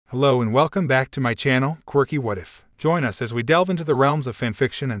Hello and welcome back to my channel, Quirky Whatif. Join us as we delve into the realms of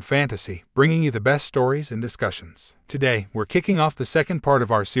fanfiction and fantasy, bringing you the best stories and discussions. Today, we're kicking off the second part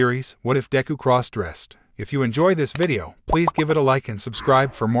of our series, What If Deku Cross-Dressed? If you enjoy this video, please give it a like and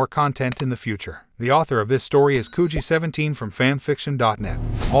subscribe for more content in the future. The author of this story is Kuji17 from fanfiction.net.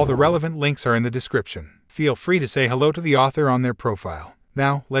 All the relevant links are in the description. Feel free to say hello to the author on their profile.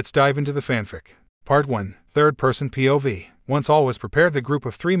 Now, let's dive into the fanfic. Part 1. Third-person POV. Once all was prepared, the group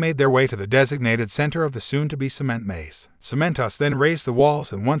of three made their way to the designated center of the soon-to-be cement maze. Cementos then raised the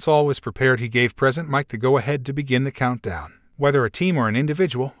walls, and once all was prepared, he gave Present Mike the go-ahead to begin the countdown. Whether a team or an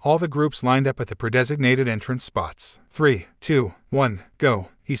individual, all the groups lined up at the predesignated entrance spots. 3, 2, 1, go,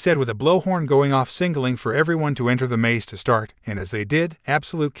 he said with a blowhorn going off, signaling for everyone to enter the maze to start, and as they did,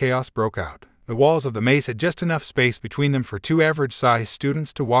 absolute chaos broke out. The walls of the maze had just enough space between them for two average-sized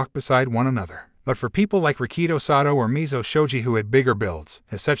students to walk beside one another. But for people like Rikito Sato or Mizo Shoji who had bigger builds,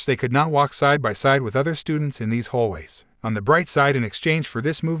 as such they could not walk side by side with other students in these hallways. On the bright side, in exchange for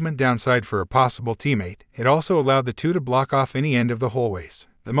this movement downside for a possible teammate, it also allowed the two to block off any end of the hallways.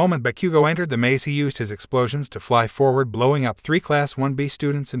 The moment Bakugo entered the maze, he used his explosions to fly forward, blowing up three Class 1B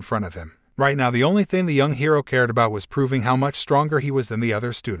students in front of him. Right now, the only thing the young hero cared about was proving how much stronger he was than the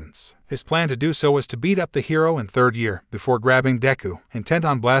other students. His plan to do so was to beat up the hero in third year, before grabbing Deku, intent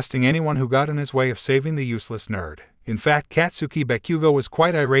on blasting anyone who got in his way of saving the useless nerd. In fact, Katsuki Bakugo was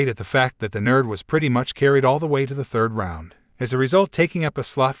quite irate at the fact that the nerd was pretty much carried all the way to the third round. As a result, taking up a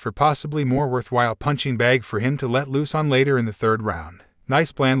slot for possibly more worthwhile punching bag for him to let loose on later in the third round.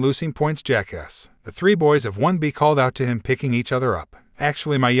 Nice plan, losing points, jackass. The three boys of 1B called out to him, picking each other up.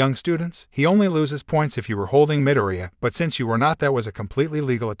 Actually, my young students, he only loses points if you were holding Midoriya, but since you were not, that was a completely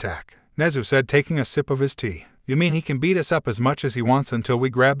legal attack. Nezu said, taking a sip of his tea. You mean he can beat us up as much as he wants until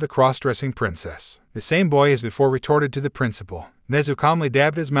we grab the cross-dressing princess? The same boy as before retorted to the principal. Nezu calmly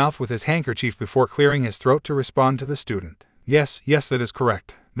dabbed his mouth with his handkerchief before clearing his throat to respond to the student. Yes, that is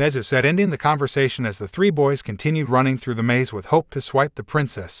correct, Nezu said, ending the conversation as the three boys continued running through the maze with hope to swipe the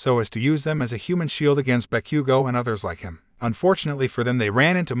princess so as to use them as a human shield against Bakugo and others like him. Unfortunately for them, they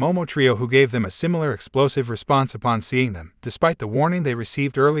ran into Momo Trio, who gave them a similar explosive response upon seeing them, despite the warning they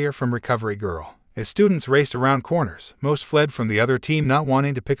received earlier from Recovery Girl. As students raced around corners, most fled from the other team, not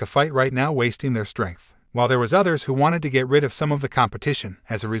wanting to pick a fight right now, wasting their strength. While there was others who wanted to get rid of some of the competition.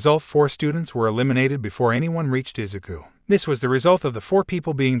 As a result, 4 students were eliminated before anyone reached Izuku. This was the result of the 4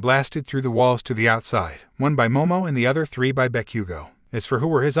 people being blasted through the walls to the outside, one by Momo and the other 3 by Bakugo. As for who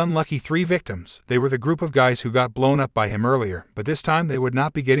were his unlucky 3 victims, they were the group of guys who got blown up by him earlier, but this time they would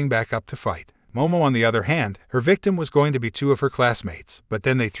not be getting back up to fight. Momo, on the other hand, her victim was going to be 2 of her classmates, but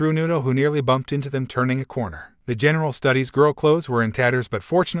then they threw Nuno, who nearly bumped into them turning a corner. The general studies girl clothes were in tatters, but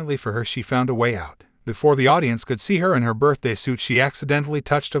fortunately for her, she found a way out. Before the audience could see her in her birthday suit, she accidentally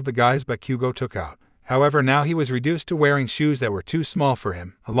touched of the guys Bakugo took out. However, now he was reduced to wearing shoes that were too small for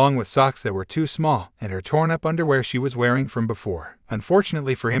him, along with socks that were too small, and her torn-up underwear she was wearing from before.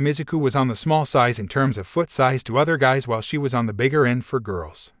 Unfortunately for him, Izuku was on the small size in terms of foot size to other guys, while she was on the bigger end for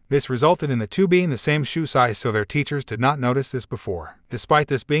girls. This resulted in the two being the same shoe size, so their teachers did not notice this before. Despite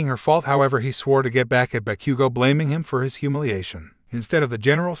this being her fault, however, he swore to get back at Bakugo, blaming him for his humiliation instead of the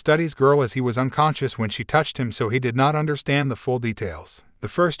general studies girl, as he was unconscious when she touched him, so he did not understand the full details. The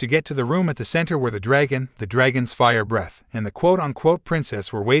first to get to the room at the center where the dragon's fire breath, and the quote-unquote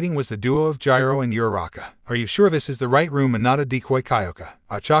princess were waiting was the duo of Gyro and Uraraka. Are you sure this is the right room and not a decoy, Kyoka?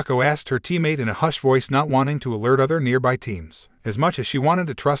 Achako asked her teammate in a hushed voice, not wanting to alert other nearby teams. As much as she wanted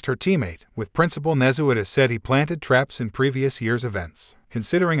to trust her teammate, with Principal Nezu, it is said he planted traps in previous year's events.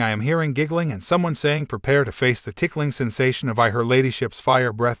 Considering I am hearing giggling and someone saying prepare to face the tickling sensation of Her Ladyship's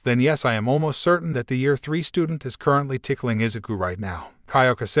fire breath, then yes, I am almost certain that the year 3 student is currently tickling Izuku right now,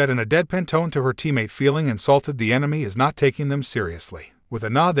 Kyoka said in a deadpan tone to her teammate, feeling insulted the enemy is not taking them seriously. With a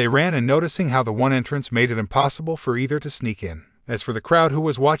nod, they ran, and noticing how the one entrance made it impossible for either to sneak in. As for the crowd who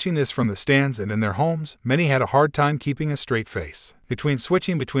was watching this from the stands and in their homes, many had a hard time keeping a straight face.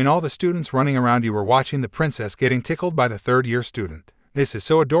 Switching between all the students running around, you were watching the princess getting tickled by the third-year student. This is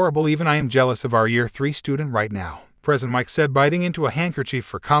so adorable, even I am jealous of our year 3 student right now, Present Mike said, biting into a handkerchief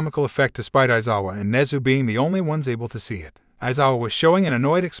for comical effect, despite Aizawa and Nezu being the only ones able to see it. Aizawa was showing an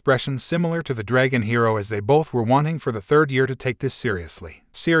annoyed expression similar to the dragon hero, as they both were wanting for the third year to take this seriously.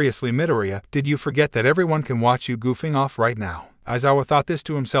 Seriously, Midoriya, did you forget that everyone can watch you goofing off right now? Aizawa thought this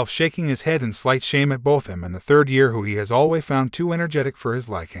to himself, shaking his head in slight shame at both him and the third year, who he has always found too energetic for his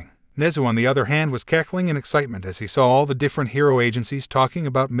liking. Nezu, on the other hand, was cackling in excitement as he saw all the different hero agencies talking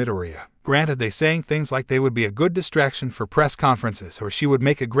about Midoriya. Granted, they saying things like they would be a good distraction for press conferences or she would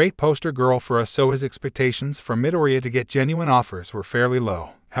make a great poster girl for us, so his expectations from Midoriya to get genuine offers were fairly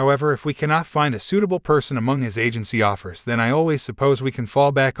low. However, if we cannot find a suitable person among his agency offers, then I always suppose we can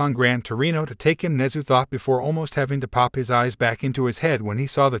fall back on Gran Torino to take him, Nezu thought before almost having to pop his eyes back into his head when he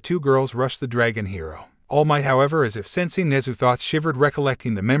saw the two girls rush the dragon hero. All Might, however, as if sensing Nezu's thoughts, shivered,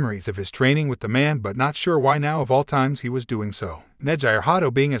 recollecting the memories of his training with the man, but not sure why now of all times he was doing so. Nejire Hato,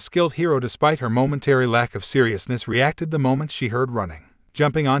 being a skilled hero despite her momentary lack of seriousness, reacted the moment she heard running.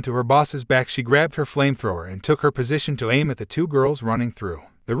 Jumping onto her boss's back, she grabbed her flamethrower and took her position to aim at the two girls running through.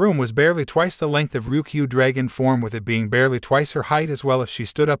 The room was barely twice the length of Ryukyu dragon form, with it being barely twice her height as well as she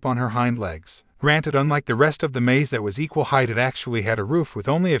stood up on her hind legs. Granted, unlike the rest of the maze that was equal height, it actually had a roof with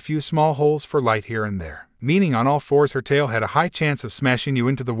only a few small holes for light here and there, meaning on all fours her tail had a high chance of smashing you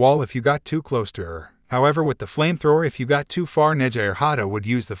into the wall if you got too close to her. However, with the flamethrower, if you got too far, Nejire Hato would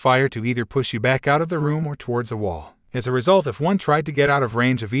use the fire to either push you back out of the room or towards a wall. As a result, if one tried to get out of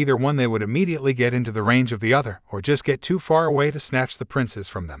range of either one, they would immediately get into the range of the other, or just get too far away to snatch the princess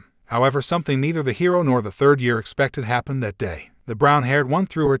from them. However, something neither the hero nor the third year expected happened that day. The brown-haired one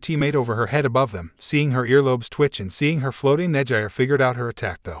threw her teammate over her head above them. Seeing her earlobes twitch and seeing her floating, Nejire figured out her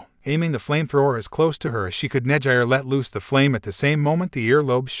attack though. Aiming the flamethrower as close to her as she could, Nejire let loose the flame. At the same moment, the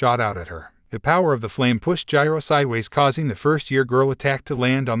earlobes shot out at her. The power of the flame pushed Gyro sideways, causing the first-year girl attack to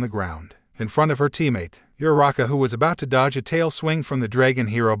land on the ground in front of her teammate, Uraraka, who was about to dodge a tail swing from the dragon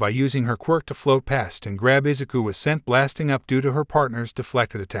hero by using her quirk to float past and grab Izuku, was sent blasting up due to her partner's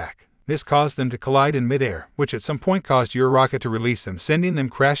deflected attack. This caused them to collide in midair, which at some point caused Uraraka to release them, sending them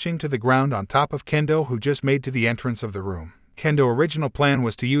crashing to the ground on top of Kendo, who just made to the entrance of the room. Kendo's original plan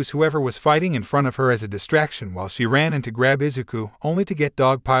was to use whoever was fighting in front of her as a distraction while she ran in to grab Izuku, only to get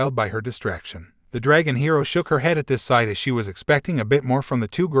dogpiled by her distraction. The dragon hero shook her head at this sight, as she was expecting a bit more from the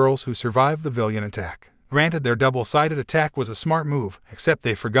two girls who survived the villain attack. Granted, their double-sided attack was a smart move, except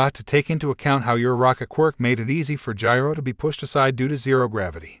they forgot to take into account how Uraraka quirk made it easy for Gyro to be pushed aside due to zero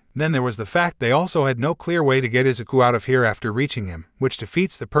gravity. Then there was the fact they also had no clear way to get Izuku out of here after reaching him, which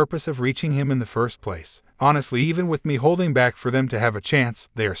defeats the purpose of reaching him in the first place. Honestly, even with me holding back for them to have a chance,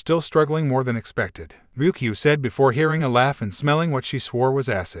 they are still struggling more than expected, Ryukyu said before hearing a laugh and smelling what she swore was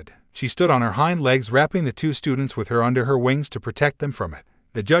acid. She stood on her hind legs, wrapping the two students with her under her wings to protect them from it.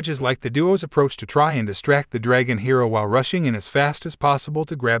 The judges liked the duo's approach to try and distract the dragon hero while rushing in as fast as possible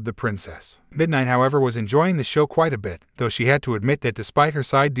to grab the princess. Midnight, however, was enjoying the show quite a bit, though she had to admit that despite her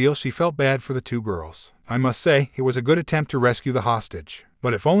side deal, she felt bad for the two girls. I must say, it was a good attempt to rescue the hostage.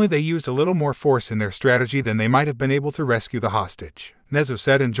 But if only they used a little more force in their strategy, then they might have been able to rescue the hostage, Nezu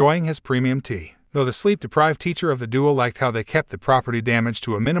said, enjoying his premium tea. Though the sleep-deprived teacher of the duo liked how they kept the property damage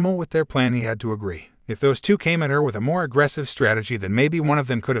to a minimal with their plan, he had to agree. If those two came at her with a more aggressive strategy, then maybe one of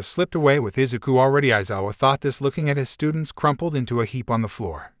them could have slipped away with Izuku already. Aizawa thought this, looking at his students crumpled into a heap on the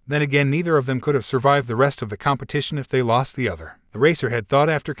floor. Then again, neither of them could have survived the rest of the competition if they lost the other. The racer had thought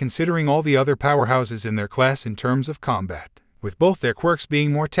after considering all the other powerhouses in their class in terms of combat, with both their quirks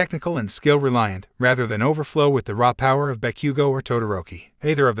being more technical and skill-reliant, rather than overflow with the raw power of Bakugo or Todoroki.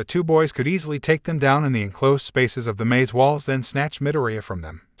 Either of the two boys could easily take them down in the enclosed spaces of the maze walls, then snatch Midoriya from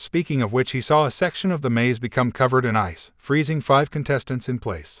them. Speaking of which, he saw a section of the maze become covered in ice, freezing 5 contestants in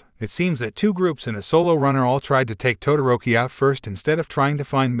place. It seems that 2 groups and a solo runner all tried to take Todoroki out first instead of trying to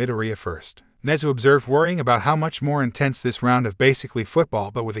find Midoriya first. Nezu observed, worrying about how much more intense this round of basically football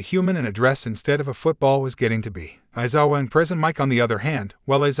but with a human in a dress instead of a football was getting to be. Aizawa and Present Mike, on the other hand,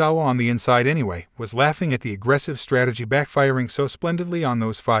 while Aizawa on the inside anyway, was laughing at the aggressive strategy backfiring so splendidly on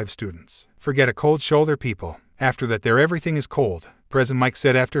those 5 students. Forget a cold shoulder, people. After that, there everything is cold, Present Mike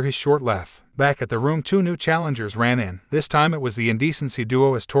said after his short laugh. Back at the room, 2 new challengers ran in. This time it was the Indecency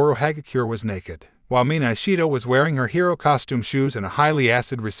duo, as Toru Hagakure was naked, while Mina Ishido was wearing her hero costume shoes and a highly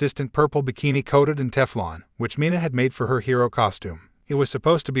acid-resistant purple bikini coated in Teflon, which Mina had made for her hero costume. It was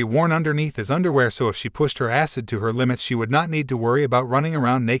supposed to be worn underneath as underwear, so if she pushed her acid to her limits, she would not need to worry about running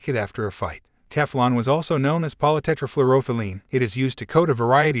around naked after a fight. Teflon was also known as polytetrafluoroethylene. It is used to coat a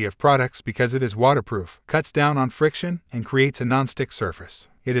variety of products because it is waterproof, cuts down on friction, and creates a non-stick surface.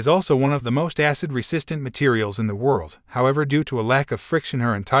 It is also one of the most acid-resistant materials in the world. However, due to a lack of friction,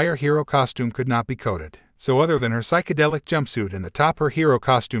 her entire hero costume could not be coated. So other than her psychedelic jumpsuit and the top her hero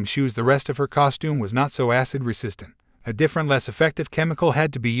costume shoes, the rest of her costume was not so acid-resistant. A different, less effective chemical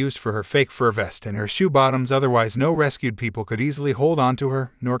had to be used for her fake fur vest and her shoe bottoms, otherwise no rescued people could easily hold on to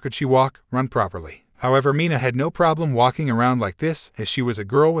her, nor could she run properly. However, Mina had no problem walking around like this, as she was a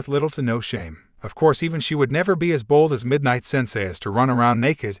girl with little to no shame. Of course, even she would never be as bold as Midnight Sensei as to run around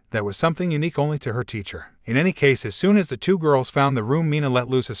naked. That was something unique only to her teacher. In any case, as soon as the 2 girls found the room, Mina let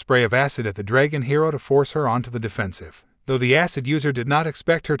loose a spray of acid at the dragon hero to force her onto the defensive. Though the acid user did not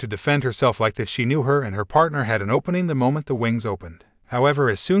expect her to defend herself like this, she knew her and her partner had an opening the moment the wings opened. However,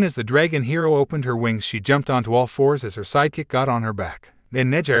 as soon as the dragon hero opened her wings, she jumped onto all fours as her sidekick got on her back. Then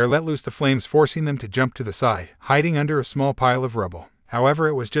Nejair let loose the flames, forcing them to jump to the side, hiding under a small pile of rubble. However,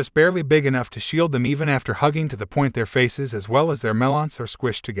 it was just barely big enough to shield them even after hugging, to the point their faces as well as their melons are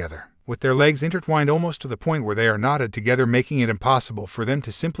squished together, with their legs intertwined almost to the point where they are knotted together, making it impossible for them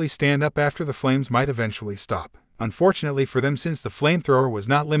to simply stand up after the flames might eventually stop. Unfortunately for them, since the flamethrower was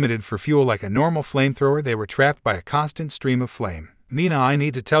not limited for fuel like a normal flamethrower, they were trapped by a constant stream of flame. "Mina, I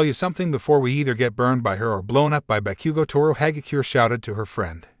need to tell you something before we either get burned by her or blown up by Bakugo," Torohagakure shouted to her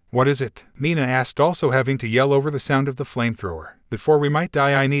friend. "What is it?" Mina asked, also having to yell over the sound of the flamethrower. "Before we might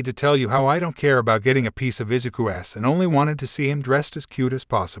die, I need to tell you how I don't care about getting a piece of Izuku ass and only wanted to see him dressed as cute as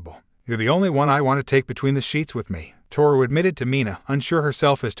possible. You're the only one I want to take between the sheets with me," Toru admitted to Mina, unsure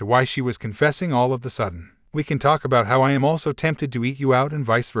herself as to why she was confessing all of the sudden. "We can talk about how I am also tempted to eat you out and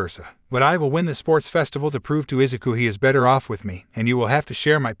vice versa. But I will win the sports festival to prove to Izuku he is better off with me, and you will have to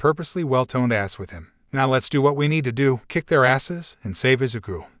share my purposely well-toned ass with him. Now let's do what we need to do, kick their asses, and save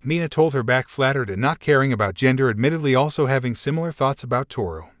Izuku," Mina told her back, flattered and not caring about gender, admittedly also having similar thoughts about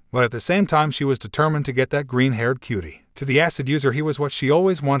Toru. But at the same time she was determined to get that green-haired cutie. To the acid user, he was what she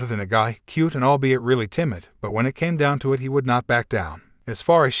always wanted in a guy, cute and albeit really timid, but when it came down to it he would not back down. As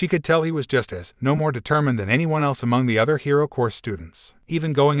far as she could tell, he was just as, no more determined than anyone else among the other hero course students,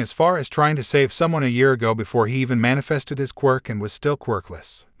 even going as far as trying to save someone a year ago before he even manifested his quirk and was still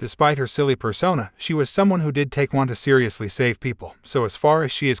quirkless. Despite her silly persona, she was someone who did take one to seriously save people, so as far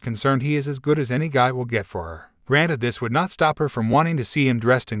as she is concerned he is as good as any guy will get for her. Granted, this would not stop her from wanting to see him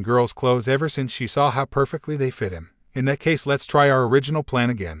dressed in girls' clothes ever since she saw how perfectly they fit him. "In that case, let's try our original plan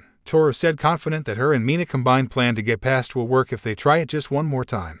again," Toru said, confident that her and Mina combined plan to get past will work if they try it just one more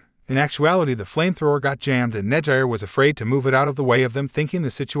time. In actuality, the flamethrower got jammed and Nejair was afraid to move it out of the way of them, thinking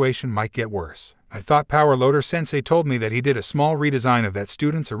the situation might get worse. "I thought Power Loader Sensei told me that he did a small redesign of that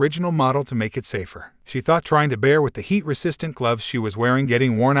student's original model to make it safer." She thought trying to bear with the heat-resistant gloves she was wearing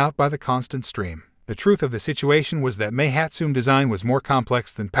getting worn out by the constant stream. The truth of the situation was that Meihatsu's design was more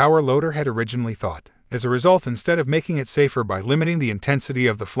complex than Power Loader had originally thought. As a result, instead of making it safer by limiting the intensity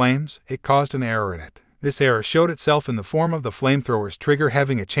of the flames, it caused an error in it. This error showed itself in the form of the flamethrower's trigger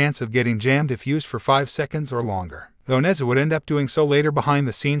having a chance of getting jammed if used for 5 seconds or longer, though Nezu would end up doing so later behind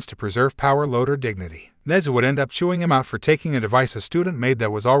the scenes to preserve Power Loader dignity. Nezu would end up chewing him out for taking a device a student made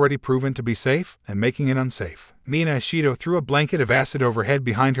that was already proven to be safe and making it unsafe. Mina Ishido threw a blanket of acid overhead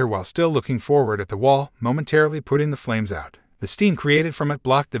behind her while still looking forward at the wall, momentarily putting the flames out. The steam created from it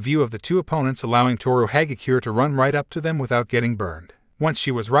blocked the view of the two opponents, allowing Torohagakure to run right up to them without getting burned. Once she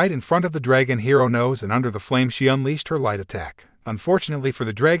was right in front of the dragon hero nose and under the flame, she unleashed her light attack. Unfortunately for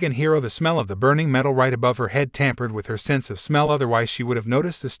the dragon hero, the smell of the burning metal right above her head tampered with her sense of smell, otherwise she would have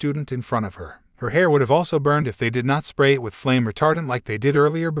noticed the student in front of her. Her hair would have also burned if they did not spray it with flame retardant like they did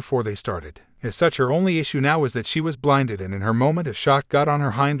earlier before they started. As such, her only issue now was that she was blinded and in her moment of shock got on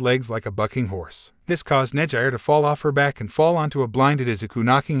her hind legs like a bucking horse. This caused Nejair to fall off her back and fall onto a blinded Izuku,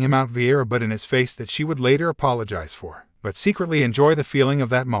 knocking him out via a butt in his face that she would later apologize for, but secretly enjoy the feeling of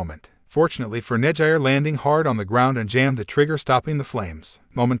that moment. Fortunately for Nejair, landing hard on the ground and jammed the trigger, stopping the flames.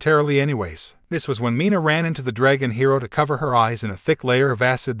 Momentarily anyways. This was when Mina ran into the dragon hero to cover her eyes in a thick layer of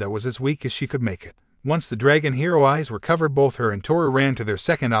acid that was as weak as she could make it. Once the dragon hero eyes were covered, both her and Toru ran to their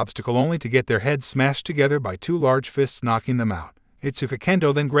second obstacle only to get their heads smashed together by 2 large fists, knocking them out. Itsuka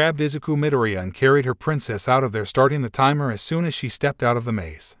Kendo then grabbed Izuku Midoriya and carried her princess out of there, starting the timer as soon as she stepped out of the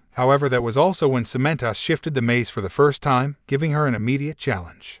maze. However, that was also when Cementos shifted the maze for the first time, giving her an immediate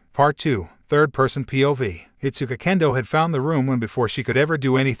challenge. Part 2. Third-person POV. Itsuka Kendo had found the room when, before she could ever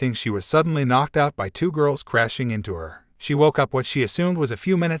do anything, she was suddenly knocked out by 2 girls crashing into her. She woke up what she assumed was a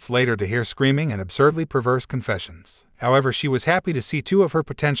few minutes later to hear screaming and absurdly perverse confessions. However, she was happy to see 2 of her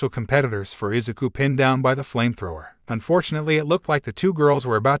potential competitors for Izuku pinned down by the flamethrower. Unfortunately, it looked like the 2 girls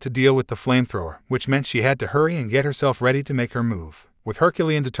were about to deal with the flamethrower, which meant she had to hurry and get herself ready to make her move. With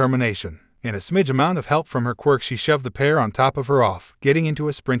Herculean determination and a smidge amount of help from her quirk, she shoved the pair on top of her off, getting into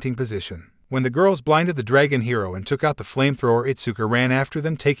a sprinting position. When the girls blinded the dragon hero and took out the flamethrower, Itsuka ran after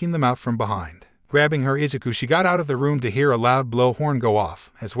them, taking them out from behind. Grabbing her Izuku, she got out of the room to hear a loud blowhorn go off,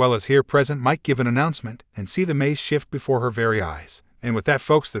 as well as hear present Mike give an announcement and see the maze shift before her very eyes. And with that,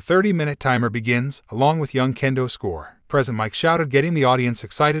 folks, the 30-minute timer begins, along with young Kendo's score. Present Mike shouted, getting the audience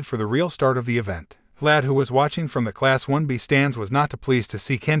excited for the real start of the event. Vlad, who was watching from the Class 1B stands, was not too pleased to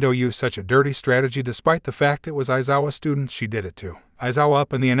see Kendo use such a dirty strategy, despite the fact it was Aizawa students she did it to. Aizawa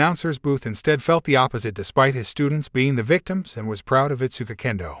up in the announcer's booth instead felt the opposite, despite his students being the victims, and was proud of Itsuka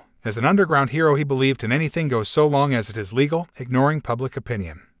Kendo. As an underground hero, he believed in anything goes so long as it is legal, ignoring public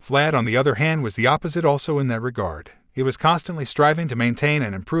opinion. Vlad, on the other hand, was the opposite also in that regard. He was constantly striving to maintain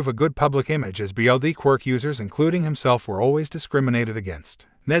and improve a good public image, as BLD quirk users, including himself, were always discriminated against.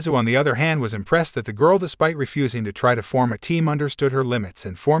 Nezu, on the other hand, was impressed that the girl, despite refusing to try to form a team, understood her limits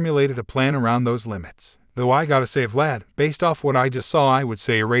and formulated a plan around those limits. Though I gotta say, Vlad, based off what I just saw, I would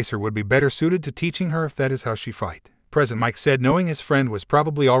say Eraser would be better suited to teaching her if that is how she fight. President Mike said, knowing his friend was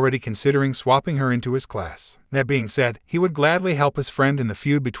probably already considering swapping her into his class. That being said, he would gladly help his friend in the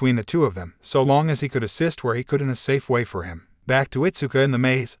feud between the two of them, so long as he could assist where he could in a safe way for him. Back to Itsuka in the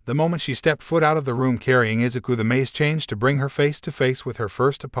maze. The moment she stepped foot out of the room carrying Izuku, the maze changed to bring her face to face with her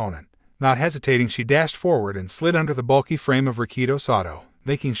first opponent. Not hesitating, she dashed forward and slid under the bulky frame of Rikido Sato,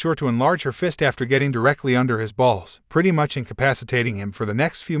 making sure to enlarge her fist after getting directly under his balls, pretty much incapacitating him for the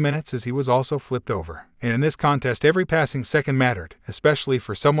next few minutes, as he was also flipped over. And in this contest, every passing second mattered, especially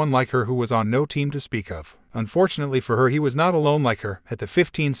for someone like her who was on no team to speak of. Unfortunately for her, he was not alone like her. At the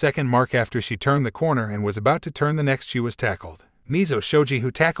 15-second mark after she turned the corner and was about to turn the next, she was tackled. Mizo Shoji,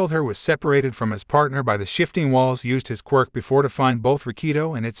 who tackled her, was separated from his partner by the shifting walls, used his quirk before to find both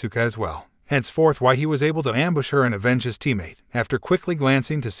Rikido and Itsuka as well. Henceforth, why he was able to ambush her and avenge his teammate. After quickly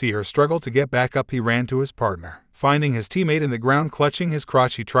glancing to see her struggle to get back up, he ran to his partner. Finding his teammate in the ground clutching his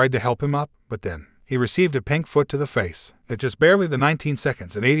crotch, he tried to help him up, but then he received a pink foot to the face. At just barely the 19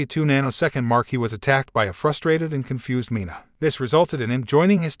 seconds and 82 nanosecond mark, he was attacked by a frustrated and confused Mina. This resulted in him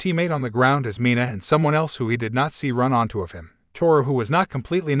joining his teammate on the ground as Mina and someone else who he did not see run onto of him. Toru, who was not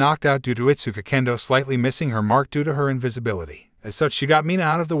completely knocked out due to Itsuka Kendo slightly missing her mark due to her invisibility. As such, she got Mina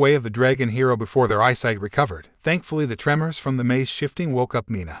out of the way of the dragon hero before their eyesight recovered. Thankfully, the tremors from the maze shifting woke up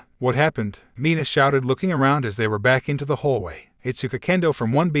Mina. What happened? Mina shouted, looking around as they were back into the hallway. Itsuka Kendo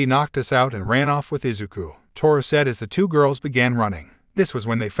from 1B knocked us out and ran off with Izuku, Toru said as the two girls began running. This was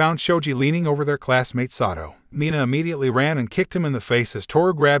when they found Shoji leaning over their classmate Sato. Mina immediately ran and kicked him in the face as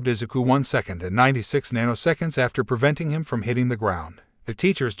Toru grabbed Izuku 1 second and 96 nanoseconds after preventing him from hitting the ground. The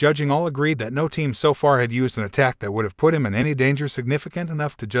teachers judging all agreed that no team so far had used an attack that would have put him in any danger significant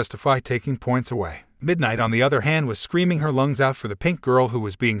enough to justify taking points away. Midnight, on the other hand, was screaming her lungs out for the pink girl who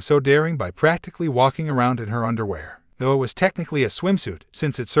was being so daring by practically walking around in her underwear. Though it was technically a swimsuit,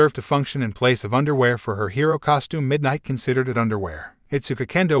 since it served to function in place of underwear for her hero costume, Midnight considered it underwear. Itsuka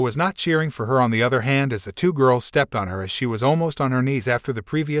Kendo was not cheering for her, on the other hand, as the two girls stepped on her as she was almost on her knees after the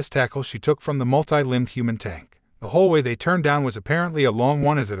previous tackle she took from the multi-limbed human tank. The hallway they turned down was apparently a long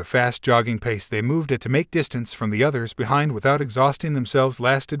one, as at a fast jogging pace they moved it to make distance from the others behind without exhausting themselves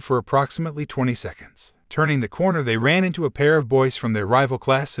lasted for approximately 20 seconds. Turning the corner, they ran into a pair of boys from their rival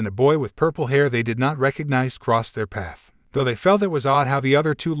class, and a boy with purple hair they did not recognize crossed their path. Though they felt it was odd how the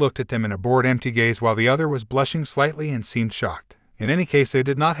other two looked at them in a bored, empty gaze while the other was blushing slightly and seemed shocked. In any case, they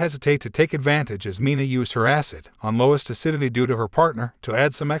did not hesitate to take advantage as Mina used her acid, on lowest acidity due to her partner, to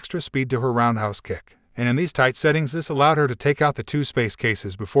add some extra speed to her roundhouse kick. And in these tight settings, this allowed her to take out the two space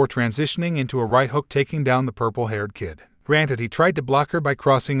cases before transitioning into a right hook, taking down the purple-haired kid. Granted, he tried to block her by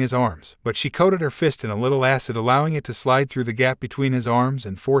crossing his arms, but she coated her fist in a little acid, allowing it to slide through the gap between his arms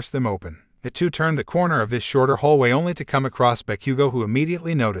and force them open. The two turned the corner of this shorter hallway only to come across Bakugo, who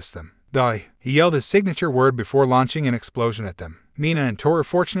immediately noticed them. Die! He yelled his signature word before launching an explosion at them. Mina and Toru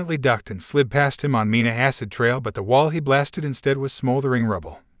fortunately ducked and slid past him on Mina acid trail, but the wall he blasted instead was smoldering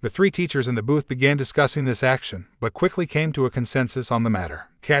rubble. The three teachers in the booth began discussing this action, but quickly came to a consensus on the matter.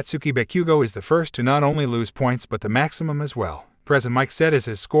 Katsuki Bakugo is the first to not only lose points but the maximum as well. President Mike said as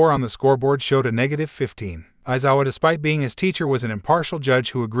his score on the scoreboard showed a -15. Aizawa, despite being his teacher, was an impartial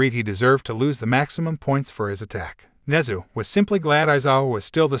judge who agreed he deserved to lose the maximum points for his attack. Nezu was simply glad Aizawa was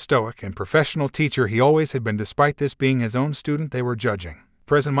still the stoic and professional teacher he always had been, despite this being his own student they were judging.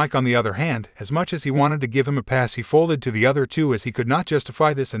 President Mike, on the other hand, as much as he wanted to give him a pass, he folded to the other two as he could not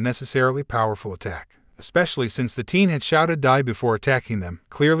justify this unnecessarily powerful attack, especially since the teen had shouted die before attacking them,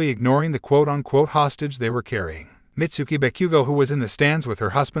 clearly ignoring the quote-unquote hostage they were carrying. Mitsuki Bakugo, who was in the stands with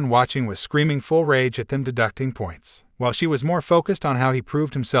her husband watching, was screaming full rage at them, deducting points. While she was more focused on how he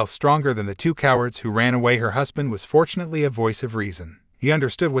proved himself stronger than the two cowards who ran away, her husband was fortunately a voice of reason. He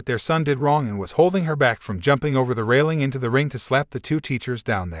understood what their son did wrong and was holding her back from jumping over the railing into the ring to slap the two teachers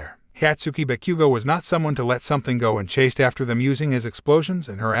down there. Katsuki Bakugo was not someone to let something go and chased after them, using his explosions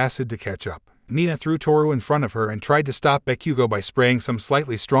and her acid to catch up. Nina threw Toru in front of her and tried to stop Bakugo by spraying some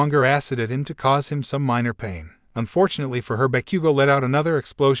slightly stronger acid at him to cause him some minor pain. Unfortunately for her, Bakugo let out another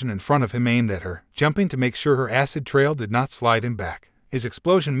explosion in front of him aimed at her, jumping to make sure her acid trail did not slide him back. His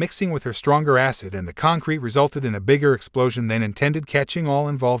explosion mixing with her stronger acid and the concrete resulted in a bigger explosion than intended, catching all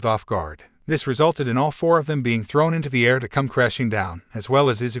involved off guard. This resulted in all four of them being thrown into the air to come crashing down, as well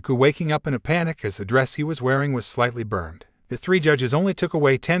as Izuku waking up in a panic as the dress he was wearing was slightly burned. The 3 judges only took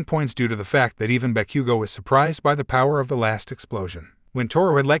away 10 points due to the fact that even Bakugo was surprised by the power of the last explosion. When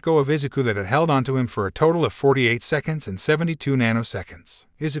Toru had let go of Izuku, that had held onto him for a total of 48 seconds and 72 nanoseconds.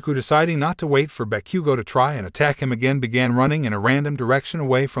 Izuku, deciding not to wait for Bakugo to try and attack him again, began running in a random direction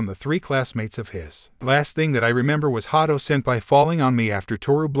away from the 3 classmates of his. The last thing that I remember was Hato-senpai falling on me after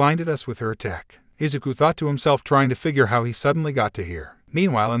Toru blinded us with her attack. Izuku thought to himself, trying to figure how he suddenly got to here.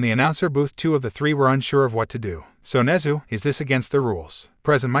 Meanwhile, in the announcer booth, 2 of the 3 were unsure of what to do. "So Nezu, is this against the rules?"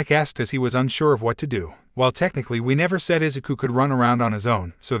 President Mike asked as he was unsure of what to do. "Well, technically we never said Izuku could run around on his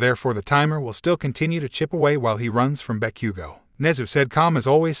own, so therefore the timer will still continue to chip away while he runs from Bakugo," Nezu said, calm as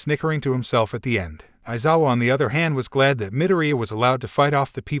always, snickering to himself at the end. Aizawa, on the other hand, was glad that Midoriya was allowed to fight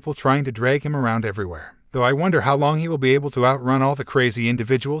off the people trying to drag him around everywhere. "Though I wonder how long he will be able to outrun all the crazy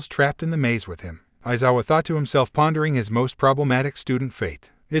individuals trapped in the maze with him," Aizawa thought to himself, pondering his most problematic student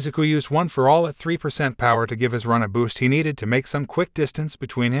fate. Izuku used One for All at 3% power to give his run a boost he needed to make some quick distance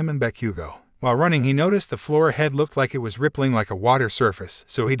between him and Bakugo. While running, he noticed the floor ahead looked like it was rippling like a water surface,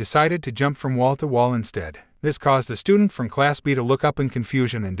 so he decided to jump from wall to wall instead. This caused the student from Class B to look up in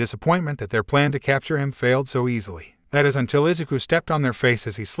confusion and disappointment that their plan to capture him failed so easily. That is, until Izuku stepped on their face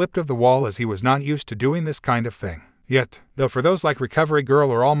as he slipped off the wall, as he was not used to doing this kind of thing. Yet, though for those like Recovery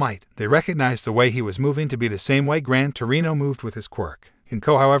Girl or All Might, they recognized the way he was moving to be the same way Gran Torino moved with his quirk.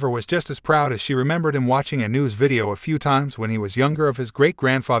 Inko, however, was just as proud, as she remembered him watching a news video a few times when he was younger of his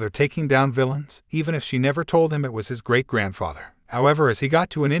great-grandfather taking down villains, even if she never told him it was his great-grandfather. However, as he got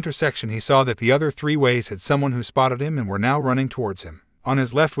to an intersection, he saw that the other 3 ways had someone who spotted him and were now running towards him. On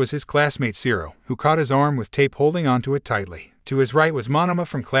his left was his classmate Zero, who caught his arm with tape, holding onto it tightly. To his right was Monoma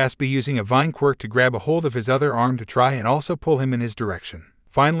from Class B, using a vine quirk to grab a hold of his other arm to try and also pull him in his direction.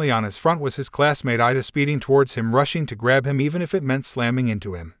 Finally, on his front was his classmate Ida, speeding towards him, rushing to grab him even if it meant slamming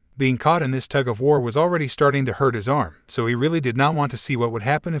into him. Being caught in this tug of war was already starting to hurt his arm, so he really did not want to see what would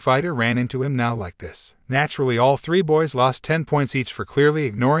happen if Ida ran into him now like this. Naturally, all 3 boys lost 10 points each for clearly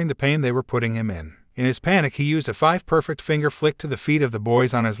ignoring the pain they were putting him in. In his panic, he used a 5 perfect finger flick to the feet of the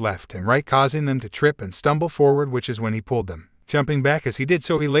boys on his left and right, causing them to trip and stumble forward, which is when he pulled them. Jumping back as he did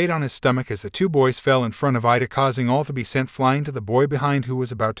so, he laid on his stomach as the 2 boys fell in front of Ida, causing all to be sent flying to the boy behind who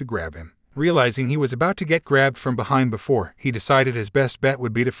was about to grab him. Realizing he was about to get grabbed from behind before, he decided his best bet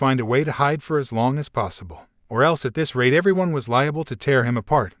would be to find a way to hide for as long as possible. Or else at this rate everyone was liable to tear him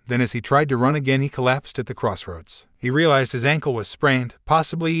apart. Then as he tried to run again, he collapsed at the crossroads. He realized his ankle was sprained,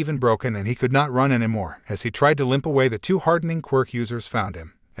 possibly even broken, and he could not run anymore. As he tried to limp away, the 2 hardening quirk users found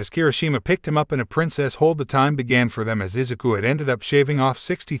him. As Kirishima picked him up in a princess hold, the time began for them, as Izuku had ended up shaving off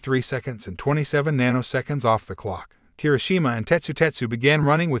 63 seconds and 27 nanoseconds off the clock. Kirishima and Tetsu began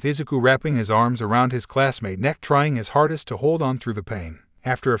running with Izuku wrapping his arms around his classmate neck, trying his hardest to hold on through the pain.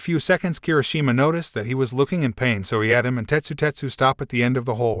 After a few seconds, Kirishima noticed that he was looking in pain, so he had him and Tetsu stop at the end of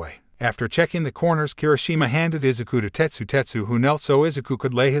the hallway. After checking the corners, Kirishima handed Izuku to Tetsu, who knelt so Izuku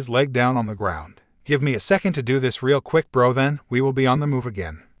could lay his leg down on the ground. "Give me a second to do this real quick, bro, then we will be on the move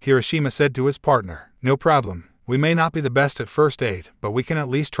again," Kirishima said to his partner. "No problem. We may not be the best at first aid, but we can at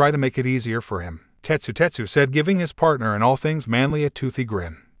least try to make it easier for him," Tetsu said, giving his partner an all things manly a toothy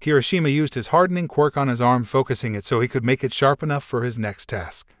grin. Kirishima used his hardening quirk on his arm, focusing it so he could make it sharp enough for his next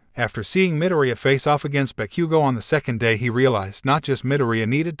task. After seeing Midoriya face off against Bakugo on the second day, he realized not just Midoriya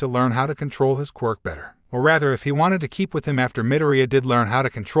needed to learn how to control his quirk better. Or rather, if he wanted to keep with him after Midoriya did learn how to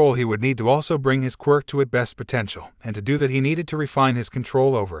control, he would need to also bring his quirk to its best potential, and to do that he needed to refine his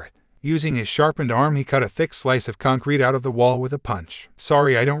control over it. Using his sharpened arm, he cut a thick slice of concrete out of the wall with a punch.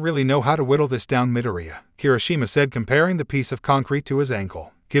 "Sorry, I don't really know how to whittle this down, Midoriya," Kirishima said, comparing the piece of concrete to his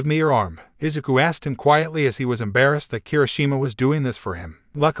ankle. "Give me your arm," Izuku asked him quietly, as he was embarrassed that Kirishima was doing this for him.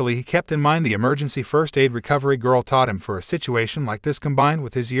 Luckily, he kept in mind the emergency first aid Recovery Girl taught him for a situation like this, combined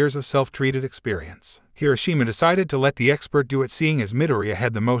with his years of self-treated experience. Kirishima decided to let the expert do it, seeing as Midoriya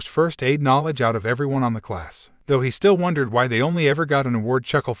had the most first aid knowledge out of everyone on the class. Though he still wondered why they only ever got an award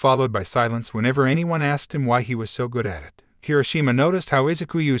chuckle followed by silence whenever anyone asked him why he was so good at it. Kirishima noticed how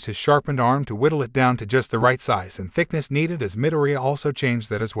Izuku used his sharpened arm to whittle it down to just the right size and thickness needed, as Midoriya also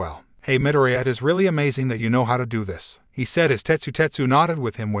changed that as well. "Hey Midoriya, it is really amazing that you know how to do this," he said as Tetsu nodded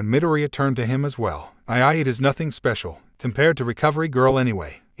with him when Midoriya turned to him as well. It is nothing special, compared to Recovery Girl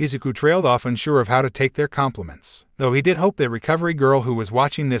anyway." Izuku trailed off, unsure of how to take their compliments, though he did hope that Recovery Girl, who was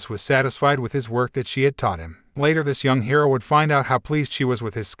watching this, was satisfied with his work that she had taught him. Later, this young hero would find out how pleased she was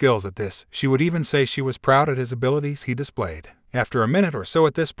with his skills at this. She would even say she was proud at his abilities he displayed. After a minute or so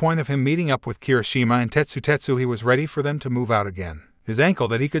at this point of him meeting up with Kirishima and Tetsu, he was ready for them to move out again. His ankle,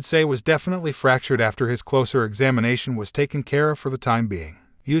 that he could say was definitely fractured after his closer examination, was taken care of for the time being.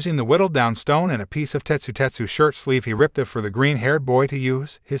 Using the whittled down stone and a piece of Tetsu's shirt sleeve he ripped off for the green-haired boy to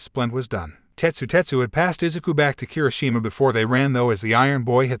use, his splint was done. Tetsu had passed Izuku back to Kirishima before they ran though, as the Iron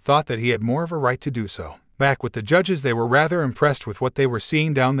Boy had thought that he had more of a right to do so. Back with the judges, they were rather impressed with what they were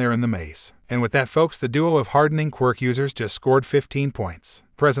seeing down there in the maze. And with that, folks, the duo of hardening quirk users just scored 15 points.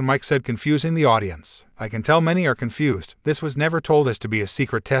 Present Mike said, confusing the audience. I can tell many are confused. This was never told us to be a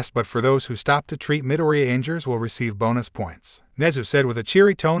secret test, but for those who stop to treat Midoriya injuries will receive bonus points. Nezu said with a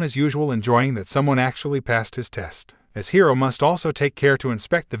cheery tone as usual, enjoying that someone actually passed his test. As Hero must also take care to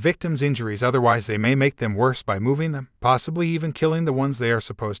inspect the victim's injuries, otherwise they may make them worse by moving them, possibly even killing the ones they are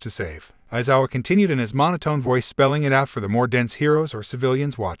supposed to save. Aizawa continued in his monotone voice, spelling it out for the more dense heroes or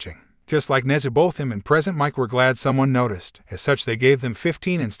civilians watching. Just like Nezu, both him and Present Mike were glad someone noticed. As such, they gave them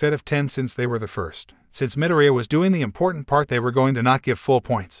 15 instead of 10 since they were the first. Since Midoriya was doing the important part, they were going to not give full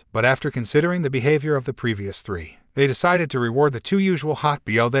points, but after considering the behavior of the previous three, they decided to reward the two usual hot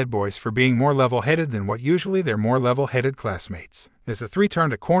BL dead boys for being more level-headed than what usually their more level-headed classmates. As the three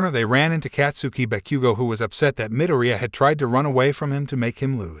turned a corner, they ran into Katsuki Bakugo, who was upset that Midoriya had tried to run away from him to make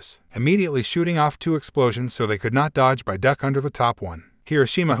him lose, immediately shooting off 2 explosions so they could not dodge by duck under the top one.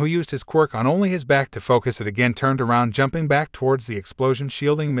 Kirishima, who used his quirk on only his back to focus it again, turned around, jumping back towards the explosion,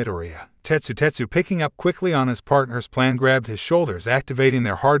 shielding Midoriya. Tetsu, picking up quickly on his partner's plan, grabbed his shoulders, activating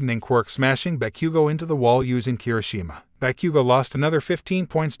their hardening quirk, smashing Bakugo into the wall using Kirishima. Bakugo lost another 15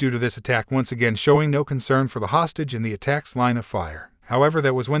 points due to this attack, once again showing no concern for the hostage in the attack's line of fire. However,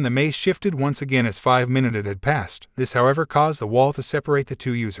 that was when the maze shifted once again as 5 minutes had passed. This, however, caused the wall to separate the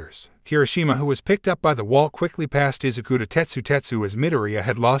two users. Kirishima, who was picked up by the wall, quickly passed Izuku to Tetsu as Midoriya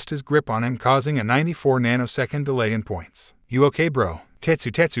had lost his grip on him, causing a 94 nanosecond delay in points. "You okay, bro?"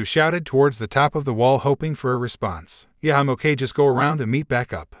 Tetsu shouted towards the top of the wall, hoping for a response. "Yeah, I'm okay, just go around and meet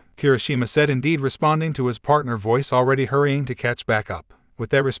back up," Kirishima said, indeed responding to his partner voice, already hurrying to catch back up. With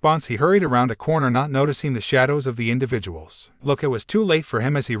that response, he hurried around a corner, not noticing the shadows of the individuals. Look, it was too late for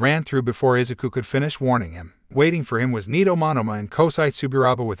him as he ran through before Izuku could finish warning him. Waiting for him was Nido Monoma and Kosei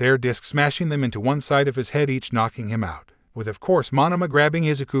Tsubiraba with air discs, smashing them into one side of his head, each knocking him out. With, of course, Monoma grabbing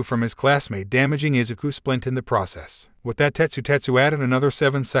Izuku from his classmate, damaging Izuku's splint in the process. With that, Tetsu added another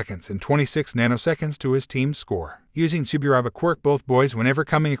 7 seconds and 26 nanoseconds to his team's score. Using Tsubiraba quirk, both boys, whenever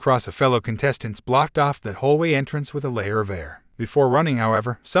coming across a fellow contestant, blocked off that hallway entrance with a layer of air. Before running,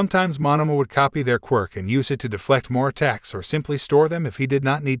 however, sometimes Monoma would copy their quirk and use it to deflect more attacks or simply store them if he did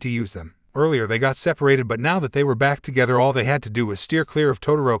not need to use them. Earlier they got separated, but now that they were back together, all they had to do was steer clear of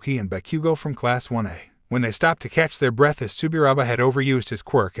Todoroki and Bakugo from Class 1A. When they stopped to catch their breath, as Tsubiraba had overused his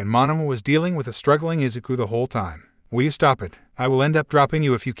quirk and Monoma was dealing with a struggling Izuku the whole time. "Will you stop it? I will end up dropping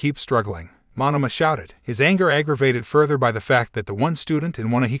you if you keep struggling," Monoma shouted, his anger aggravated further by the fact that the one student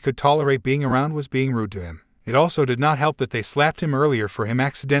in one he could tolerate being around was being rude to him. It also did not help that they slapped him earlier for him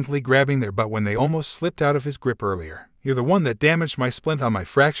accidentally grabbing their butt when they almost slipped out of his grip earlier. "You're the one that damaged my splint on my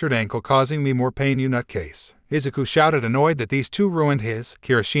fractured ankle, causing me more pain, you nutcase," Izuku shouted, annoyed that these two ruined his,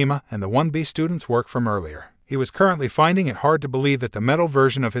 Kirishima, and the 1B student's work from earlier. He was currently finding it hard to believe that the metal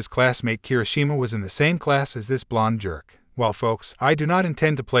version of his classmate Kirishima was in the same class as this blonde jerk. "Well, folks, I do not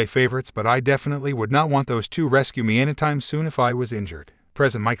intend to play favorites, but I definitely would not want those two rescue me anytime soon if I was injured,"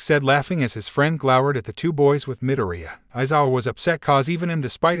 Present Mike said, laughing as his friend glowered at the two boys with Midoriya. Aizawa was upset cause even him,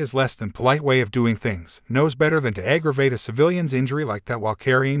 despite his less than polite way of doing things, knows better than to aggravate a civilian's injury like that while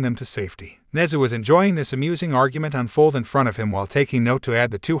carrying them to safety. Nezu was enjoying this amusing argument unfold in front of him while taking note to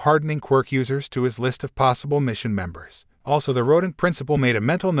add the two hardening quirk users to his list of possible mission members. Also, the rodent principal made a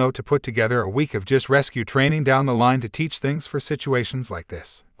mental note to put together a week of just rescue training down the line to teach things for situations like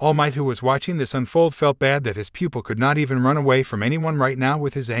this. All Might, who was watching this unfold, felt bad that his pupil could not even run away from anyone right now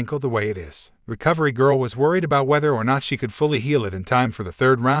with his ankle the way it is. Recovery Girl was worried about whether or not she could fully heal it in time for the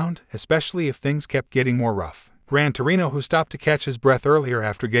third round, especially if things kept getting more rough. Gran Torino, who stopped to catch his breath earlier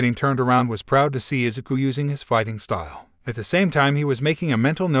after getting turned around, was proud to see Izuku using his fighting style. At the same time, he was making a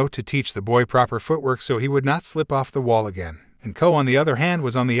mental note to teach the boy proper footwork so he would not slip off the wall again. And Ko, on the other hand,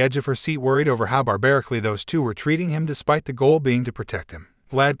 was on the edge of her seat, worried over how barbarically those two were treating him despite the goal being to protect him.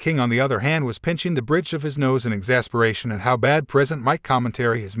 Vlad King, on the other hand, was pinching the bridge of his nose in exasperation at how bad Present Mike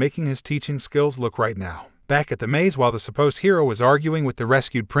commentary is making his teaching skills look right now. Back at the maze, while the supposed hero was arguing with the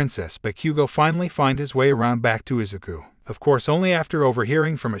rescued princess, Bakugo finally found his way around back to Izuku. Of course, only after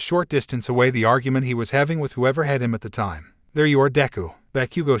overhearing from a short distance away the argument he was having with whoever had him at the time. "There you are, Deku,"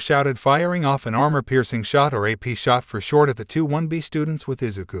 Bakugo shouted, firing off an armor-piercing shot, or AP shot for short, at the two 1B students with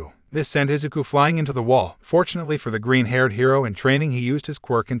Izuku. This sent Izuku flying into the wall. Fortunately for the green-haired hero in training, he used his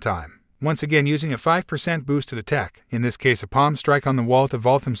quirk in time. Once again using a 5% boosted attack, in this case a palm strike on the wall, to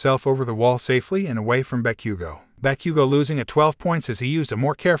vault himself over the wall safely and away from Bakugo. Bakugo losing at 12 points as he used a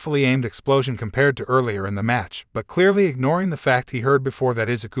more carefully aimed explosion compared to earlier in the match, but clearly ignoring the fact he heard before that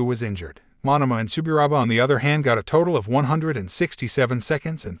Izuku was injured. Monoma and Tsuburaba on the other hand got a total of 167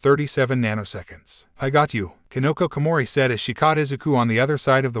 seconds and 37 nanoseconds. "I got you," Kinoko Komori said as she caught Izuku on the other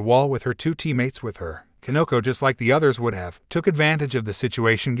side of the wall with her two teammates with her. Kinoko, just like the others would have, took advantage of the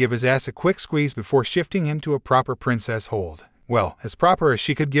situation, give his ass a quick squeeze before shifting him to a proper princess hold. Well, as proper as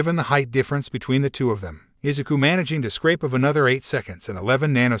she could given the height difference between the two of them. Izuku managing to scrape of another 8 seconds and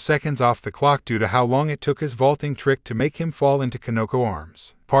 11 nanoseconds off the clock due to how long it took his vaulting trick to make him fall into Kinoko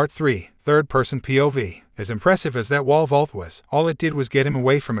arms. Part 3. Third-person POV. As impressive as that wall vault was, all it did was get him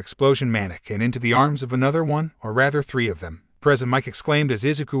away from Explosion Manic and into the arms of another one, or rather 3 of them. Present Mike exclaimed as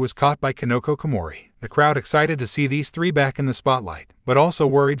Izuku was caught by Kinoko Komori. The crowd excited to see these 3 back in the spotlight, but also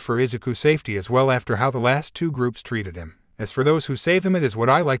worried for Izuku's safety as well after how the last 2 groups treated him. As for those who save him, it is what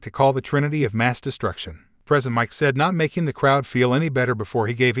I like to call the Trinity of Mass Destruction. Present Mike said, not making the crowd feel any better before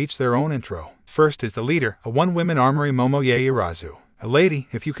he gave each their own intro. First is the leader, a one-woman armory Momo Yairazu. A lady,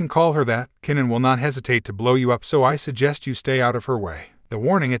 if you can call her that. Kinnen will not hesitate to blow you up, so I suggest you stay out of her way. The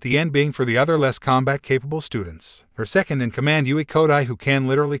warning at the end being for the other less combat-capable students. Her second-in-command Yui Kodai, who can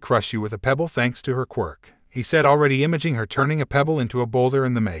literally crush you with a pebble thanks to her quirk. He said, already imaging her turning a pebble into a boulder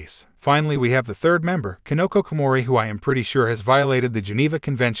in the maze. Finally, we have the third member, Kinoko Komori, who I am pretty sure has violated the Geneva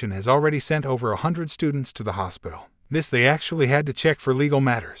Convention, has already sent over 100 students to the hospital. This they actually had to check for legal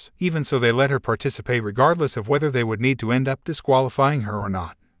matters. Even so, they let her participate regardless of whether they would need to end up disqualifying her or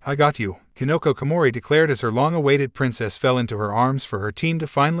not. "I got you," Kinoko Komori declared as her long-awaited princess fell into her arms for her team to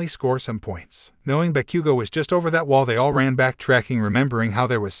finally score some points. Knowing Bakugo was just over that wall, they all ran back tracking, remembering how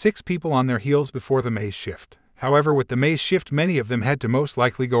there was 6 people on their heels before the maze shift. However, with the maze shift, many of them had to most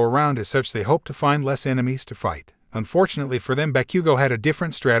likely go around, as such they hoped to find less enemies to fight. Unfortunately for them, Bakugo had a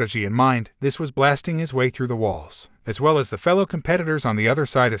different strategy in mind. This was blasting his way through the walls, as well as the fellow competitors on the other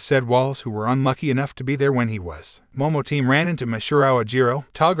side of said walls who were unlucky enough to be there when he was. Momo team ran into Mashurao Ajiro,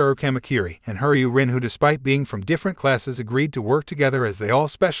 Tagaru Kamakiri, and Huryu Rin, who despite being from different classes agreed to work together as they all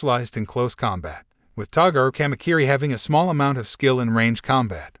specialized in close combat. With Tagaru Kamakiri having a small amount of skill in range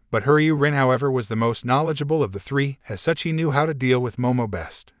combat, but Huryu Rin however was the most knowledgeable of the 3, as such he knew how to deal with Momo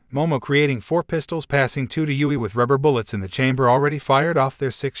best. Momo creating 4 pistols, passing 2 to Yui with rubber bullets in the chamber already fired off their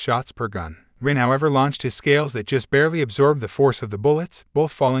 6 shots per gun. Rin however launched his scales that just barely absorbed the force of the bullets,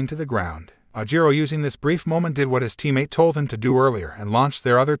 both falling to the ground. Ajiro, using this brief moment, did what his teammate told him to do earlier and launched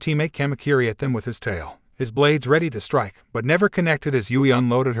their other teammate Kamakiri at them with his tail. His blades ready to strike, but never connected as Yui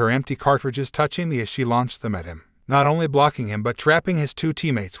unloaded her empty cartridges, touching the as she launched them at him. Not only blocking him but trapping his 2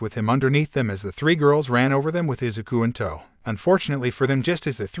 teammates with him underneath them as the 3 girls ran over them with Izuku in tow. Unfortunately for them, just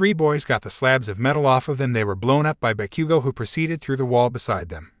as the 3 boys got the slabs of metal off of them, they were blown up by Bakugo, who proceeded through the wall beside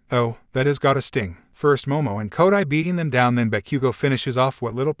them. Oh, that has got a sting. First Momo and Kodai beating them down, then Bakugo finishes off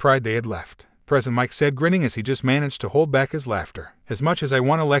what little pride they had left. Present Mike said, grinning as he just managed to hold back his laughter. As much as I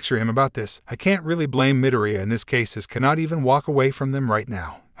want to lecture him about this, I can't really blame Midoriya in this case, as cannot even walk away from them right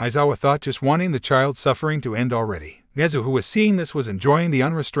now. Aizawa thought, just wanting the child's suffering to end already. Nezu, who was seeing this, was enjoying the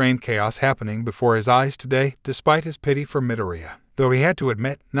unrestrained chaos happening before his eyes today, despite his pity for Midoriya. Though he had to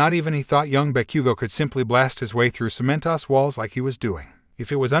admit, not even he thought young Bakugo could simply blast his way through Cementos walls like he was doing.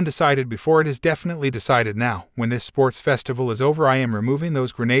 If it was undecided before, it is definitely decided now. When this sports festival is over, I am removing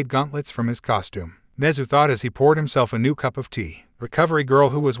those grenade gauntlets from his costume. Nezu thought as he poured himself a new cup of tea. Recovery Girl,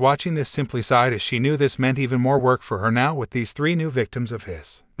 who was watching this, simply sighed as she knew this meant even more work for her now with these 3 new victims of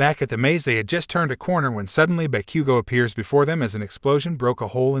his. Back at the maze, they had just turned a corner when suddenly Bakugo appears before them as an explosion broke a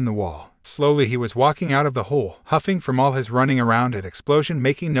hole in the wall. Slowly he was walking out of the hole, huffing from all his running around at explosion,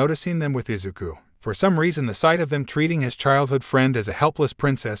 noticing them with Izuku. For some reason, the sight of them treating his childhood friend as a helpless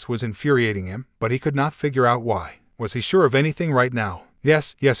princess was infuriating him, but he could not figure out why. Was he sure of anything right now?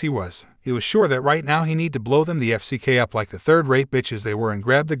 Yes, he was. He was sure that right now he need to blow them the FCK up like the third-rate bitches they were and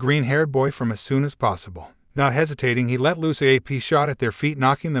grab the green-haired boy from as soon as possible. Not hesitating, he let loose a AP shot at their feet,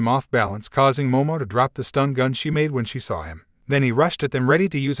 knocking them off balance, causing Momo to drop the stun gun she made when she saw him. Then he rushed at them, ready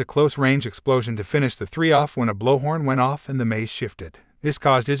to use a close-range explosion to finish the 3 off when a blowhorn went off and the maze shifted. This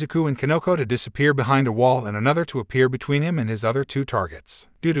caused Izuku and Kinoko to disappear behind a wall and another to appear between him and his other 2 targets.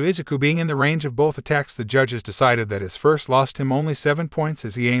 Due to Izuku being in the range of both attacks, the judges decided that his first lost him only 7 points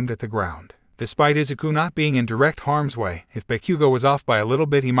as he aimed at the ground. Despite Izuku not being in direct harm's way, if Bakugo was off by a little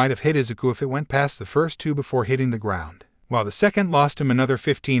bit, he might have hit Izuku if it went past the first 2 before hitting the ground. While the second lost him another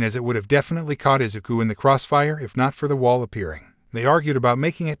 15, as it would have definitely caught Izuku in the crossfire if not for the wall appearing. They argued about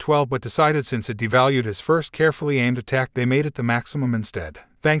making it 12 but decided since it devalued his first carefully aimed attack, they made it the maximum instead.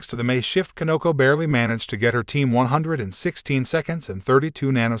 Thanks to the maze shift, Kanoko barely managed to get her team 116 seconds and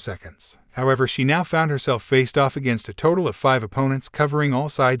 32 nanoseconds. However, she now found herself faced off against a total of 5 opponents covering all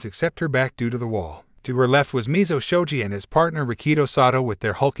sides except her back due to the wall. To her left was Mizo Shoji and his partner Rikito Sato with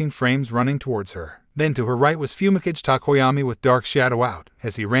their hulking frames running towards her. Then to her right was Fumikage Takoyami with Dark Shadow out,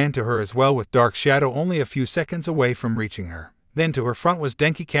 as he ran to her as well with Dark Shadow only a few seconds away from reaching her. Then to her front was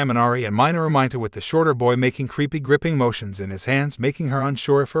Denki Kaminari and Minoru Maita with the shorter boy making creepy gripping motions in his hands, making her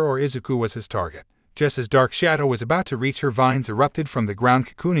unsure if her or Izuku was his target. Just as Dark Shadow was about to reach her, vines erupted from the ground,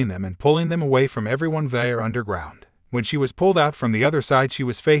 cocooning them and pulling them away from everyone there underground. When she was pulled out from the other side, she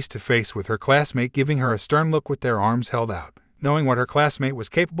was face to face with her classmate, giving her a stern look with their arms held out. Knowing what her classmate was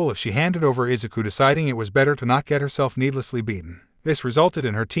capable of, she handed over Izuku, deciding it was better to not get herself needlessly beaten. This resulted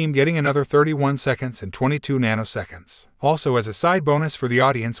in her team getting another 31 seconds and 22 nanoseconds. Also, as a side bonus for the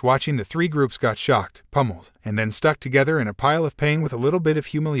audience watching, the 3 groups got shocked, pummeled, and then stuck together in a pile of pain with a little bit of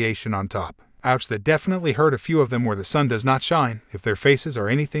humiliation on top. Ouch, that definitely hurt a few of them where the sun does not shine, if their faces are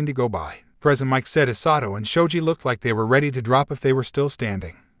anything to go by. Present Mike said as Sato and Shoji looked like they were ready to drop if they were still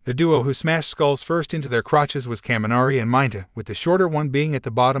standing. The duo who smashed skulls first into their crotches was Kaminari and Maita, with the shorter one being at the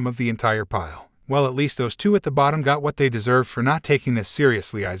bottom of the entire pile. Well, at least those two at the bottom got what they deserved for not taking this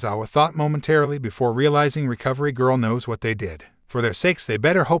seriously, Aizawa thought momentarily before realizing Recovery Girl knows what they did. For their sakes, they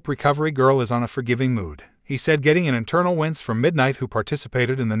better hope Recovery Girl is on a forgiving mood, he said, getting an internal wince from Midnight, who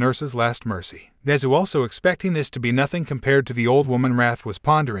participated in the nurse's last mercy. Nezu, also expecting this to be nothing compared to the old woman wrath, was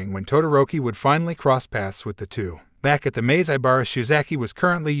pondering when Todoroki would finally cross paths with the two. Back at the maze, Ibara Shizaki was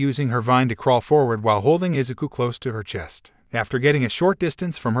currently using her vine to crawl forward while holding Izuku close to her chest. After getting a short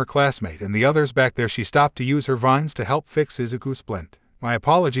distance from her classmate and the others back there, she stopped to use her vines to help fix Izuku's splint. My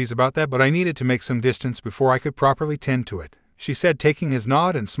apologies about that, but I needed to make some distance before I could properly tend to it, she said, taking his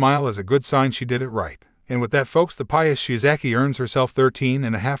nod and smile as a good sign she did it right. And with that, folks, the pious Shizaki earns herself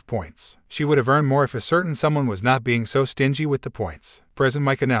 13.5 points. She would have earned more if a certain someone was not being so stingy with the points, President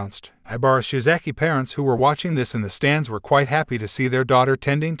Mike announced. Ibara Shizaki parents who were watching this in the stands were quite happy to see their daughter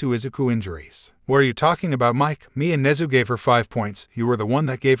tending to Izuku injuries. What are you talking about, Mike? Me and Nezu gave her 5 points. You were the one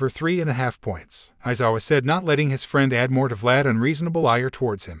that gave her 3.5 points, Aizawa said, not letting his friend add more to Vlad's unreasonable ire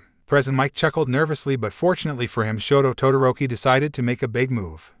towards him. President Mike chuckled nervously, but fortunately for him, Shoto Todoroki decided to make a big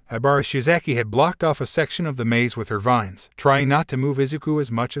move. Ibara Shizaki had blocked off a section of the maze with her vines, trying not to move Izuku as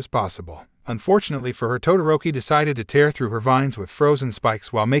much as possible. Unfortunately for her, Todoroki decided to tear through her vines with frozen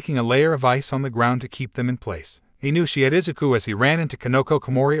spikes while making a layer of ice on the ground to keep them in place. He knew she had Izuku as he ran into Kanoko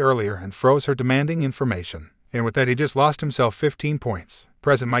Komori earlier and froze her, demanding information. And with that, he just lost himself 15 points.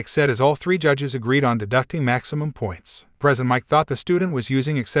 President Mike said as all 3 judges agreed on deducting maximum points. President Mike thought the student was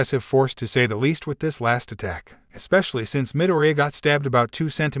using excessive force, to say the least, with this last attack, especially since Midoriya got stabbed about 2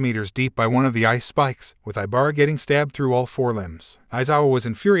 centimeters deep by one of the ice spikes, with Ibara getting stabbed through all 4 limbs. Aizawa was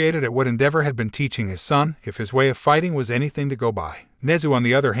infuriated at what Endeavor had been teaching his son, if his way of fighting was anything to go by. Nezu, on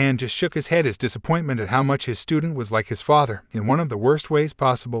the other hand, just shook his head, his disappointment at how much his student was like his father, in one of the worst ways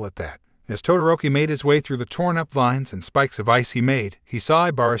possible at that. As Todoroki made his way through the torn-up vines and spikes of ice he made, he saw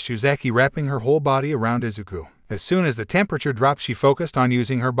Ibara Shizaki wrapping her whole body around Izuku. As soon as the temperature dropped, she focused on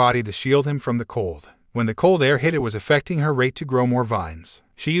using her body to shield him from the cold. When the cold air hit, it was affecting her rate to grow more vines.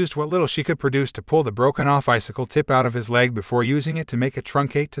 She used what little she could produce to pull the broken-off icicle tip out of his leg before using it to make a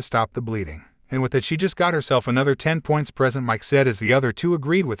truncate to stop the bleeding. And with it, she just got herself another 10 points, President Mike said, as the other 2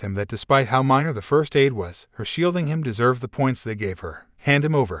 agreed with him that despite how minor the first aid was, her shielding him deserved the points they gave her. Hand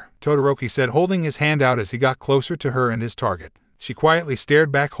him over, Todoroki said, holding his hand out as he got closer to her and his target. She quietly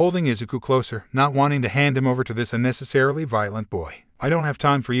stared back, holding Izuku closer, not wanting to hand him over to this unnecessarily violent boy. I don't have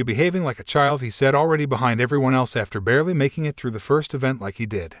time for you behaving like a child, he said, already behind everyone else after barely making it through the first event like he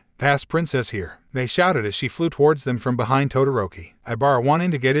did. Past Princess here, they shouted as she flew towards them from behind Todoroki. Ibara,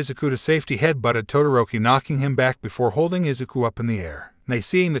 wanting to get Izuku to safety, head-butted Todoroki, knocking him back before holding Izuku up in the air. They,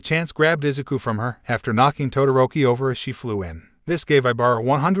 seeing the chance, grabbed Izuku from her, after knocking Todoroki over as she flew in. This gave Ibara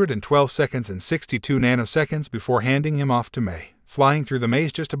 112 seconds and 62 nanoseconds before handing him off to Mei, flying through the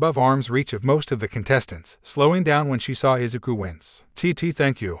maze just above arm's reach of most of the contestants, slowing down when she saw Izuku wince. TT,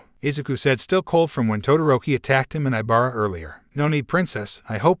 thank you, Izuku said, still cold from when Todoroki attacked him and Ibara earlier. No need, Princess.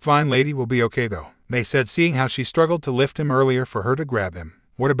 I hope Vine Lady will be okay though, Mei said, seeing how she struggled to lift him earlier for her to grab him.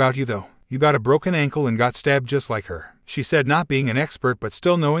 What about you though? You got a broken ankle and got stabbed just like her, she said, not being an expert but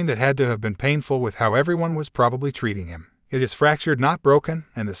still knowing that had to have been painful with how everyone was probably treating him. It is fractured, not broken,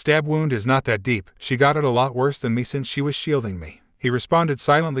 and the stab wound is not that deep. She got it a lot worse than me since she was shielding me, he responded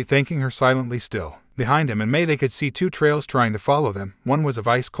silently, thanking her silently still. Behind him and Mei, they could see 2 trails trying to follow them. One was of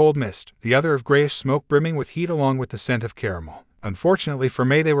ice-cold mist, the other of grayish smoke brimming with heat along with the scent of caramel. Unfortunately for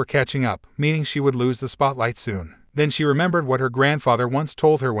Mei, they were catching up, meaning she would lose the spotlight soon. Then she remembered what her grandfather once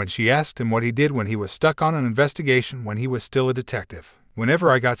told her when she asked him what he did when he was stuck on an investigation when he was still a detective. Whenever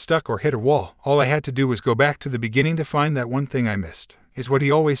I got stuck or hit a wall, all I had to do was go back to the beginning to find that one thing I missed, is what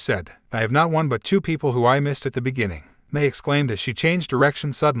he always said. I have not one but two people who I missed at the beginning, May exclaimed as she changed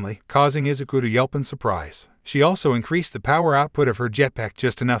direction suddenly, causing Izuku to yelp in surprise. She also increased the power output of her jetpack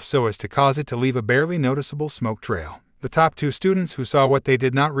just enough so as to cause it to leave a barely noticeable smoke trail. The top two students who saw what they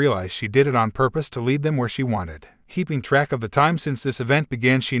did not realize she did it on purpose to lead them where she wanted. Keeping track of the time since this event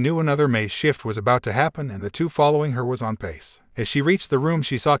began, she knew another maze shift was about to happen and the two following her was on pace. As she reached the room,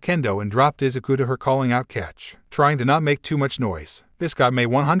 she saw Kendo and dropped Izuku to her, calling out catch, trying to not make too much noise. This got May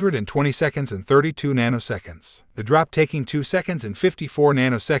 120 seconds and 32 nanoseconds. The drop taking 2 seconds and 54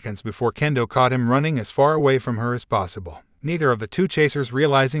 nanoseconds before Kendo caught him running as far away from her as possible. Neither of the two chasers,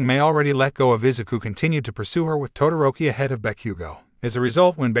 realizing May already let go of Izuku, continued to pursue her, with Todoroki ahead of Bakugo. As a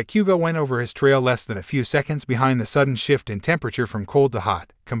result, when Bakugo went over his trail less than a few seconds behind, the sudden shift in temperature from cold to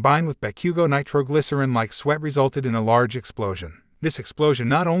hot, combined with Bakugo nitroglycerin-like sweat, resulted in a large explosion. This explosion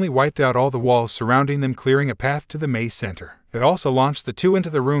not only wiped out all the walls surrounding them, clearing a path to the maze center, it also launched the two into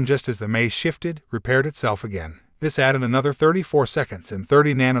the room just as the maze shifted, repaired itself again. This added another 34 seconds and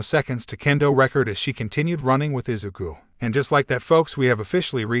 30 nanoseconds to Kendo's record as she continued running with Izuku. And just like that, folks, we have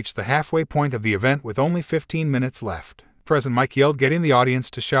officially reached the halfway point of the event with only 15 minutes left. President Mike yelled, getting the audience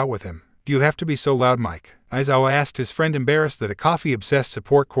to shout with him. "Do you have to be so loud, Mike?" Aizawa asked his friend, embarrassed that a coffee-obsessed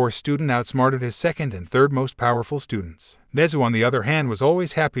support course student outsmarted his second and third most powerful students. Nezu, on the other hand, was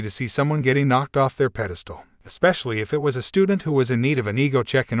always happy to see someone getting knocked off their pedestal, especially if it was a student who was in need of an ego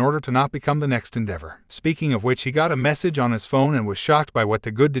check in order to not become the next endeavor. Speaking of which, he got a message on his phone and was shocked by what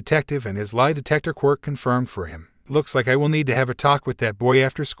the good detective and his lie detector quirk confirmed for him. "Looks like I will need to have a talk with that boy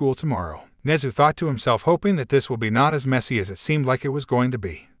after school tomorrow," Nezu thought to himself, hoping that this will be not as messy as it seemed like it was going to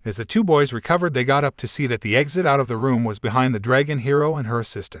be. As the two boys recovered, they got up to see that the exit out of the room was behind the dragon hero and her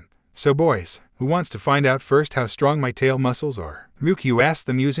assistant. "So boys, who wants to find out first how strong my tail muscles are?" Ryukyu asked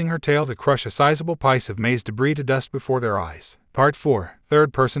them, using her tail to crush a sizable piece of maze debris to dust before their eyes. Part 4,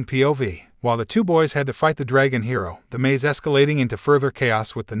 Third-Person POV. While the two boys had to fight the dragon hero, the maze escalating into further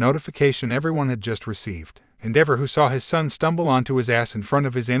chaos with the notification everyone had just received. Endeavor, who saw his son stumble onto his ass in front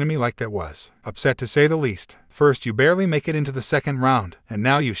of his enemy like that, was upset to say the least. First you barely make it into the second round, and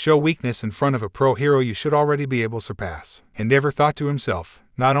now you show weakness in front of a pro hero you should already be able to surpass. Endeavor thought to himself.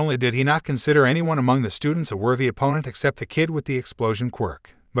 Not only did he not consider anyone among the students a worthy opponent except the kid with the explosion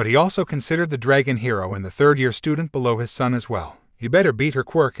quirk, but he also considered the dragon hero and the third-year student below his son as well. "You better beat her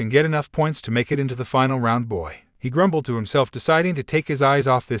quirk and get enough points to make it into the final round, boy," he grumbled to himself, deciding to take his eyes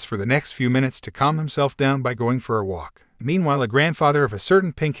off this for the next few minutes to calm himself down by going for a walk. Meanwhile, a grandfather of a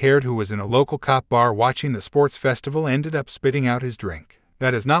certain pink-haired who was in a local cop bar watching the sports festival ended up spitting out his drink.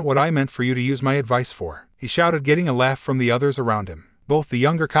 "That is not what I meant for you to use my advice for," he shouted, getting a laugh from the others around him. Both the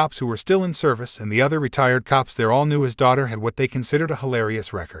younger cops who were still in service and the other retired cops there all knew his daughter had what they considered a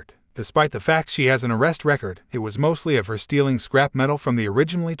hilarious record. Despite the fact she has an arrest record, it was mostly of her stealing scrap metal from the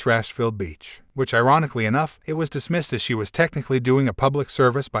originally trash-filled beach, which ironically enough, it was dismissed as she was technically doing a public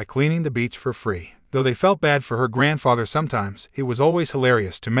service by cleaning the beach for free. Though they felt bad for her grandfather sometimes, it was always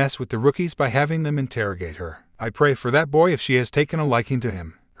hilarious to mess with the rookies by having them interrogate her. "I pray for that boy if she has taken a liking to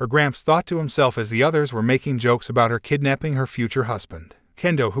him," her Gramps thought to himself as the others were making jokes about her kidnapping her future husband.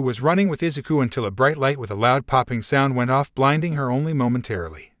 Kendo, who was running with Izuku until a bright light with a loud popping sound went off, blinding her only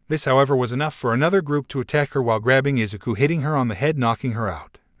momentarily. This, however, was enough for another group to attack her while grabbing Izuku, hitting her on the head, knocking her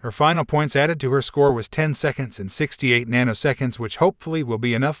out. Her final points added to her score was 10 seconds and 68 nanoseconds, which hopefully will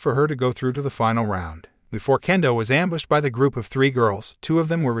be enough for her to go through to the final round. Before Kendo was ambushed by the group of 3 girls, 2 of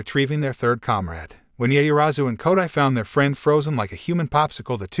them were retrieving their third comrade. When Yaoyorozu and Kodai found their friend frozen like a human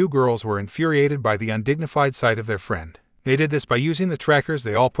popsicle, the 2 girls were infuriated by the undignified sight of their friend. They did this by using the trackers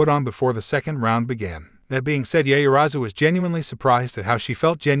they all put on before the second round began. That being said, Yaoyorozu was genuinely surprised at how she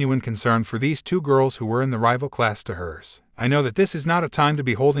felt genuine concern for these 2 girls who were in the rival class to hers. "I know that this is not a time to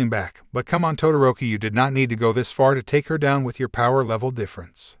be holding back, but come on Todoroki, you did not need to go this far to take her down with your power level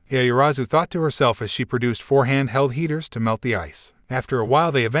difference," Yaoyorozu thought to herself as she produced 4 handheld heaters to melt the ice. After a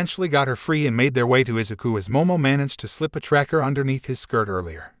while they eventually got her free and made their way to Izuku as Momo managed to slip a tracker underneath his skirt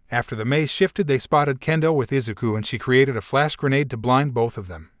earlier. After the maze shifted, they spotted Kendo with Izuku and she created a flash grenade to blind both of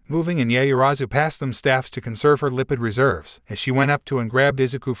them. Moving, and Yaoyorozu passed them staffs to conserve her lipid reserves as she went up to and grabbed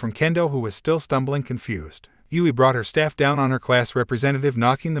Izuku from Kendo, who was still stumbling confused. Yui brought her staff down on her class representative,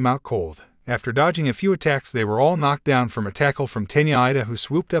 knocking them out cold. After dodging a few attacks, they were all knocked down from a tackle from Tenya Ida, who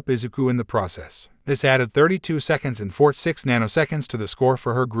swooped up Izuku in the process. This added 32 seconds and 46 nanoseconds to the score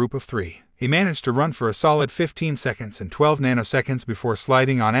for her group of 3. He managed to run for a solid 15 seconds and 12 nanoseconds before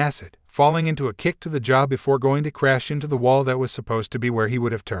sliding on acid, falling into a kick to the jaw before going to crash into the wall that was supposed to be where he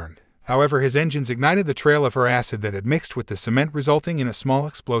would have turned. However, his engines ignited the trail of her acid that had mixed with the cement, resulting in a small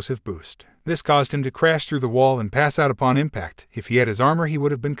explosive boost. This caused him to crash through the wall and pass out upon impact. If he had his armor, he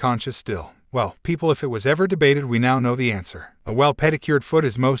would have been conscious still. Well, people, if it was ever debated, we now know the answer. A well-pedicured foot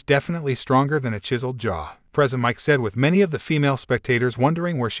is most definitely stronger than a chiseled jaw, President Mike said, with many of the female spectators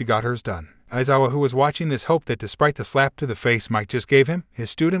wondering where she got hers done. Aizawa, who was watching this, hoped that despite the slap to the face Mike just gave him, his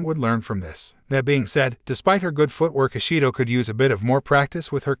student would learn from this. That being said, despite her good footwork, Ishido could use a bit of more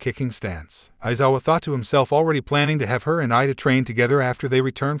practice with her kicking stance. Aizawa thought to himself, already planning to have her and Ida train together after they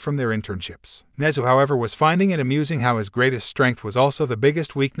returned from their internships. Nezu, however, was finding it amusing how his greatest strength was also the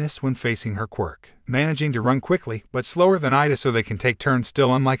biggest weakness when facing her quirk. Managing to run quickly, but slower than Ida so they can take turns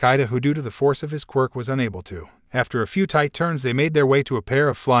still, unlike Ida, who due to the force of his quirk was unable to. After a few tight turns, they made their way to a pair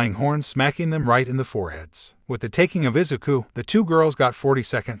of flying horns, smacking them right in the foreheads. With the taking of Izuku, the two girls got 40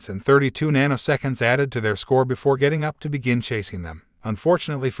 seconds and 32 nanoseconds added to their score before getting up to begin chasing them.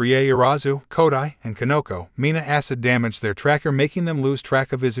 Unfortunately for Yaoyorozu, Kodai, and Kanoko, Mina acid damaged their tracker, making them lose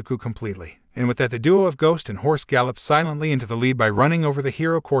track of Izuku completely. And with that, the duo of Ghost and Horse galloped silently into the lead by running over the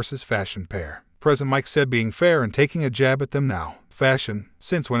Hero Course's fashion pair. President Mike said, being fair and taking a jab at them now. Fashion?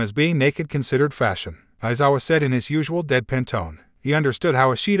 Since when is being naked considered fashion? Aizawa said in his usual deadpan tone. He understood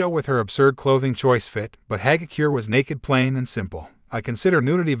how Ishido with her absurd clothing choice fit, but Hagakure was naked, plain and simple. I consider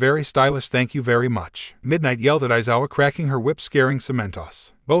nudity very stylish, thank you very much. Midnight yelled at Aizawa, cracking her whip, scaring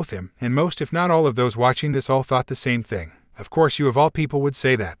Cementos. Both him, and most if not all of those watching this, all thought the same thing. Of course, you of all people would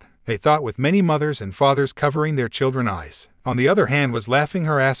say that. They thought, with many mothers and fathers covering their children's eyes. On the other hand, was laughing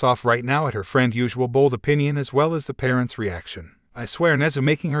her ass off right now at her friend's usual bold opinion as well as the parents' reaction. I swear, Nezu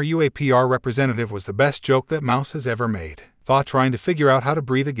making her UAPR representative was the best joke that Mouse has ever made. Thought trying to figure out how to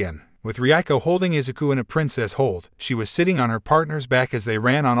breathe again. With Ryuko holding Izuku in a princess hold, she was sitting on her partner's back as they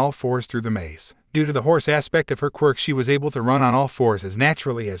ran on all fours through the maze. Due to the horse aspect of her quirk, she was able to run on all fours as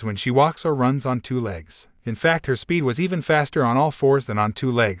naturally as when she walks or runs on two legs. In fact, her speed was even faster on all fours than on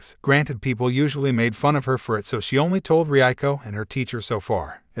two legs. Granted, people usually made fun of her for it, so she only told Ryuko and her teacher so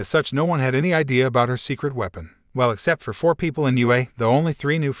far. As such, no one had any idea about her secret weapon. Well, except for 4 people in UA, though only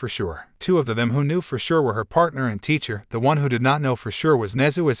 3 knew for sure. 2 of them who knew for sure were her partner and teacher. The one who did not know for sure was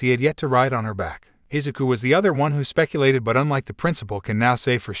Nezu, as he had yet to ride on her back. Izuku was the other one who speculated, but unlike the principal, can now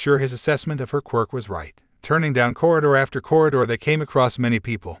say for sure his assessment of her quirk was right. Turning down corridor after corridor, they came across many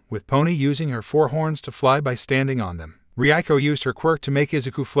people, with Pony using her 4 horns to fly by standing on them. Ryuko used her quirk to make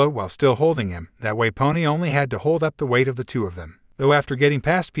Izuku float while still holding him. That way Pony only had to hold up the weight of the 2 of them. Though after getting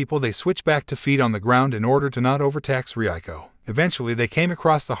past people, they switched back to feet on the ground in order to not overtax Ryuko. Eventually they came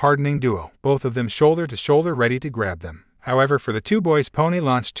across the hardening duo, both of them shoulder to shoulder ready to grab them. However, for the 2 boys, Pony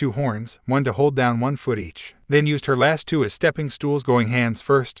launched 2 horns, one to hold down 1 foot each, then used her last 2 as stepping stools, going hands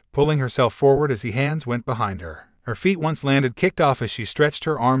first, pulling herself forward as the hands went behind her. Her feet, once landed, kicked off as she stretched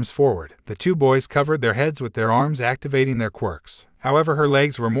her arms forward. The 2 boys covered their heads with their arms, activating their quirks. However, her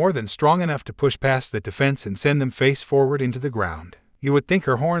legs were more than strong enough to push past the defense and send them face forward into the ground. You would think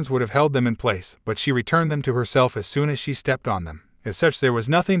her horns would have held them in place, but she returned them to herself as soon as she stepped on them. As such, there was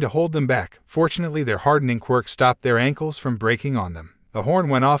nothing to hold them back. Fortunately, their hardening quirk stopped their ankles from breaking on them. The horn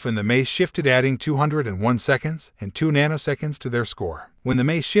went off and the maze shifted, adding 201 seconds and 2 nanoseconds to their score. When the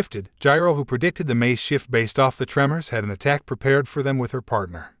maze shifted, Gyro, who predicted the maze shift based off the tremors, had an attack prepared for them with her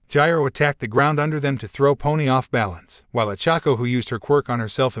partner. Gyro attacked the ground under them to throw Pony off balance, while Achako, who used her quirk on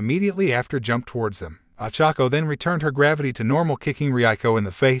herself immediately after, jumped towards them. Achako then returned her gravity to normal, kicking Ryuko in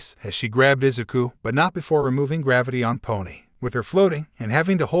the face as she grabbed Izuku, but not before removing gravity on Pony. With her floating, and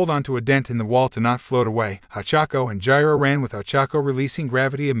having to hold onto a dent in the wall to not float away, Achako and Gyro ran, with Achako releasing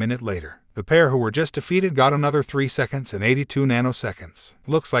gravity a minute later. The pair, who were just defeated, got another 3 seconds and 82 nanoseconds.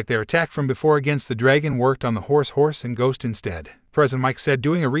 Looks like their attack from before against the dragon worked on the horse and Ghost instead. President Mike said,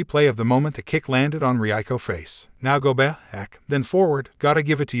 doing a replay of the moment the kick landed on Ryuko's face. Now go back, then forward. Gotta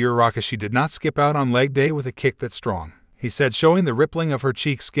give it to Uraraka, she did not skip out on leg day with a kick that's strong, he said, showing the rippling of her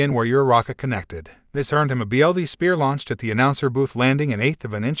cheek skin where Uraraka connected. This earned him a BLD spear launched at the announcer booth, landing 1/8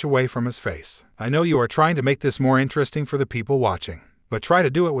 of an inch away from his face. I know you are trying to make this more interesting for the people watching, but try to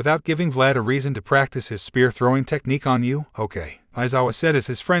do it without giving Vlad a reason to practice his spear throwing technique on you, okay? Aizawa said as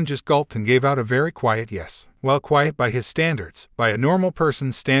his friend just gulped and gave out a very quiet yes. Well, quiet by his standards. By a normal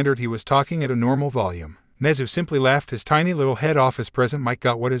person's standard, he was talking at a normal volume. Nezu simply laughed his tiny little head off as President Mike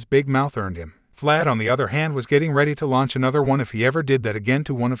got what his big mouth earned him. Vlad, on the other hand, was getting ready to launch another one if he ever did that again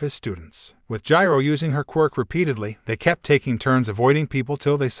to one of his students. With Gyro using her quirk repeatedly, they kept taking turns avoiding people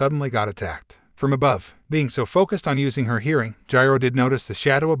till they suddenly got attacked from above. Being so focused on using her hearing, Gyro did notice the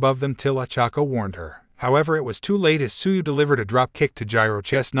shadow above them till Achako warned her. However, it was too late as Tsuyu delivered a drop kick to Gyro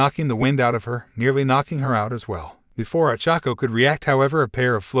chest, knocking the wind out of her, nearly knocking her out as well. Before Ochako could react, however, a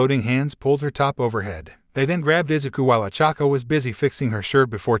pair of floating hands pulled her top overhead. They then grabbed Izuku while Ochako was busy fixing her shirt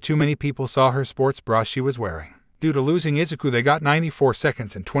before too many people saw her sports bra she was wearing. Due to losing Izuku, they got 94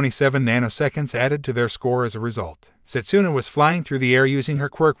 seconds and 27 nanoseconds added to their score as a result. Setsuna was flying through the air using her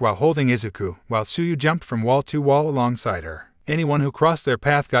quirk while holding Izuku, while Tsuyu jumped from wall to wall alongside her. Anyone who crossed their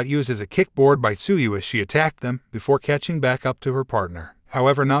path got used as a kickboard by Tsuyu as she attacked them, before catching back up to her partner.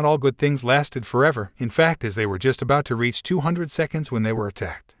 However, not all good things lasted forever, in fact, as they were just about to reach 200 seconds when they were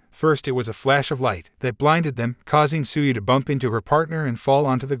attacked. First, it was a flash of light that blinded them, causing Tsuyu to bump into her partner and fall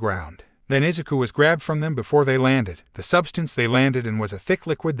onto the ground. Then Izuku was grabbed from them before they landed. The substance they landed in was a thick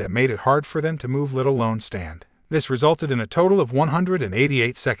liquid that made it hard for them to move, let alone stand. This resulted in a total of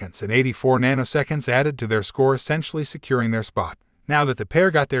 188 seconds and 84 nanoseconds added to their score, essentially securing their spot. Now that the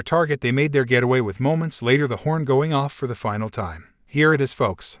pair got their target, they made their getaway, with moments later the horn going off for the final time. Here it is,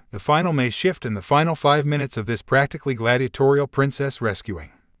 folks, the final maze shift in the final 5 minutes of this practically gladiatorial princess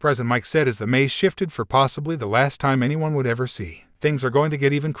rescuing. President Mike said as the maze shifted for possibly the last time anyone would ever see. Things are going to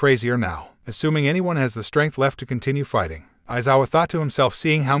get even crazier now, assuming anyone has the strength left to continue fighting. Aizawa thought to himself,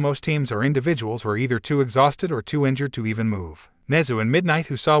 seeing how most teams or individuals were either too exhausted or too injured to even move. Nezu and Midnight,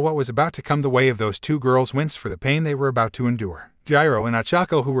 who saw what was about to come the way of those two girls, winced for the pain they were about to endure. Gyro and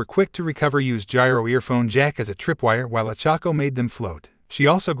Ochako, who were quick to recover, used Gyro earphone jack as a tripwire while Ochako made them float. She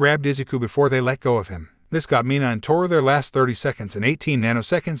also grabbed Izuku before they let go of him. This got Mina and Toru their last 30 seconds and 18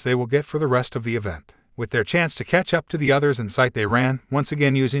 nanoseconds they will get for the rest of the event. With their chance to catch up to the others in sight, they ran, once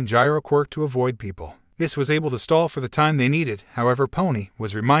again using Gyro quirk to avoid people. This was able to stall for the time they needed. However, Pony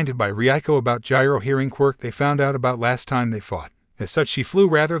was reminded by Ryako about Gyro hearing quirk they found out about last time they fought. As such, she flew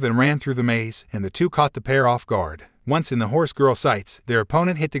rather than ran through the maze, and the two caught the pair off guard. Once in the horse girl sights, their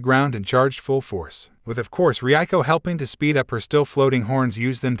opponent hit the ground and charged full force. With of course Ryako helping to speed up, her still floating horns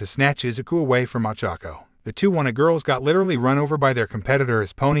used them to snatch Izuku away from Ochako. The two wanna girls got literally run over by their competitor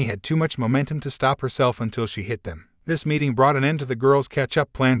as Pony had too much momentum to stop herself until she hit them. This meeting brought an end to the girls'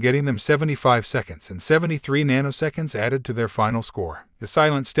 catch-up plan, getting them 75 seconds and 73 nanoseconds added to their final score. The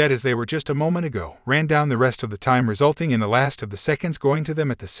silent stead, as they were just a moment ago, ran down the rest of the time, resulting in the last of the seconds going to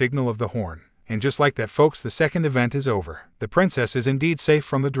them at the signal of the horn. And just like that, folks, the second event is over. The princess is indeed safe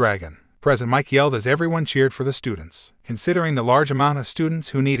from the dragon. President Mike yelled as everyone cheered for the students. Considering the large amount of students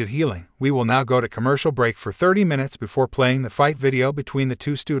who needed healing, we will now go to commercial break for 30 minutes before playing the fight video between the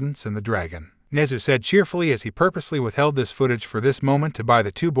two students and the dragon. Nezu said cheerfully as he purposely withheld this footage for this moment to buy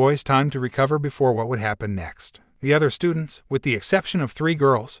the two boys time to recover before what would happen next. The other students, with the exception of 3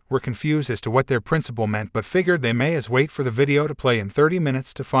 girls, were confused as to what their principal meant, but figured they may as wait for the video to play in 30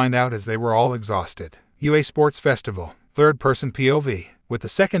 minutes to find out, as they were all exhausted. UA Sports Festival, third-person POV. With the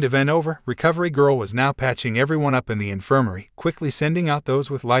second event over, Recovery Girl was now patching everyone up in the infirmary, quickly sending out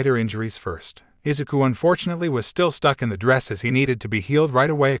those with lighter injuries first. Izuku unfortunately was still stuck in the dress as he needed to be healed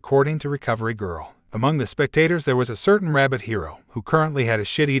right away, according to Recovery Girl. Among the spectators there was a certain rabbit hero, who currently had a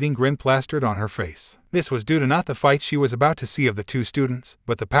shit-eating grin plastered on her face. This was due to not the fight she was about to see of the two students,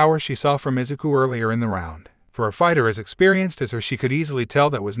 but the power she saw from Izuku earlier in the round. For a fighter as experienced as her, she could easily tell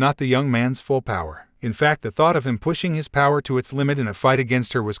that was not the young man's full power. In fact, the thought of him pushing his power to its limit in a fight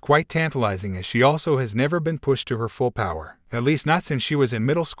against her was quite tantalizing, as she also has never been pushed to her full power. At least not since she was in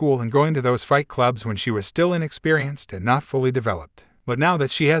middle school and going to those fight clubs when she was still inexperienced and not fully developed. But now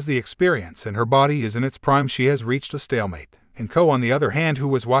that she has the experience and her body is in its prime, she has reached a stalemate. And Ko, on the other hand, who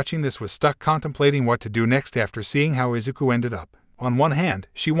was watching this, was stuck contemplating what to do next after seeing how Izuku ended up. On one hand,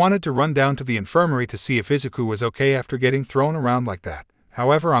 she wanted to run down to the infirmary to see if Izuku was okay after getting thrown around like that.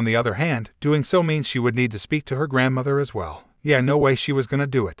 However, on the other hand, doing so means she would need to speak to her grandmother as well. Yeah, no way she was gonna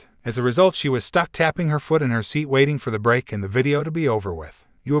do it. As a result, she was stuck tapping her foot in her seat, waiting for the break and the video to be over with.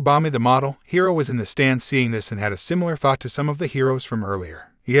 Uebami, the model hero, was in the stand seeing this and had a similar thought to some of the heroes from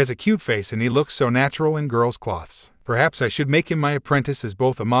earlier. He has a cute face and he looks so natural in girls' cloths. Perhaps I should make him my apprentice as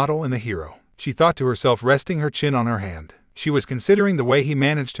both a model and a hero, she thought to herself, resting her chin on her hand. She was considering the way he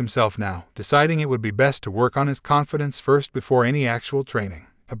managed himself now, deciding it would be best to work on his confidence first before any actual training.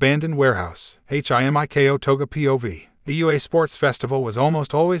 Abandoned Warehouse, HIMIKO Toga POV. The UA Sports Festival was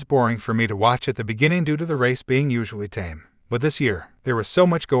almost always boring for me to watch at the beginning due to the race being usually tame. But this year, there was so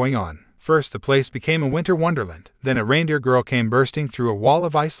much going on. First, the place became a winter wonderland. Then a reindeer girl came bursting through a wall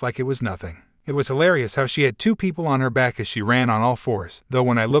of ice like it was nothing. It was hilarious how she had 2 people on her back as she ran on all fours, though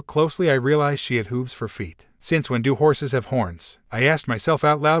when I looked closely I realized she had hooves for feet. Since when do horses have horns? I asked myself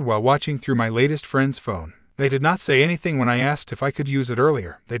out loud while watching through my latest friend's phone. They did not say anything when I asked if I could use it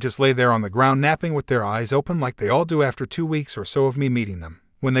earlier. They just lay there on the ground napping with their eyes open like they all do after 2 weeks or so of me meeting them.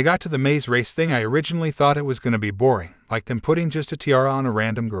 When they got to the maze race thing, I originally thought it was going to be boring, like them putting just a tiara on a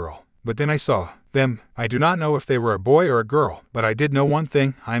random girl. But then I saw them. I do not know if they were a boy or a girl, but I did know one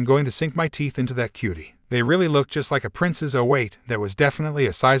thing: I am going to sink my teeth into that cutie. They really looked just like a princess. Oh wait, that was definitely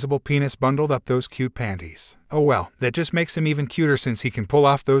a sizable penis bundled up those cute panties. Oh well, that just makes him even cuter since he can pull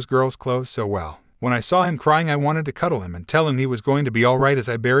off those girls' clothes so well. When I saw him crying, I wanted to cuddle him and tell him he was going to be alright as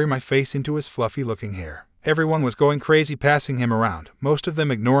I bury my face into his fluffy looking hair. Everyone was going crazy passing him around, most of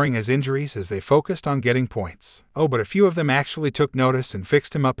them ignoring his injuries as they focused on getting points. Oh, but a few of them actually took notice and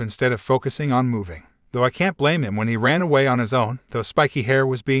fixed him up instead of focusing on moving. Though I can't blame him when he ran away on his own, though spiky hair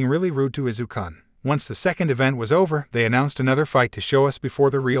was being really rude to Izuku. Once the second event was over, they announced another fight to show us before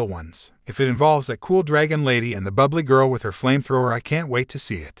the real ones. If it involves that cool dragon lady and the bubbly girl with her flamethrower, I can't wait to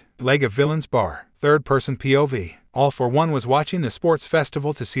see it. Leg of Villain's Bar. Third-person POV. All for One was watching the sports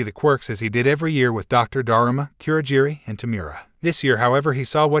festival to see the quirks as he did every year with Dr. Daruma, Kurogiri, and Tamura. This year, however, he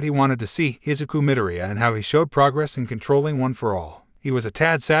saw what he wanted to see, Izuku Midoriya, and how he showed progress in controlling One for All. He was a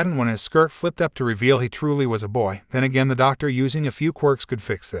tad saddened when his skirt flipped up to reveal he truly was a boy. Then again, the doctor using a few quirks could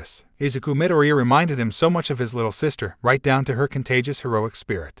fix this. Izuku Midoriya reminded him so much of his little sister, right down to her contagious heroic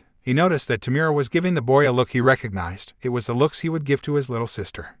spirit. He noticed that Tamura was giving the boy a look he recognized. It was the looks he would give to his little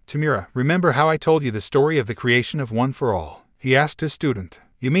sister. Tamura, remember how I told you the story of the creation of One for All? He asked his student.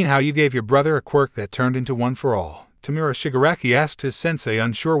 You mean how you gave your brother a quirk that turned into One for All? Tamura Shigaraki asked his sensei,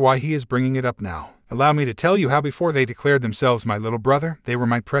 unsure why he is bringing it up now. Allow me to tell you how before they declared themselves my little brother, they were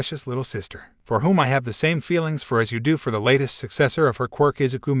my precious little sister, for whom I have the same feelings for as you do for the latest successor of her quirk,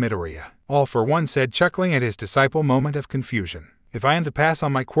 Izuku Midoriya. All for One said, chuckling at his disciple moment of confusion. If I am to pass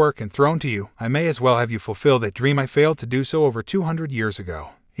on my quirk and throne to you, I may as well have you fulfill that dream I failed to do so over 200 years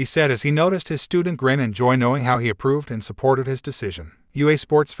ago, he said as he noticed his student grin and joy, knowing how he approved and supported his decision. UA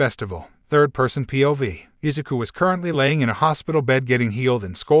Sports Festival. Third-person POV. Izuku was currently laying in a hospital bed getting healed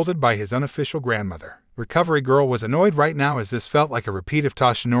and scolded by his unofficial grandmother. Recovery Girl was annoyed right now as this felt like a repeat of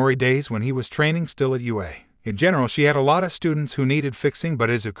Toshinori days when he was training still at UA. In general, she had a lot of students who needed fixing, but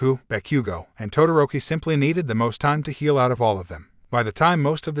Izuku, Bakugo, and Todoroki simply needed the most time to heal out of all of them. By the time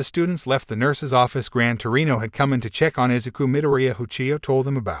most of the students left the nurse's office, Gran Torino had come in to check on Izuku Midoriya, who Chiyo told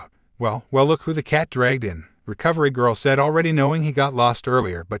them about. Well, look who the cat dragged in, Recovery Girl said, already knowing he got lost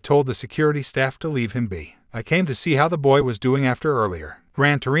earlier, but told the security staff to leave him be. I came to see how the boy was doing after earlier,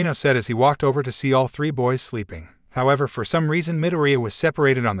 Gran Torino said as he walked over to see all three boys sleeping. However, for some reason Midoriya was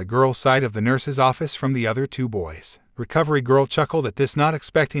separated on the girl's side of the nurse's office from the other two boys. Recovery Girl chuckled at this, not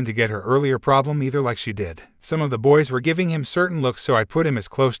expecting to get her earlier problem either like she did. Some of the boys were giving him certain looks, so I put him as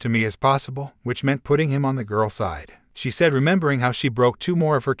close to me as possible, which meant putting him on the girl's side, she said, remembering how she broke two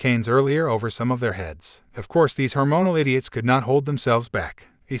more of her canes earlier over some of their heads. Of course, these hormonal idiots could not hold themselves back,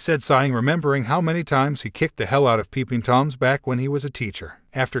 he said, sighing, remembering how many times he kicked the hell out of Peeping Tom's back when he was a teacher.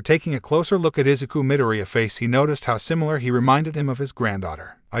 After taking a closer look at Izuku Midoriya's face, he noticed how similar he reminded him of his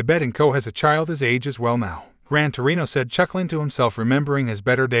granddaughter. I bet Inko has a child his age as well now, Gran Torino said, chuckling to himself, remembering his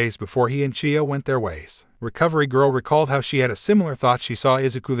better days before he and Chiyo went their ways. Recovery Girl recalled how she had a similar thought. She saw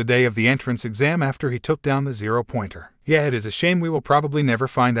Izuku the day of the entrance exam after he took down the 0-pointer. Yeah, it is a shame we will probably never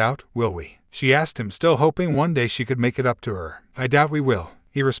find out, will we? She asked him, still hoping one day she could make it up to her. I doubt we will,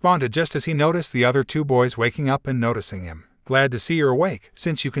 he responded just as he noticed the other two boys waking up and noticing him. Glad to see you're awake.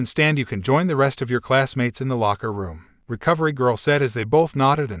 Since you can stand, you can join the rest of your classmates in the locker room, Recovery Girl said as they both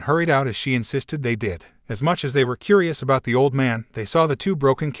nodded and hurried out as she insisted they did. As much as they were curious about the old man, they saw the two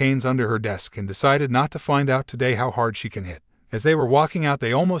broken canes under her desk and decided not to find out today how hard she can hit. As they were walking out,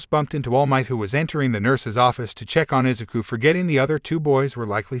 they almost bumped into All Might, who was entering the nurse's office to check on Izuku, forgetting the other two boys were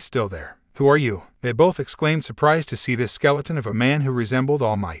likely still there. Who are you? They both exclaimed, surprised to see this skeleton of a man who resembled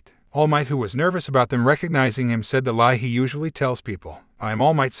All Might. All Might, who was nervous about them recognizing him, said the lie he usually tells people. I am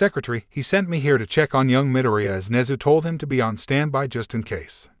All Might's secretary. He sent me here to check on young Midoriya as Nezu told him to be on standby just in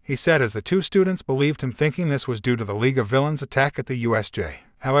case, he said as the two students believed him, thinking this was due to the League of Villains' attack at the USJ.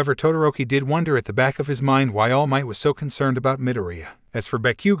 However, Todoroki did wonder at the back of his mind why All Might was so concerned about Midoriya. As for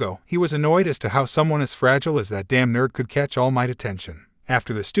Bakugo, he was annoyed as to how someone as fragile as that damn nerd could catch All Might's attention.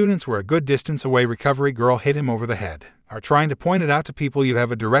 After the students were a good distance away, Recovery Girl hit him over the head. Are trying to point it out to people you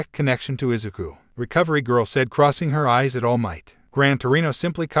have a direct connection to Izuku, Recovery Girl said, crossing her eyes at All Might. Gran Torino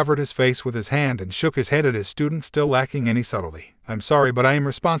simply covered his face with his hand and shook his head at his student, still lacking any subtlety. I'm sorry, but I am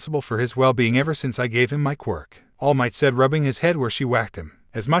responsible for his well-being ever since I gave him my quirk, All Might said, rubbing his head where she whacked him.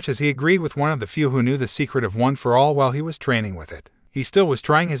 As much as he agreed with one of the few who knew the secret of One for All while he was training with it, he still was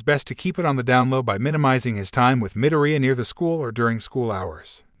trying his best to keep it on the down low by minimizing his time with Midoriya near the school or during school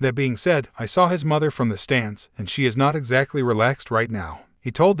hours. That being said, I saw his mother from the stands, and she is not exactly relaxed right now, he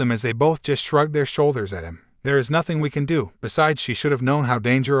told them as they both just shrugged their shoulders at him. There is nothing we can do, besides she should have known how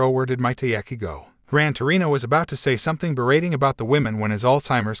dangerous where did my Taiyaki go. Gran Torino was about to say something berating about the women when his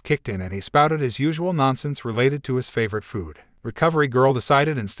Alzheimer's kicked in and he spouted his usual nonsense related to his favorite food. Recovery Girl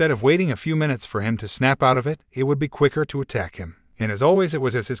decided instead of waiting a few minutes for him to snap out of it, it would be quicker to attack him. And as always it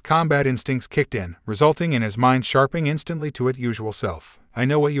was as his combat instincts kicked in, resulting in his mind sharpening instantly to its usual self. I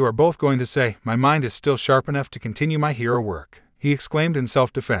know what you are both going to say, my mind is still sharp enough to continue my hero work, he exclaimed in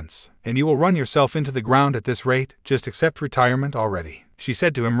self-defense. And you will run yourself into the ground at this rate, just accept retirement already, she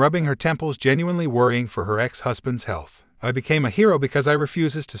said to him, rubbing her temples, genuinely worrying for her ex-husband's health. I became a hero because I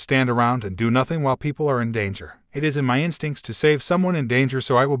refuses to stand around and do nothing while people are in danger. It is in my instincts to save someone in danger,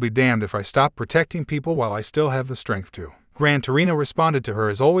 so I will be damned if I stop protecting people while I still have the strength to. Gran Torino responded to her,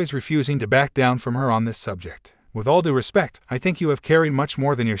 as always refusing to back down from her on this subject. With all due respect, I think you have carried much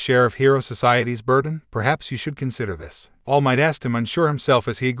more than your share of Hero Society's burden. Perhaps you should consider this. All Might asked him, unsure himself,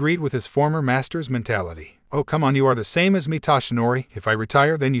 as he agreed with his former master's mentality. Oh come on, you are the same as me, Toshinori. If I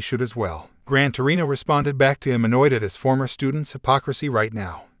retire then you should as well. Gran Torino responded back to him, annoyed at his former student's hypocrisy right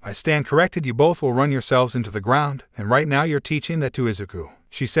now. I stand corrected, you both will run yourselves into the ground, and right now you're teaching that to Izuku,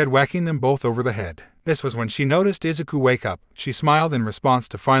 she said, whacking them both over the head. This was when she noticed Izuku wake up. She smiled in response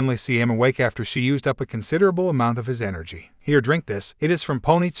to finally see him awake after she used up a considerable amount of his energy. Here, drink this. It is from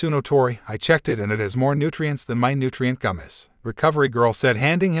Ponitsu no Tori. I checked it and it has more nutrients than my nutrient gummies, Recovery Girl said,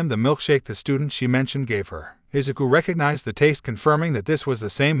 handing him the milkshake the student she mentioned gave her. Izuku recognized the taste, confirming that this was the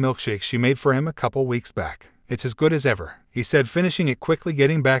same milkshake she made for him a couple weeks back. It's as good as ever, he said, finishing it quickly,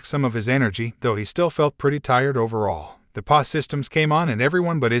 getting back some of his energy, though he still felt pretty tired overall. The pause systems came on and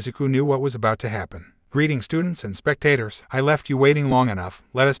everyone but Izuku knew what was about to happen. Greetings students and spectators, I left you waiting long enough.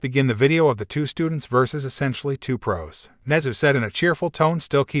 Let us begin the video of the two students versus essentially two pros, Nezu said in a cheerful tone,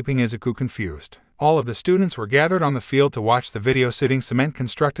 still keeping Izuku confused. All of the students were gathered on the field to watch the video, sitting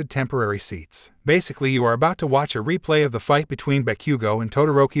cement-constructed temporary seats. Basically, you are about to watch a replay of the fight between Bakugo and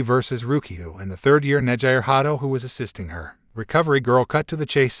Todoroki versus Ryukyu and the third-year Nejire Hado who was assisting her. Recovery Girl cut to the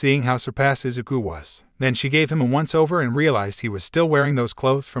chase, seeing how surpassed Izuku was. Then she gave him a once-over and realized he was still wearing those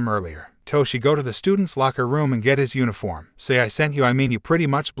clothes from earlier. Toshi, go to the student's locker room and get his uniform. Say I sent you. I mean, you pretty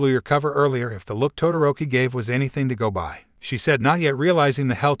much blew your cover earlier if the look Todoroki gave was anything to go by, she said, not yet realizing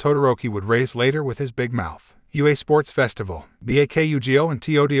the hell Todoroki would raise later with his big mouth. UA Sports Festival, Bakugo and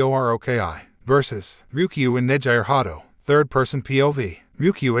Todoroki versus Ryukyu and Nejire Hado, third-person POV.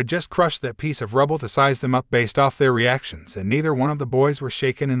 Ryukyu had just crushed that piece of rubble to size them up based off their reactions, and neither one of the boys were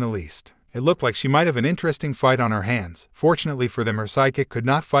shaken in the least. It looked like she might have an interesting fight on her hands. Fortunately for them, her sidekick could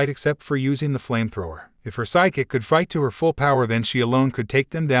not fight except for using the flamethrower. If her sidekick could fight to her full power, then she alone could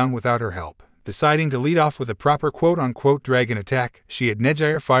take them down without her help. Deciding to lead off with a proper quote-unquote dragon attack, she had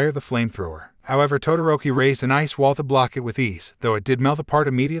Nejire fire the flamethrower. However, Todoroki raised an ice wall to block it with ease, though it did melt apart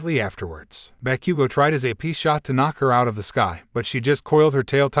immediately afterwards. Bakugo tried his AP shot to knock her out of the sky, but she just coiled her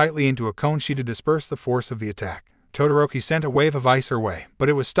tail tightly into a cone sheet to disperse the force of the attack. Todoroki sent a wave of ice her way, but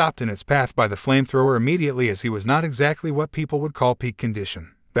it was stopped in its path by the flamethrower immediately, as he was not exactly what people would call peak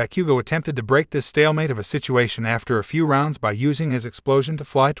condition. Bakugo attempted to break this stalemate of a situation after a few rounds by using his explosion to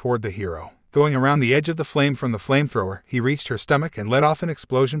fly toward the hero. Going around the edge of the flame from the flamethrower, he reached her stomach and let off an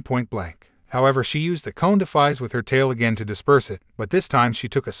explosion point blank. However, she used the cone defies with her tail again to disperse it, but this time she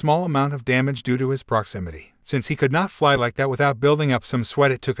took a small amount of damage due to his proximity. Since he could not fly like that without building up some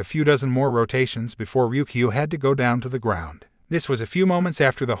sweat, it took a few dozen more rotations before Ryukyu had to go down to the ground. This was a few moments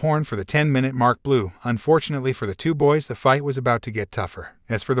after the horn for the 10-minute mark blew. Unfortunately for the two boys, the fight was about to get tougher.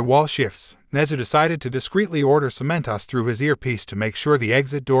 As for the wall shifts, Nezu decided to discreetly order Cementos through his earpiece to make sure the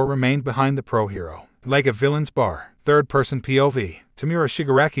exit door remained behind the pro hero. Leg of Villain's Bar, third-person POV. Tamura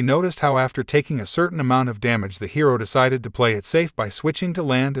Shigaraki noticed how after taking a certain amount of damage, the hero decided to play it safe by switching to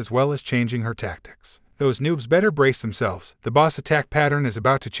land as well as changing her tactics. Those noobs better brace themselves. The boss attack pattern is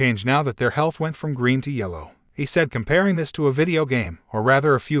about to change now that their health went from green to yellow, he said, comparing this to a video game, or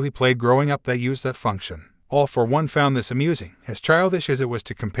rather a few he played growing up that used that function. All for one found this amusing. As childish as it was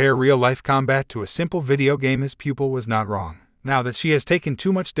to compare real-life combat to a simple video game, his pupil was not wrong. Now that she has taken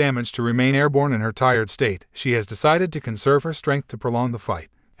too much damage to remain airborne in her tired state, she has decided to conserve her strength to prolong the fight.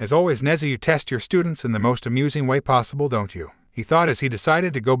 As always, Nezu, you test your students in the most amusing way possible, don't you? He thought as he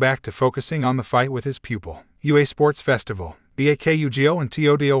decided to go back to focusing on the fight with his pupil. UA Sports Festival, Bakugo and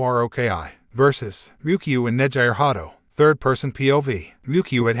Todoroki versus Ryukyu and Nejire Hado, third-person POV.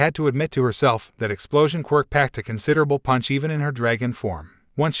 Ryukyu had to admit to herself that explosion quirk packed a considerable punch even in her dragon form.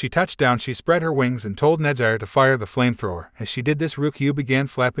 Once she touched down, she spread her wings and told Nejire to fire the flamethrower. As she did this, Ryukyu began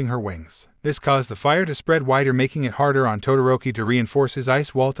flapping her wings. This caused the fire to spread wider, making it harder on Todoroki to reinforce his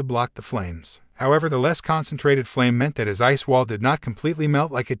ice wall to block the flames. However, the less concentrated flame meant that his ice wall did not completely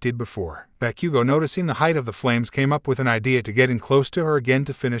melt like it did before. Bakugo, noticing the height of the flames, came up with an idea to get in close to her again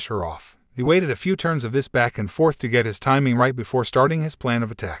to finish her off. He waited a few turns of this back and forth to get his timing right before starting his plan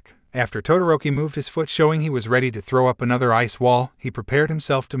of attack. After Todoroki moved his foot showing he was ready to throw up another ice wall, he prepared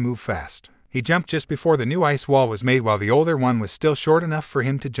himself to move fast. He jumped just before the new ice wall was made while the older one was still short enough for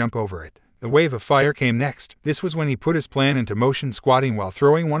him to jump over it. The wave of fire came next. This was when he put his plan into motion, squatting while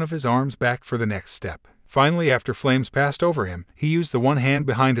throwing one of his arms back for the next step. Finally, after flames passed over him, he used the one hand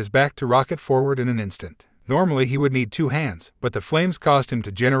behind his back to rocket forward in an instant. Normally he would need two hands, but the flames caused him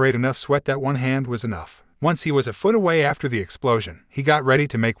to generate enough sweat that one hand was enough. Once he was a foot away after the explosion, he got ready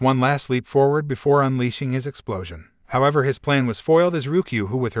to make one last leap forward before unleashing his explosion. However, his plan was foiled as Ryukyu,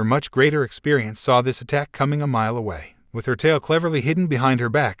 who with her much greater experience saw this attack coming a mile away. With her tail cleverly hidden behind her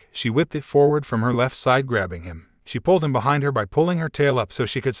back, she whipped it forward from her left side, grabbing him. She pulled him behind her by pulling her tail up so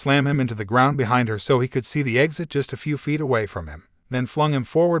she could slam him into the ground behind her so he could see the exit just a few feet away from him. Then flung him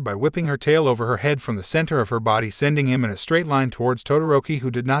forward by whipping her tail over her head from the center of her body, sending him in a straight line towards Todoroki,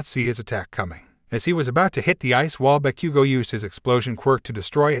 who did not see his attack coming. As he was about to hit the ice wall, Bakugo used his explosion quirk to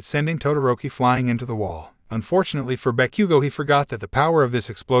destroy it, sending Todoroki flying into the wall. Unfortunately for Bakugo, he forgot that the power of this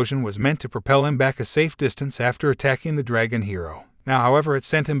explosion was meant to propel him back a safe distance after attacking the dragon hero. Now, however, it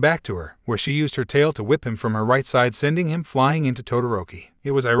sent him back to her, where she used her tail to whip him from her right side, sending him flying into Todoroki.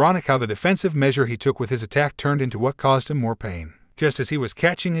 It was ironic how the defensive measure he took with his attack turned into what caused him more pain. Just as he was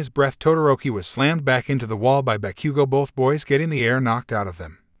catching his breath, Todoroki was slammed back into the wall by Bakugo, both boys getting the air knocked out of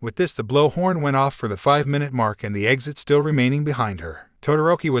them. With this, the blow horn went off for the 5-minute mark and the exit still remaining behind her.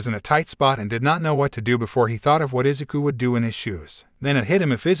 Todoroki was in a tight spot and did not know what to do before he thought of what Izuku would do in his shoes. Then it hit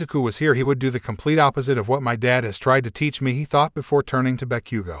him: if Izuku was here, he would do the complete opposite of what my dad has tried to teach me, he thought before turning to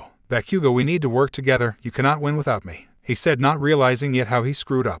Bakugo. Bakugo, we need to work together, you cannot win without me, he said, not realizing yet how he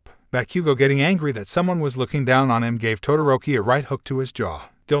screwed up. Bakugo, getting angry that someone was looking down on him, gave Todoroki a right hook to his jaw.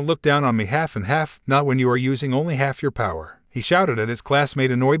 Don't look down on me half and half, not when you are using only half your power, he shouted at his classmate,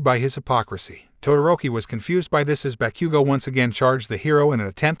 annoyed by his hypocrisy. Todoroki was confused by this as Bakugo once again charged the hero in an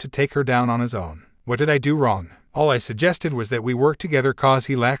attempt to take her down on his own. What did I do wrong? All I suggested was that we work together cause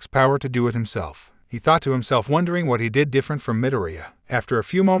he lacks power to do it himself, he thought to himself, wondering what he did different from Midoriya. After a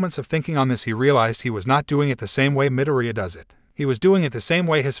few moments of thinking on this, he realized he was not doing it the same way Midoriya does it. He was doing it the same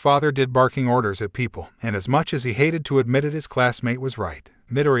way his father did, barking orders at people, and as much as he hated to admit it, his classmate was right.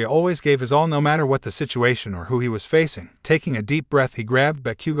 Midoriya always gave his all no matter what the situation or who he was facing. Taking a deep breath, he grabbed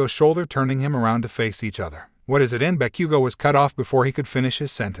Bakugo's shoulder, turning him around to face each other. What is it? And Bakugo was cut off before he could finish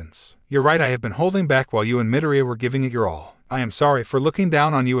his sentence. You're right, I have been holding back while you and Midoriya were giving it your all. I am sorry for looking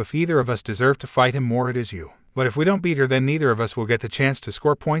down on you. If either of us deserve to fight him more, it is you. But if we don't beat her, then neither of us will get the chance to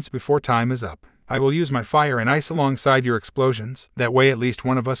score points before time is up. I will use my fire and ice alongside your explosions. That way at least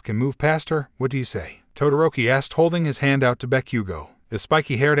one of us can move past her. What do you say? Todoroki asked, holding his hand out to Bakugo. The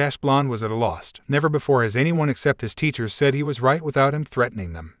spiky-haired ash blonde was at a loss. Never before has anyone except his teachers said he was right without him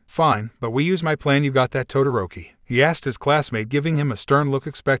threatening them. Fine, but we use my plan, you got that, Todoroki? He asked his classmate, giving him a stern look,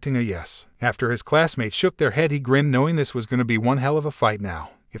 expecting a yes. After his classmates shook their head, he grinned, knowing this was going to be one hell of a fight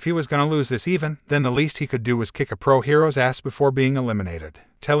now. If he was going to lose this even, then the least he could do was kick a pro hero's ass before being eliminated.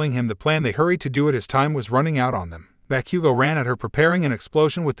 Telling him the plan, they hurried to do it as time was running out on them. Bakugo ran at her, preparing an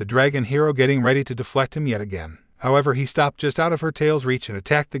explosion, with the dragon hero getting ready to deflect him yet again. However, he stopped just out of her tail's reach and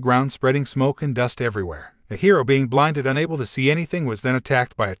attacked the ground, spreading smoke and dust everywhere. The hero, being blinded, unable to see anything, was then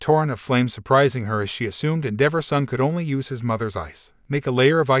attacked by a torrent of flames, surprising her as she assumed Endeavor-san could only use his mother's ice. Make a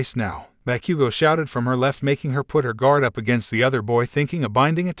layer of ice now, Bakugo shouted from her left, making her put her guard up against the other boy, thinking a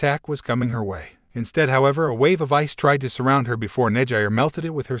binding attack was coming her way. Instead, however, a wave of ice tried to surround her before Nejire melted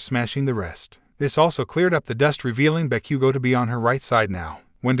it, with her smashing the rest. This also cleared up the dust, revealing Bakugo to be on her right side now.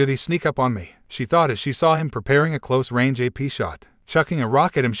 When did he sneak up on me? She thought as she saw him preparing a close-range AP shot. Chucking a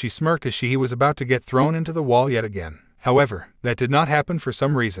rock at him, she smirked as he was about to get thrown into the wall yet again. However, that did not happen for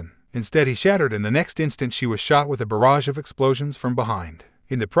some reason. Instead, he shattered, and the next instant she was shot with a barrage of explosions from behind.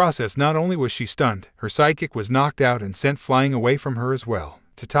 In the process, not only was she stunned, her sidekick was knocked out and sent flying away from her as well.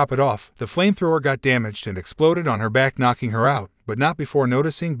 To top it off, the flamethrower got damaged and exploded on her back, knocking her out, but not before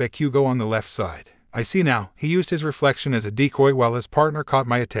noticing Bakugo on the left side. I see now, he used his reflection as a decoy while his partner caught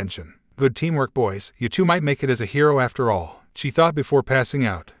my attention. Good teamwork, boys, you two might make it as a hero after all, she thought before passing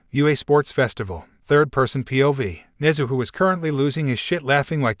out. UA Sports Festival, third-person POV. Nezu, who was currently losing his shit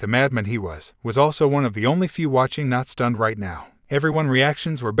laughing like the madman he was also one of the only few watching not stunned right now. Everyone's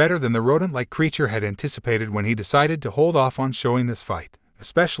reactions were better than the rodent-like creature had anticipated when he decided to hold off on showing this fight.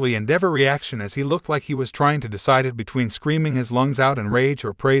 Especially Endeavor's reaction, as he looked like he was trying to decide it between screaming his lungs out in rage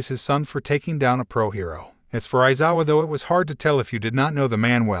or praise his son for taking down a pro hero. As for Izawa, though it was hard to tell if you did not know the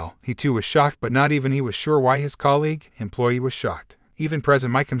man well, he too was shocked, but not even he was sure why his employee was shocked. Even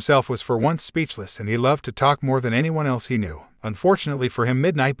President Mike himself was for once speechless, and he loved to talk more than anyone else he knew. Unfortunately for him,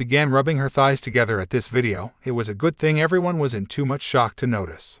 Midnight began rubbing her thighs together at this video. It was a good thing everyone was in too much shock to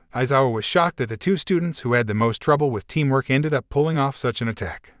notice. Izawa was shocked that the two students who had the most trouble with teamwork ended up pulling off such an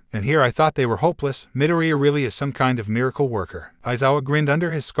attack. And here I thought they were hopeless. Midoriya really is some kind of miracle worker. Izawa grinned under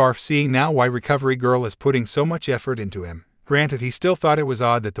his scarf, seeing now why Recovery Girl is putting so much effort into him. Granted, he still thought it was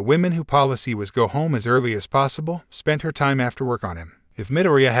odd that the women whose policy was go home as early as possible spent her time after work on him. If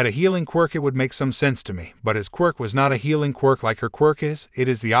Midoriya had a healing quirk, it would make some sense to me, but his quirk was not a healing quirk like her quirk is. It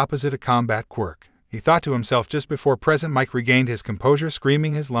is the opposite, a combat quirk. He thought to himself just before President Mike regained his composure,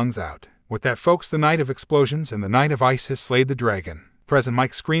 screaming his lungs out. With that, folks, the Night of Explosions and the Night of Ice has slayed the dragon. President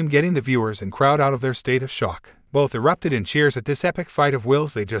Mike screamed, getting the viewers and crowd out of their state of shock. Both erupted in cheers at this epic fight of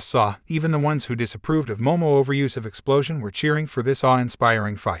wills they just saw. Even the ones who disapproved of Momo's overuse of explosion were cheering for this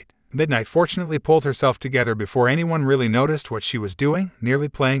awe-inspiring fight. Midnight fortunately pulled herself together before anyone really noticed what she was doing, nearly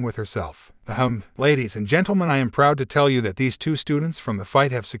playing with herself. Ladies and gentlemen, I am proud to tell you that these two students from the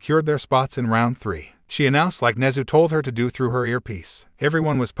fight have secured their spots in round 3. She announced like Nezu told her to do through her earpiece.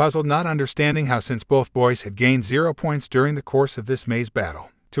 Everyone was puzzled, not understanding how, since both boys had gained 0 points during the course of this maze battle.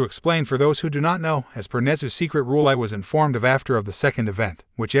 To explain for those who do not know, as per Nezu's secret rule I was informed of after of the second event,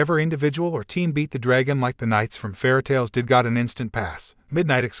 whichever individual or team beat the dragon like the knights from Fairy Tales did got an instant pass.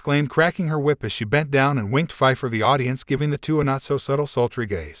 Midnight exclaimed, cracking her whip as she bent down and winked Fi for the audience, giving the two a not-so-subtle sultry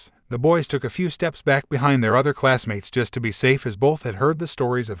gaze. The boys took a few steps back behind their other classmates just to be safe, as both had heard the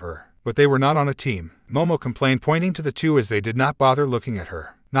stories of her. But they were not on a team. Momo complained, pointing to the two as they did not bother looking at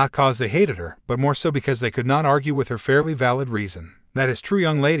her. Not cause they hated her, but more so because they could not argue with her fairly valid reason. That is true,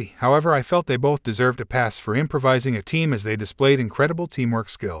 young lady. However, I felt they both deserved a pass for improvising a team, as they displayed incredible teamwork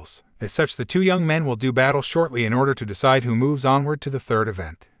skills. As such, the two young men will do battle shortly in order to decide who moves onward to the third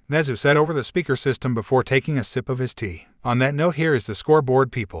event. Nezu said over the speaker system before taking a sip of his tea. On that note, here is the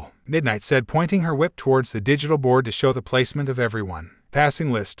scoreboard, people. Midnight said, pointing her whip towards the digital board to show the placement of everyone.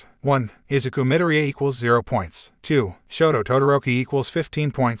 Passing list. 1. Izuku Midoriya equals 0 points. 2. Shoto Todoroki equals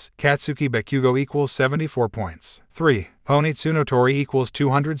 15 points. Katsuki Bakugo equals 74 points. 3. Pony Tsunotori equals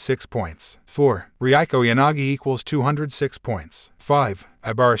 206 points. 4. Ryuko Yanagi equals 206 points. 5.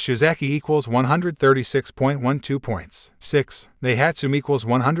 Ibara Shizaki equals 136.12 points. 6. Neihatsumi equals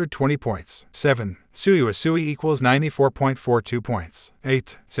 120 points. 7. Tsuyu Asui equals 94.42 points.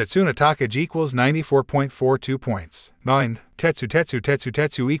 8. Setsuna Takagi equals 94.42 points. 9.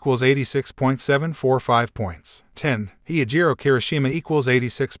 Tetsu equals 86.745 points. 10. Iyajiro Kirishima equals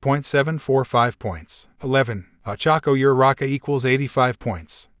 86.745 points. 11. Ochako Uraraka equals 85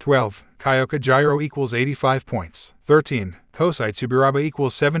 points. 12. Kyoka Gyro equals 85 points. 13. Kosei Tsuburaba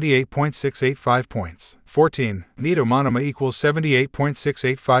equals 78.685 points. 14. Nito Monoma equals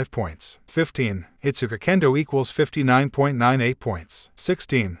 78.685 points. 15. Itsuka Kendo equals 59.98 points.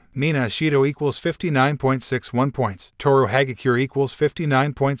 16. Mina Ashido equals 59.61 points. Toru Hagakure equals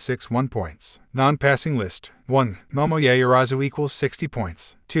 59.61 points. Non-passing list. 1. Momo Yaoyorozu equals 60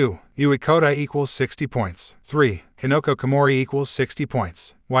 points. 2. Yui Kodai equals 60 points. 3. Hinoko Komori equals 60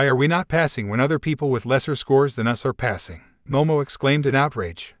 points. Why are we not passing when other people with lesser scores than us are passing? Momo exclaimed in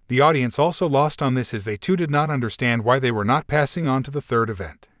outrage. The audience also lost on this, as they too did not understand why they were not passing on to the third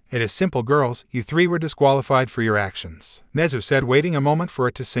event. It is simple, girls. You three were disqualified for your actions. Nezu said, waiting a moment for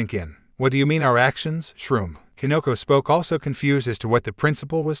it to sink in. What do you mean, our actions, Shroom? Kinoko spoke, also confused as to what the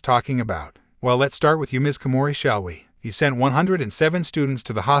principal was talking about. Well, let's start with you, Ms. Komori, shall we? You sent 107 students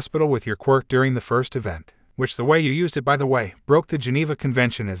to the hospital with your quirk during the first event. Which, the way you used it, by the way, broke the Geneva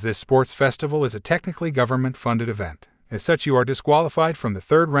Convention, as this sports festival is a technically government-funded event. As such, you are disqualified from the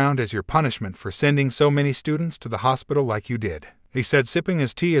third round as your punishment for sending so many students to the hospital like you did. He said, sipping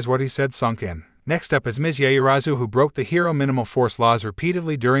his tea as what he said sunk in. Next up is Ms. Yaoyorozu, who broke the hero minimal force laws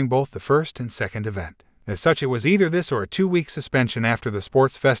repeatedly during both the first and second event. As such, it was either this or a 2-week suspension after the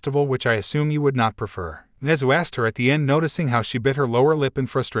sports festival, which I assume you would not prefer. Nezu asked her at the end, noticing how she bit her lower lip in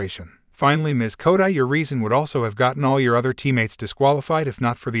frustration. Finally, Ms. Kodai, your reason would also have gotten all your other teammates disqualified if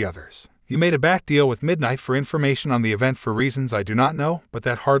not for the others. You made a back deal with Midnight for information on the event for reasons I do not know, but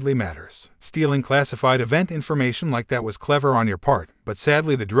that hardly matters. Stealing classified event information like that was clever on your part, but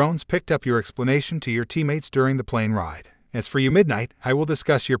sadly the drones picked up your explanation to your teammates during the plane ride. As for you, Midnight, I will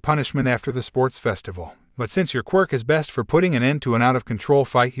discuss your punishment after the sports festival. But since your quirk is best for putting an end to an out-of-control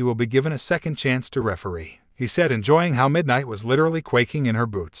fight, you will be given a second chance to referee. He said, enjoying how Midnight was literally quaking in her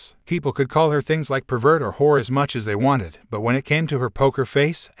boots. People could call her things like pervert or whore as much as they wanted, but when it came to her poker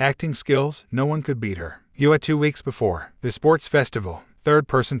face, acting skills, no one could beat her. You had 2 weeks before the sports festival.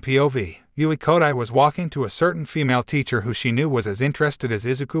 Third-person POV. Yui Kodai was walking to a certain female teacher who she knew was as interested as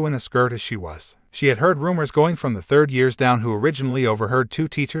Izuku in a skirt as she was. She had heard rumors going from the third years down who originally overheard two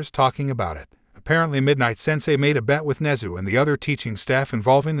teachers talking about it. Apparently Midnight Sensei made a bet with Nezu and the other teaching staff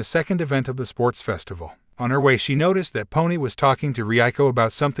involving the second event of the sports festival. On her way she noticed that Pony was talking to Ryuko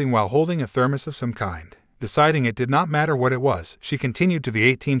about something while holding a thermos of some kind. Deciding it did not matter what it was, she continued to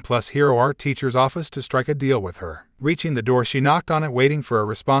the 18+ hero art teacher's office to strike a deal with her. Reaching the door she knocked on it waiting for a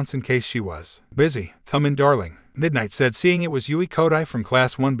response in case she was busy. "Come in, darling," Midnight said, seeing it was Yui Kodai from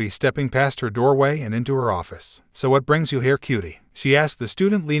Class 1B stepping past her doorway and into her office. "So what brings you here, cutie?" she asked the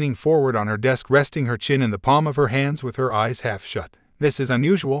student leaning forward on her desk, resting her chin in the palm of her hands with her eyes half shut. "This is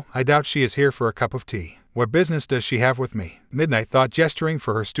unusual. I doubt she is here for a cup of tea." "What business does she have with me?" Midnight thought, gesturing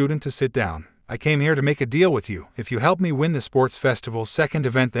for her student to sit down. "I came here to make a deal with you. If you help me win the sports festival's second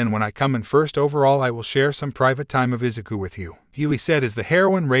event, then when I come in first overall I will share some private time of Izuku with you," Yui said as the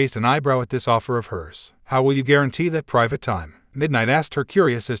heroine raised an eyebrow at this offer of hers. "How will you guarantee that private time?" Midnight asked her,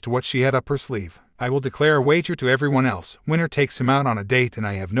 curious as to what she had up her sleeve. "I will declare a wager to everyone else. Winner takes him out on a date, and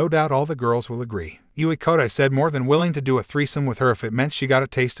I have no doubt all the girls will agree," Yui Kodai said, more than willing to do a threesome with her if it meant she got a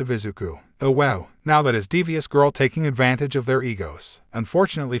taste of Izuku. "Oh wow, now that is devious girl taking advantage of their egos.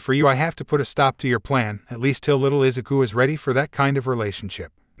 Unfortunately for you I have to put a stop to your plan, at least till little Izuku is ready for that kind of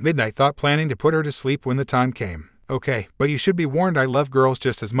relationship," Midnight thought, planning to put her to sleep when the time came. "Okay, but you should be warned I love girls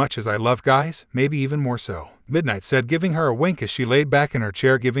just as much as I love guys, maybe even more so," Midnight said, giving her a wink as she laid back in her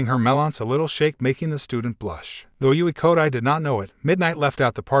chair, giving her melons a little shake, making the student blush. Though Yui Kodai did not know it, Midnight left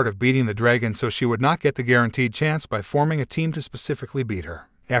out the part of beating the dragon so she would not get the guaranteed chance by forming a team to specifically beat her.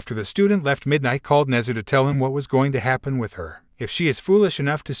 After the student left, Midnight called Nezu to tell him what was going to happen with her. If she is foolish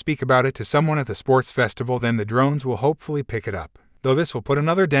enough to speak about it to someone at the sports festival, then the drones will hopefully pick it up. "Though this will put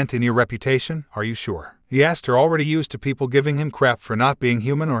another dent in your reputation, are you sure?" he asked her, already used to people giving him crap for not being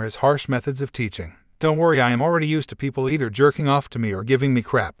human or his harsh methods of teaching. "Don't worry, I am already used to people either jerking off to me or giving me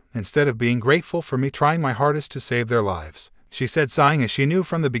crap, instead of being grateful for me trying my hardest to save their lives," she said, sighing, as she knew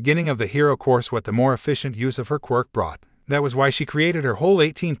from the beginning of the hero course what the more efficient use of her quirk brought. That was why she created her whole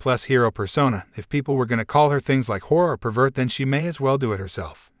 18+ hero persona. If people were going to call her things like whore or pervert, then she may as well do it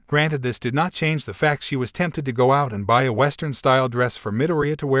herself. Granted, this did not change the fact she was tempted to go out and buy a Western-style dress for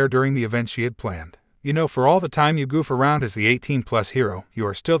Midoriya to wear during the event she had planned. "You know, for all the time you goof around as the 18+ hero, you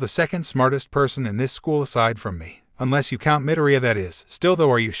are still the second smartest person in this school aside from me. Unless you count Midoriya, that is. Still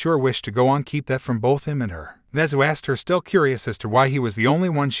though, are you sure wish to go on keep that from both him and her?" Nezu asked her, still curious as to why he was the only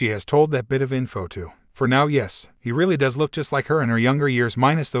one she has told that bit of info to. "For now, yes. He really does look just like her in her younger years,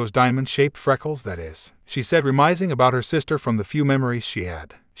 minus those diamond-shaped freckles, that is," she said, reminiscing about her sister from the few memories she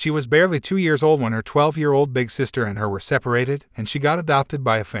had. She was barely 2 years old when her 12-year-old big sister and her were separated, and she got adopted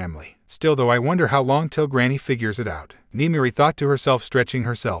by a family. "Still though, I wonder how long till Granny figures it out," Nimiri thought to herself, stretching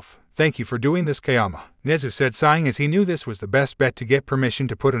herself. "Thank you for doing this, Kayama," Nezu said, sighing, as he knew this was the best bet to get permission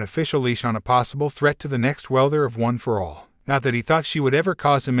to put an official leash on a possible threat to the next welder of One for All. Not that he thought she would ever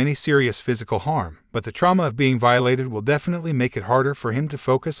cause him any serious physical harm, but the trauma of being violated will definitely make it harder for him to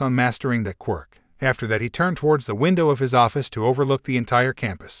focus on mastering that quirk. After that, he turned towards the window of his office to overlook the entire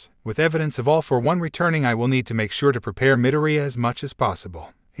campus. "With evidence of All for One returning, I will need to make sure to prepare Midoriya as much as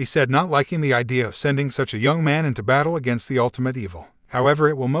possible," he said, not liking the idea of sending such a young man into battle against the ultimate evil. "However,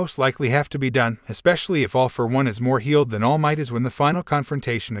 it will most likely have to be done, especially if All for One is more healed than All Might is when the final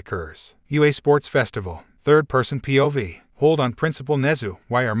confrontation occurs." UA Sports Festival. Third-person POV. "Hold on, Principal Nezu,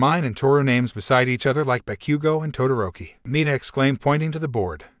 why are mine and Toru names beside each other like Bakugo and Todoroki?" Mina exclaimed, pointing to the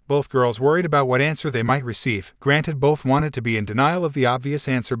board. Both girls worried about what answer they might receive. Granted, both wanted to be in denial of the obvious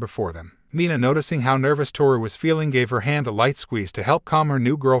answer before them. Mina, noticing how nervous Toru was feeling, gave her hand a light squeeze to help calm her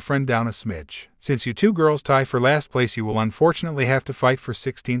new girlfriend down a smidge. "Since you two girls tie for last place, you will unfortunately have to fight for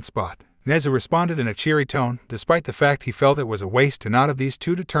 16th spot." Nezu responded in a cheery tone, despite the fact he felt it was a waste to not have these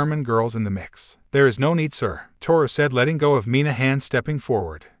two determined girls in the mix. "There is no need, sir," Toru said, letting go of Mina's hand, stepping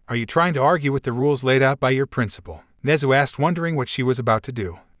forward. "Are you trying to argue with the rules laid out by your principal?" Nezu asked, wondering what she was about to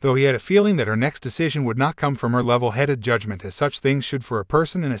do. Though he had a feeling that her next decision would not come from her level-headed judgment, as such things should for a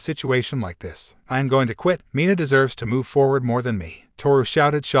person in a situation like this. "I am going to quit. Mina deserves to move forward more than me," Toru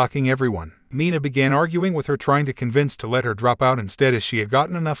shouted, shocking everyone. Mina began arguing with her, trying to convince to let her drop out instead, as she had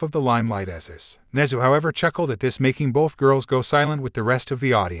gotten enough of the limelight as is. Nezu, however, chuckled at this, making both girls go silent with the rest of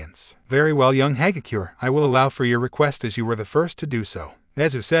the audience. "Very well, young Hagakure, I will allow for your request, as you were the first to do so,"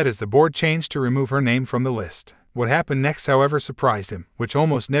 Nezu said as the board changed to remove her name from the list. What happened next, however, surprised him, which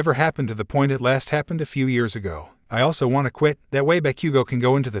almost never happened to the point it last happened a few years ago. "I also want to quit. That way Bakugo can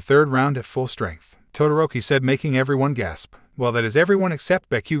go into the third round at full strength," Todoroki said, making everyone gasp. Well, that is everyone except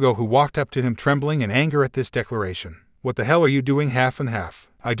Bakugo, who walked up to him trembling in anger at this declaration. What the hell are you doing half and half?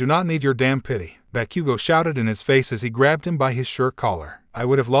 I do not need your damn pity, Bakugo shouted in his face as he grabbed him by his shirt collar. I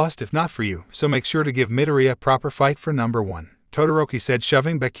would have lost if not for you, so make sure to give Midoriya a proper fight for number 1. Todoroki said,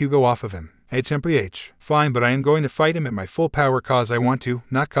 shoving Bakugo off of him. HMPH. Fine, but I am going to fight him at my full power cause I want to,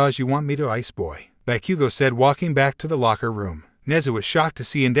 not cause you want me to, Ice Boy, Bakugo said, walking back to the locker room. Nezu was shocked to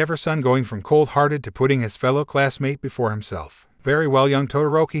see Endeavor-san going from cold-hearted to putting his fellow classmate before himself. Very well, young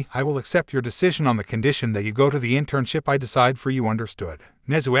Todoroki, I will accept your decision on the condition that you go to the internship I decide for you, understood?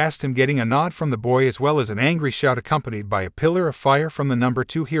 Nezu asked him, getting a nod from the boy as well as an angry shout accompanied by a pillar of fire from the number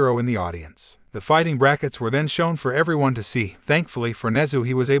 2 hero in the audience. The fighting brackets were then shown for everyone to see. Thankfully for Nezu,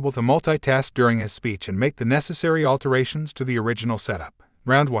 he was able to multitask during his speech and make the necessary alterations to the original setup.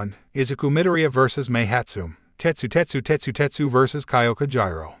 Round 1. Izuku Midoriya vs. Mei Hatsum. Tetsu vs. Kyoka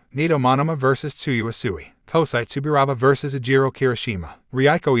Gyro. Nito Monoma vs. Tsuyu Asui. Kosei Tsubiraba vs. Ejiro Kirishima.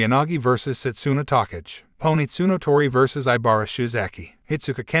 Ryuko Yanagi vs. Setsuna Takage. Pony Tsunotori vs. Ibara Shizaki.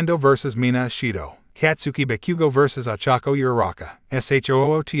 Hitsuka Kendo vs. Mina Ishido. Katsuki Bakugo vs. Ochako Uraraka.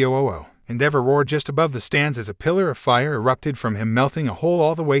 SHOOTOOO. Endeavor roared just above the stands as a pillar of fire erupted from him, melting a hole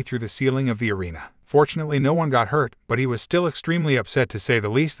all the way through the ceiling of the arena. Fortunately, no one got hurt, but he was still extremely upset, to say the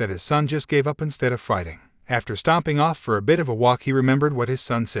least, that his son just gave up instead of fighting. After stomping off for a bit of a walk, he remembered what his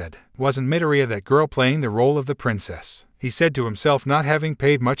son said. Wasn't Midoriya that girl playing the role of the princess? He said to himself, not having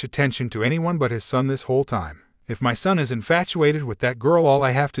paid much attention to anyone but his son this whole time. If my son is infatuated with that girl, all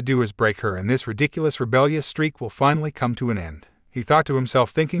I have to do is break her and this ridiculous rebellious streak will finally come to an end. He thought to himself,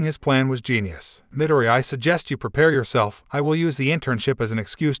 thinking his plan was genius. Midoriya, I suggest you prepare yourself. I will use the internship as an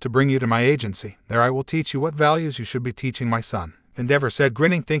excuse to bring you to my agency. There I will teach you what values you should be teaching my son. Endeavor said,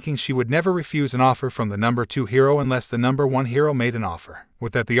 grinning, thinking she would never refuse an offer from the number 2 hero unless the number 1 hero made an offer.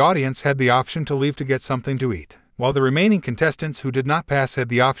 With that, the audience had the option to leave to get something to eat, while the remaining contestants who did not pass had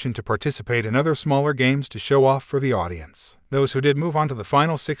the option to participate in other smaller games to show off for the audience. Those who did move on to the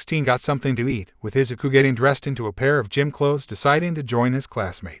final 16 got something to eat, with Izuku getting dressed into a pair of gym clothes, deciding to join his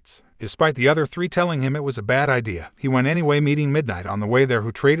classmates. Despite the other 3 telling him it was a bad idea, he went anyway, meeting Midnight on the way there,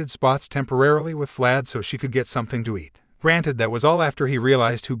 who traded spots temporarily with Vlad so she could get something to eat. Granted, that was all after he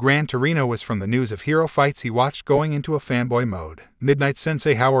realized who Gran Torino was from the news of hero fights he watched, going into a fanboy mode.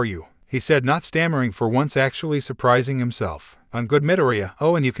 Midnight-sensei, how are you? He said, not stammering for once, actually surprising himself. I'm good, Midoriya.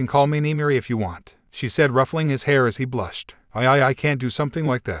 Oh, and you can call me Nimiri if you want, she said, ruffling his hair as he blushed. I can't do something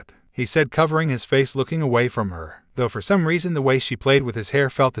like that, he said, covering his face, looking away from her, though for some reason the way she played with his hair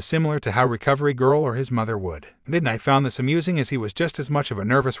felt similar to how Recovery Girl or his mother would. Midnight found this amusing, as he was just as much of a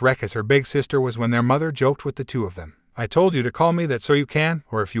nervous wreck as her big sister was when their mother joked with the two of them. I told you to call me that so you can,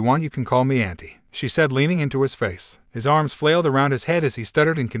 or if you want you can call me Auntie, she said, leaning into his face. His arms flailed around his head as he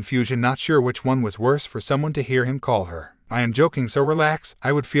stuttered in confusion, not sure which one was worse for someone to hear him call her. I am joking, so relax.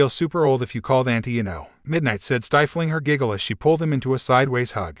 I would feel super old if you called Auntie, you know, Midnight said, stifling her giggle as she pulled him into a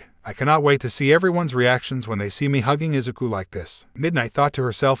sideways hug. I cannot wait to see everyone's reactions when they see me hugging Izuku like this, Midnight thought to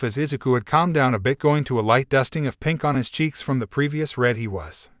herself as Izuku had calmed down a bit, going to a light dusting of pink on his cheeks from the previous red he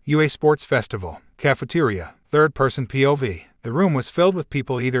was. UA Sports Festival. Cafeteria. Third-person POV. The room was filled with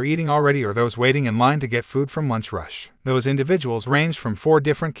people either eating already or those waiting in line to get food from Lunch Rush. Those individuals ranged from 4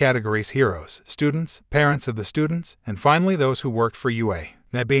 different categories: heroes, students, parents of the students, and finally those who worked for UA.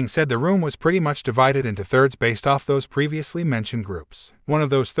 That being said, the room was pretty much divided into thirds based off those previously mentioned groups. One of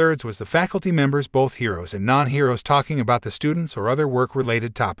those thirds was the faculty members, both heroes and non-heroes, talking about the students or other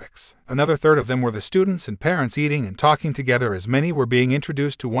work-related topics. Another third of them were the students and parents eating and talking together, as many were being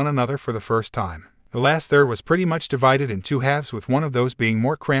introduced to one another for the first time. The last third was pretty much divided in 2 halves, with one of those being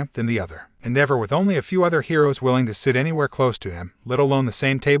more cramped than the other. Endeavor, with only a few other heroes willing to sit anywhere close to him, let alone the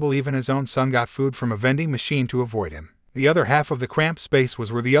same table, even his own son got food from a vending machine to avoid him. The other half of the cramped space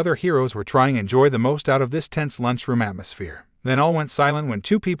was where the other heroes were trying to enjoy the most out of this tense lunchroom atmosphere. Then all went silent when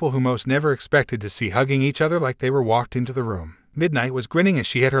 2 people who most never expected to see hugging each other like they were walked into the room. Midnight was grinning as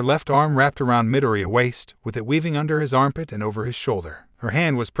she had her left arm wrapped around Midoriya's waist, with it weaving under his armpit and over his shoulder. Her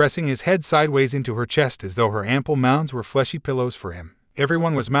hand was pressing his head sideways into her chest as though her ample mounds were fleshy pillows for him.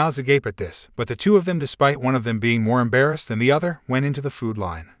 Everyone was mouths agape at this, but the 2 of them, despite one of them being more embarrassed than the other, went into the food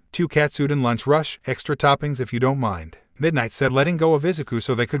line. 2 katsudon Lunch Rush, extra toppings if you don't mind, Midnight said, letting go of Izuku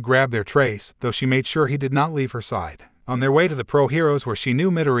so they could grab their trays, though she made sure he did not leave her side. On their way to the Pro Heroes, where she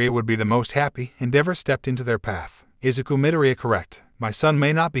knew Midoriya would be the most happy, Endeavor stepped into their path. Izuku, Midoriya, correct. My son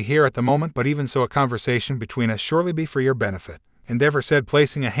may not be here at the moment, but even so, a conversation between us surely be for your benefit, Endeavor said,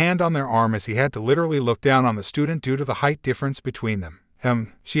 placing a hand on their arm as he had to literally look down on the student due to the height difference between them.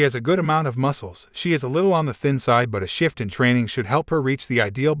 She has a good amount of muscles. She is a little on the thin side, but a shift in training should help her reach the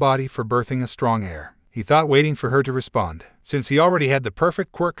ideal body for birthing a strong heir. he thought, waiting for her to respond. Since he already had the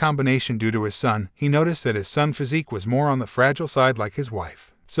perfect quirk combination due to his son, he noticed that his son's physique was more on the fragile side like his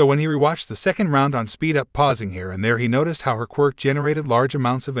wife. So when he rewatched the second round on speed up, pausing here and there, he noticed how her quirk generated large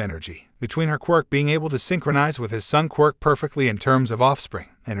amounts of energy. Between her quirk being able to synchronize with his son quirk perfectly in terms of offspring,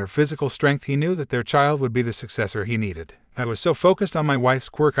 and her physical strength, he knew that their child would be the successor he needed. I was so focused on my wife's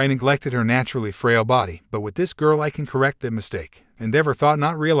quirk I neglected her naturally frail body, but with this girl I can correct that mistake. Endeavor thought,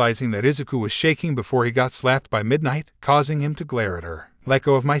 not realizing that Izuku was shaking before he got slapped by Midnight, causing him to glare at her. "Let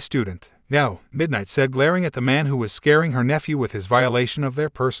go of my student." "No," Midnight said, glaring at the man who was scaring her nephew with his violation of their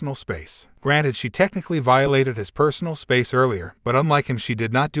personal space. Granted, she technically violated his personal space earlier, but unlike him, she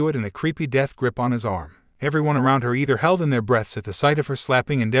did not do it in a creepy death grip on his arm. Everyone around her either held in their breaths at the sight of her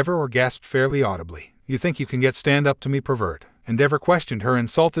slapping Endeavor or gasped fairly audibly. "You think you can get stand up to me, pervert?" Endeavor questioned her,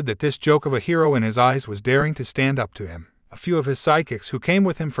 insulted that this joke of a hero in his eyes was daring to stand up to him. A few of his sidekicks who came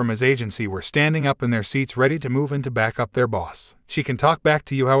with him from his agency were standing up in their seats ready to move in to back up their boss. "She can talk back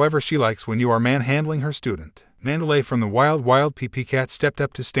to you however she likes when you are manhandling her student." Mandalay from the Wild PP Cat stepped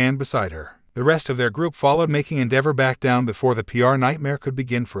up to stand beside her. The rest of their group followed, making Endeavor back down before the PR nightmare could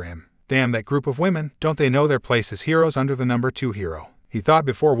begin for him. Damn, that group of women, don't they know their place as heroes under the number 2 hero? He thought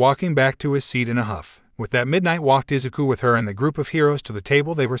before walking back to his seat in a huff. With that, Midnight walked Izuku with her and the group of heroes to the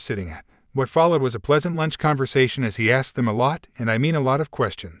table they were sitting at. What followed was a pleasant lunch conversation as he asked them a lot, and I mean a lot, of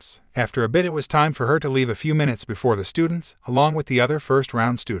questions. After a bit, it was time for her to leave a few minutes before the students, along with the other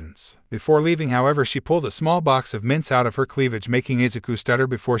first-round students. Before leaving, however, she pulled a small box of mints out of her cleavage, making Izuku stutter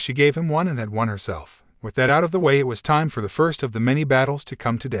before she gave him one and had one herself. With that out of the way, it was time for the first of the many battles to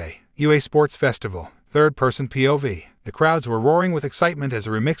come today. UA Sports Festival. Third-person POV. The crowds were roaring with excitement as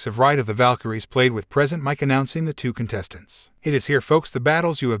a remix of Ride of the Valkyries played, with present Mike announcing the 2 contestants. "It is here, folks, the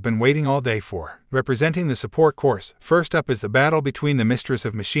battles you have been waiting all day for." Representing the support course, first up is the battle between the Mistress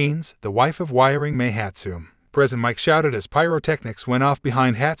of Machines, the wife of Wiring, Mei Hatsume. Present Mike shouted as pyrotechnics went off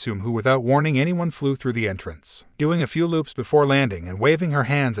behind Hatsume, who without warning anyone flew through the entrance, doing a few loops before landing and waving her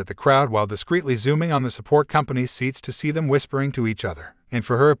hands at the crowd while discreetly zooming on the support company's seats to see them whispering to each other. And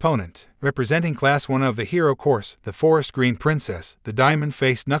for her opponent, representing Class 1 of the Hero Course, the Forest Green Princess, the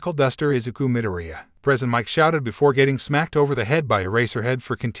diamond-faced knuckle-duster Izuku Midoriya. Present Mike shouted before getting smacked over the head by Eraserhead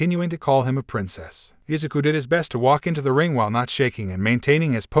for continuing to call him a princess. Izuku did his best to walk into the ring while not shaking and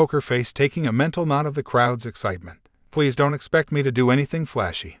maintaining his poker face, taking a mental note of the crowd's excitement. "Please don't expect me to do anything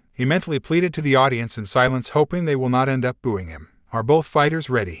flashy," he mentally pleaded to the audience in silence, hoping they will not end up booing him. "Are both fighters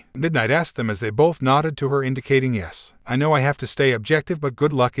ready?" Midnight asked them as they both nodded to her, indicating yes. "I know I have to stay objective, but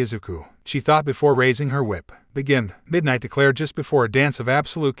good luck, Izuku," she thought before raising her whip. "Begin," Midnight declared just before a dance of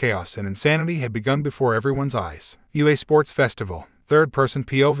absolute chaos and insanity had begun before everyone's eyes. UA Sports Festival. Third-person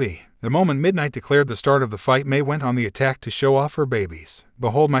POV. The moment Midnight declared the start of the fight, Mei went on the attack to show off her babies.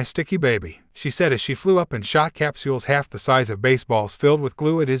 "Behold my sticky baby," she said as she flew up and shot capsules half the size of baseballs filled with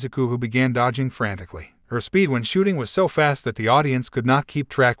glue at Izuku, who began dodging frantically. Her speed when shooting was so fast that the audience could not keep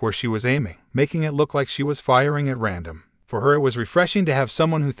track where she was aiming, making it look like she was firing at random. For her, it was refreshing to have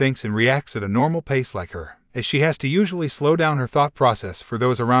someone who thinks and reacts at a normal pace like her, as she has to usually slow down her thought process for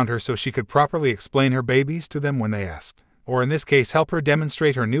those around her so she could properly explain her babies to them when they asked. Or in this case, help her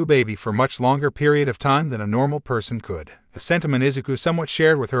demonstrate her new baby for much longer period of time than a normal person could. A sentiment Izuku somewhat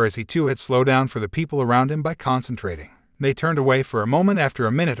shared with her as he too had slowed down for the people around him by concentrating. They turned away for a moment after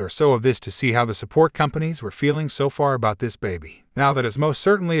a minute or so of this to see how the support companies were feeling so far about this baby. "Now that is most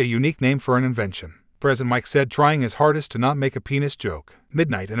certainly a unique name for an invention," Present Mike said, trying his hardest to not make a penis joke.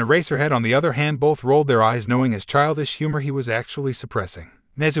 Midnight and Eraserhead, on the other hand, both rolled their eyes, knowing his childish humor he was actually suppressing.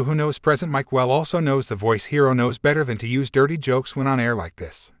 Nezu, who knows Present Mike well, also knows the voice hero knows better than to use dirty jokes when on air like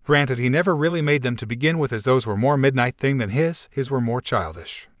this. Granted, he never really made them to begin with, as those were more Midnight thing than his were more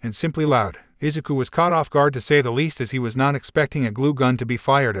childish and simply loud. Izuku was caught off guard, to say the least, as he was not expecting a glue gun to be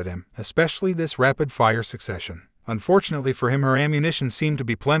fired at him, especially this rapid-fire succession. Unfortunately for him, her ammunition seemed to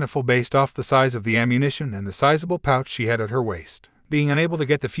be plentiful based off the size of the ammunition and the sizable pouch she had at her waist. Being unable to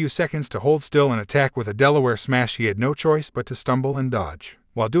get the few seconds to hold still and attack with a Delaware smash, he had no choice but to stumble and dodge.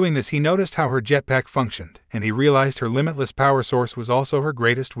 While doing this, he noticed how her jetpack functioned, and he realized her limitless power source was also her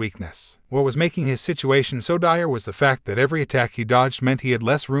greatest weakness. What was making his situation so dire was the fact that every attack he dodged meant he had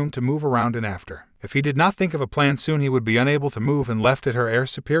less room to move around and after. If he did not think of a plan soon, he would be unable to move and left at her air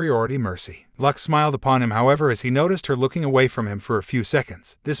superiority mercy. Luck smiled upon him, however, as he noticed her looking away from him for a few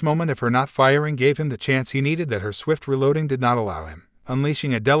seconds. This moment of her not firing gave him the chance he needed that her swift reloading did not allow him.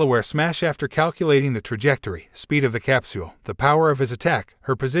 Unleashing a Delaware smash after calculating the trajectory, speed of the capsule, the power of his attack,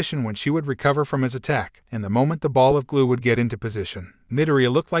 her position when she would recover from his attack, and the moment the ball of glue would get into position.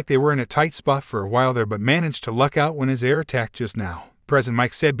 Midoriya looked like they were in a tight spot for a while there, but managed to luck out when his air attacked just now. Present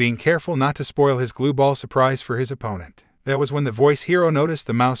Mike said, being careful not to spoil his glue ball surprise for his opponent. That was when the voice hero noticed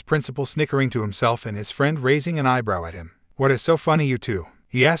the mouse principal snickering to himself and his friend raising an eyebrow at him. "What is so funny, you two?"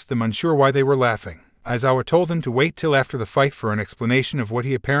 he asked them, unsure why they were laughing. Aizawa told him to wait till after the fight for an explanation of what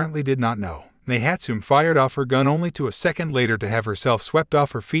he apparently did not know. Meihatsum fired off her gun only to a second later to have herself swept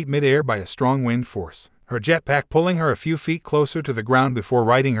off her feet mid-air by a strong wind force, her jetpack pulling her a few feet closer to the ground before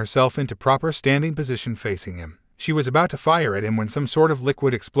righting herself into proper standing position facing him. She was about to fire at him when some sort of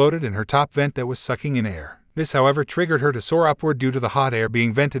liquid exploded in her top vent that was sucking in air. This, however, triggered her to soar upward due to the hot air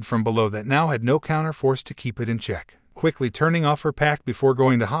being vented from below that now had no counter force to keep it in check, quickly turning off her pack before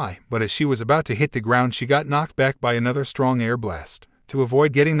going to high, but as she was about to hit the ground she got knocked back by another strong air blast. To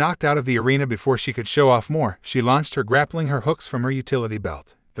avoid getting knocked out of the arena before she could show off more, she launched her grappling hooks from her utility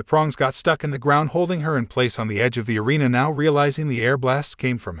belt. The prongs got stuck in the ground, holding her in place on the edge of the arena, now realizing the air blasts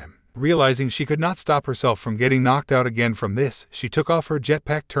came from him. Realizing she could not stop herself from getting knocked out again from this, she took off her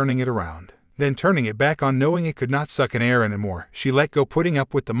jetpack, turning it around. Then turning it back on, knowing it could not suck in air anymore, she let go, putting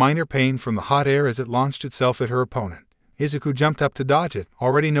up with the minor pain from the hot air as it launched itself at her opponent. Izuku jumped up to dodge it.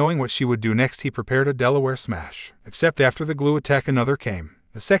 Already knowing what she would do next, he prepared a Delaware smash. Except after the glue attack, another came.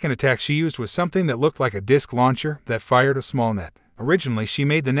 The second attack she used was something that looked like a disc launcher that fired a small net. Originally she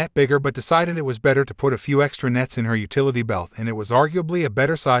made the net bigger, but decided it was better to put a few extra nets in her utility belt, and it was arguably a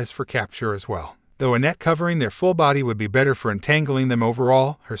better size for capture as well. Though a net covering their full body would be better for entangling them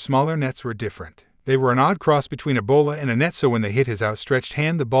overall, her smaller nets were different. They were an odd cross between a bola and a net, so when they hit his outstretched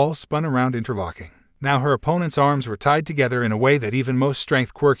hand the balls spun around, interlocking. Now her opponent's arms were tied together in a way that even most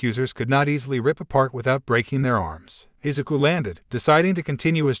strength quirk users could not easily rip apart without breaking their arms. Izuku landed, deciding to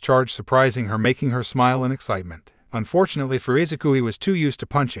continue his charge, surprising her, making her smile in excitement. Unfortunately for Izuku, he was too used to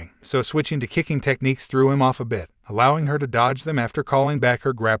punching, so switching to kicking techniques threw him off a bit, allowing her to dodge them after calling back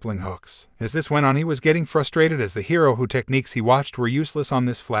her grappling hooks. As this went on, he was getting frustrated as the hero who techniques he watched were useless on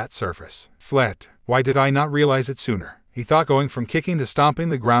this flat surface. Flat. Why did I not realize it sooner? He thought, going from kicking to stomping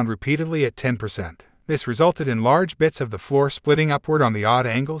the ground repeatedly at 10%. This resulted in large bits of the floor splitting upward on the odd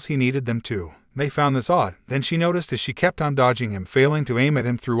angles he needed them to. They found this odd. Then she noticed as she kept on dodging him, failing to aim at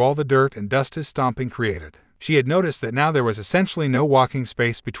him through all the dirt and dust his stomping created. She had noticed that now there was essentially no walking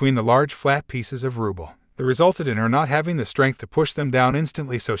space between the large flat pieces of ruble. That resulted in her not having the strength to push them down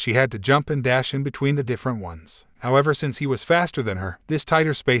instantly, so she had to jump and dash in between the different ones. However, since he was faster than her, this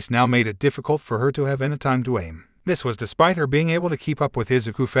tighter space now made it difficult for her to have any time to aim. This was despite her being able to keep up with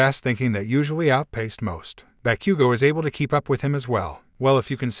Izuku fast thinking that usually outpaced most. Bakugo is able to keep up with him as well. Well, if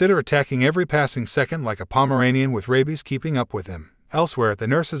you consider attacking every passing second like a Pomeranian with rabies keeping up with him. Elsewhere at the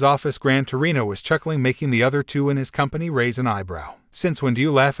nurse's office, Gran Torino was chuckling, making the other two in his company raise an eyebrow. "Since when do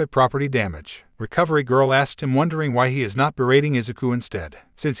you laugh at property damage?" Recovery Girl asked him, wondering why he is not berating Izuku instead,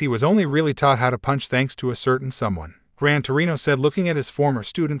 since he was only really taught how to punch thanks to a certain someone. Gran Torino said, looking at his former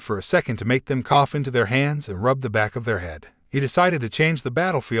student for a second to make them cough into their hands and rub the back of their head. "He decided to change the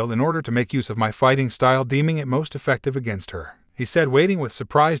battlefield in order to make use of my fighting style, deeming it most effective against her," he said, waiting with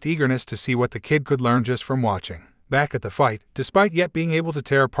surprised eagerness to see what the kid could learn just from watching. Back at the fight, despite yet being able to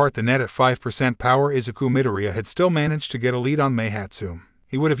tear apart the net at 5% power, Izuku Midoriya had still managed to get a lead on Meihatsum.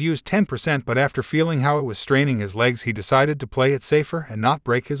 He would have used 10%, but after feeling how it was straining his legs, he decided to play it safer and not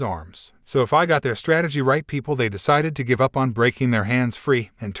break his arms. So if I got their strategy right, people, they decided to give up on breaking their hands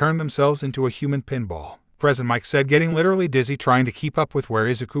free and turn themselves into a human pinball. Present Mike said, getting literally dizzy trying to keep up with where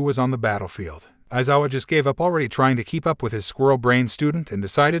Izuku was on the battlefield. Aizawa just gave up already trying to keep up with his squirrel-brained student and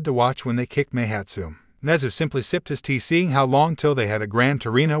decided to watch when they kicked Meihatsum. Nezu simply sipped his tea, seeing how long till they had a Gran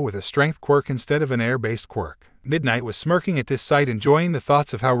Torino with a strength quirk instead of an air-based quirk. Midnight was smirking at this sight, enjoying the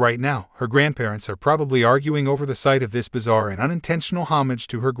thoughts of how right now her grandparents are probably arguing over the sight of this bizarre and unintentional homage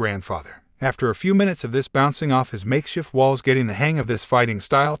to her grandfather. After a few minutes of this, bouncing off his makeshift walls, getting the hang of this fighting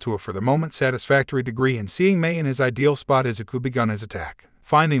style to a for the moment satisfactory degree, and seeing Mei in his ideal spot, Izuku begun his attack.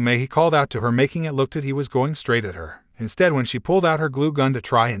 Finding Mei, he called out to her, making it look that he was going straight at her. Instead, when she pulled out her glue gun to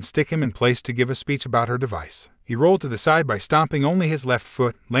try and stick him in place to give a speech about her device, he rolled to the side by stomping only his left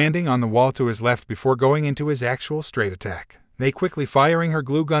foot, landing on the wall to his left before going into his actual straight attack. Mei, quickly firing her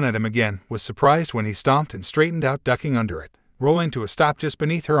glue gun at him again, was surprised when he stomped and straightened out, ducking under it. Rolling to a stop just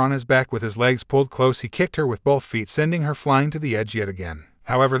beneath her on his back with his legs pulled close, he kicked her with both feet, sending her flying to the edge yet again.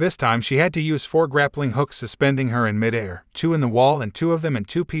 However, this time she had to use 4 grappling hooks suspending her in midair, 2 in the wall and 2 of them in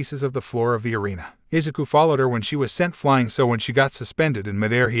 2 pieces of the floor of the arena. Izuku followed her when she was sent flying, so when she got suspended in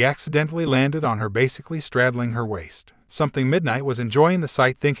midair, he accidentally landed on her, basically straddling her waist. Something Midnight was enjoying the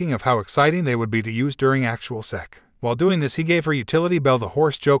sight, thinking of how exciting they would be to use during actual sec. While doing this, he gave her utility belt a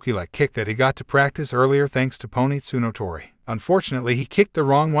horse jokey-like kick that he got to practice earlier thanks to Pony Tsunotori. Unfortunately, he kicked the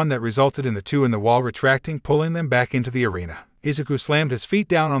wrong one that resulted in the 2 in the wall retracting, pulling them back into the arena. Izuku slammed his feet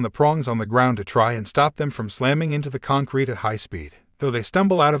down on the prongs on the ground to try and stop them from slamming into the concrete at high speed. Though they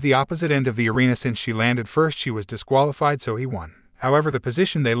stumble out of the opposite end of the arena since she landed first, she was disqualified, so he won. However, the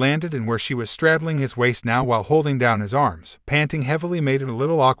position they landed in, where she was straddling his waist now while holding down his arms, panting heavily, made it a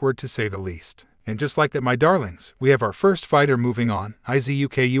little awkward to say the least. And just like that, my darlings, we have our first fighter moving on.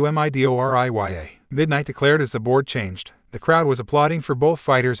 Izukumidoriya. Midnight declared as the board changed. The crowd was applauding for both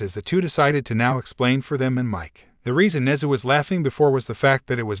fighters as the two decided to now explain for them and Mike. The reason Nezu was laughing before was the fact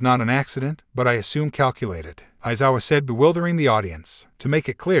that it was not an accident, but I assume calculated, Aizawa said, bewildering the audience. To make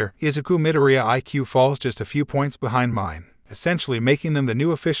it clear, Izuku Midoriya IQ falls just a few points behind mine, essentially making them the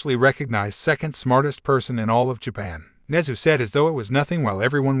new officially recognized second smartest person in all of Japan. Nezu said as though it was nothing while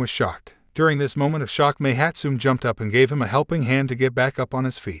everyone was shocked. During this moment of shock, Hatsum jumped up and gave him a helping hand to get back up on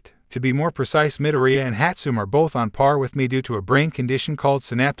his feet. To be more precise, Midoriya and Hatsum are both on par with me due to a brain condition called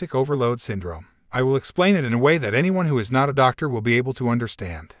synaptic overload syndrome. I will explain it in a way that anyone who is not a doctor will be able to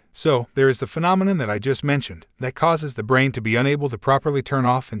understand. So, there is the phenomenon that I just mentioned, that causes the brain to be unable to properly turn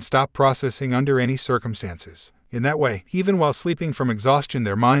off and stop processing under any circumstances. In that way, even while sleeping from exhaustion,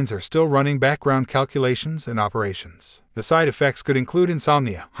 their minds are still running background calculations and operations. The side effects could include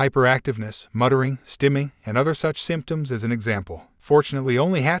insomnia, hyperactiveness, muttering, stimming, and other such symptoms as an example. Fortunately,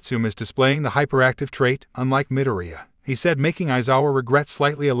 only Hatsum is displaying the hyperactive trait, unlike Midoriya, he said, making Aizawa regret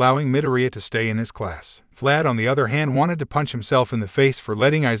slightly allowing Midoriya to stay in his class. Vlad, on the other hand, wanted to punch himself in the face for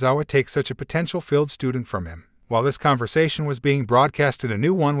letting Aizawa take such a potential-filled student from him. While this conversation was being broadcasted, a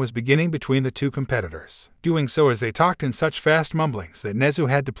new one was beginning between the two competitors, doing so as they talked in such fast mumblings that Nezu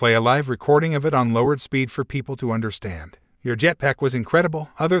had to play a live recording of it on lowered speed for people to understand. Your jetpack was incredible.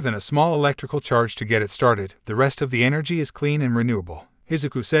 Other than a small electrical charge to get it started, the rest of the energy is clean and renewable,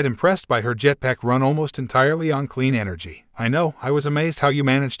 Izuku said, impressed by her jetpack run almost entirely on clean energy. I know, I was amazed how you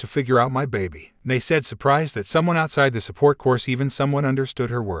managed to figure out my baby, they said, surprised that someone outside the support course even somewhat understood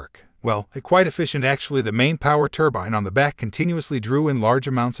her work. Well, quite efficient actually. The main power turbine on the back continuously drew in large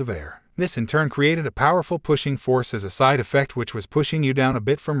amounts of air. This in turn created a powerful pushing force as a side effect, which was pushing you down a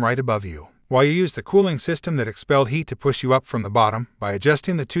bit from right above you, while you used the cooling system that expelled heat to push you up from the bottom. By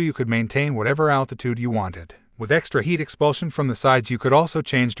adjusting the two, you could maintain whatever altitude you wanted. With extra heat expulsion from the sides, you could also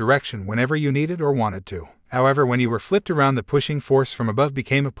change direction whenever you needed or wanted to. However, when you were flipped around, the pushing force from above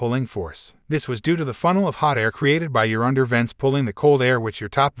became a pulling force. This was due to the funnel of hot air created by your under vents pulling the cold air, which your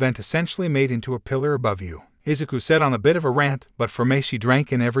top vent essentially made into a pillar above you, Izuku said on a bit of a rant, but for me she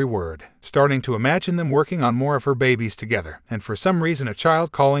drank in every word, starting to imagine them working on more of her babies together, and for some reason a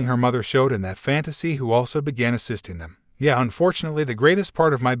child calling her mother showed in that fantasy, who also began assisting them. Yeah, unfortunately the greatest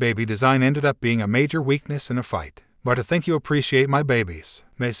part of my baby design ended up being a major weakness in a fight. But I think you appreciate my babies,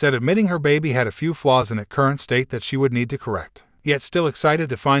 May said, admitting her baby had a few flaws in its current state that she would need to correct, yet still excited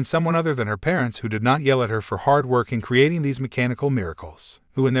to find someone other than her parents who did not yell at her for hard work in creating these mechanical miracles.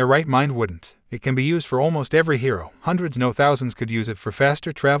 Who in their right mind wouldn't? It can be used for almost every hero. Hundreds, no thousands could use it for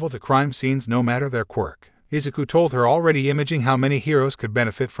faster travel to crime scenes no matter their quirk. Izuku told her, already imaging how many heroes could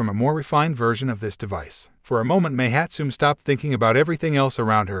benefit from a more refined version of this device. For a moment Hatsum stopped thinking about everything else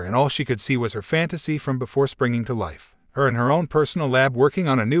around her, and all she could see was her fantasy from before springing to life. Her in her own personal lab working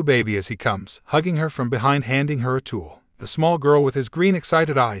on a new baby as he comes, hugging her from behind, handing her a tool. The small girl with his green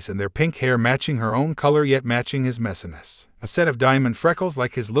excited eyes and their pink hair matching her own color yet matching his messiness. A set of diamond freckles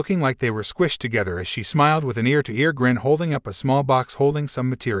like his looking like they were squished together as she smiled with an ear-to-ear grin, holding up a small box holding some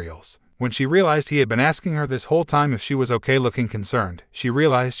materials. When she realized he had been asking her this whole time if she was okay, looking concerned, she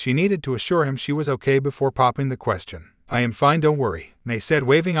realized she needed to assure him she was okay before popping the question. I am fine, don't worry, May said,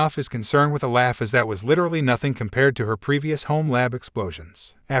 waving off his concern with a laugh, as that was literally nothing compared to her previous home lab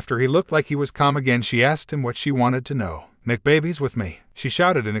explosions. After he looked like he was calm again, she asked him what she wanted to know. Make babies with me, she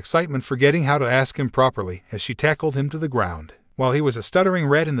shouted in excitement, forgetting how to ask him properly as she tackled him to the ground. While he was a stuttering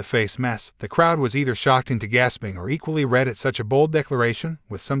red-in-the-face mess, the crowd was either shocked into gasping or equally red at such a bold declaration,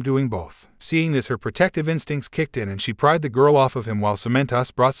 with some doing both. Seeing this, her protective instincts kicked in and she pried the girl off of him while Cementus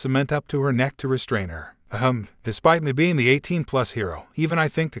brought cement up to her neck to restrain her. Despite me being the 18-plus hero, even I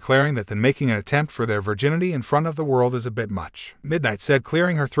think declaring that than making an attempt for their virginity in front of the world is a bit much, Midnight said,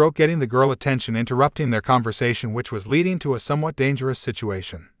 clearing her throat, getting the girl attention, interrupting their conversation, which was leading to a somewhat dangerous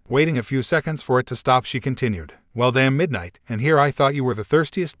situation. Waiting a few seconds for it to stop, she continued. Well damn, Midnight, and here I thought you were the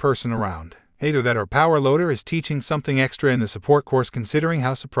thirstiest person around. Either that or Power Loader is teaching something extra in the support course, considering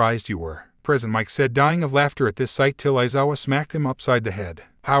how surprised you were. Present Mike said, dying of laughter at this sight till Aizawa smacked him upside the head.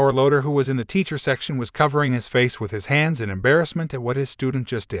 Power Loader, who was in the teacher section, was covering his face with his hands in embarrassment at what his student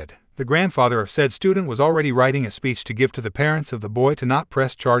just did. The grandfather of said student was already writing a speech to give to the parents of the boy to not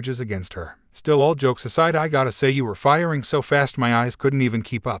press charges against her. Still, all jokes aside, I gotta say you were firing so fast my eyes couldn't even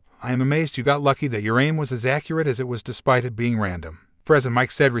keep up. I am amazed you got lucky that your aim was as accurate as it was despite it being random. President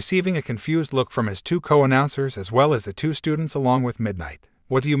Mike said, receiving a confused look from his two co-announcers as well as the two students along with Midnight.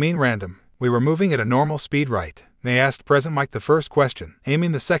 What do you mean random? We were moving at a normal speed, right? They asked President Mike the first question,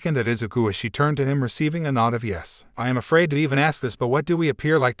 aiming the second at Izuku as she turned to him, receiving a nod of yes. I am afraid to even ask this, but what do we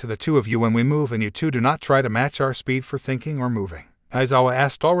appear like to the two of you when we move and you two do not try to match our speed for thinking or moving? Aizawa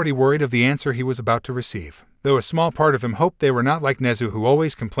asked, already worried of the answer he was about to receive. Though a small part of him hoped they were not like Nezu, who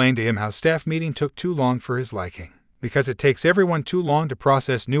always complained to him how staff meeting took too long for his liking. Because it takes everyone too long to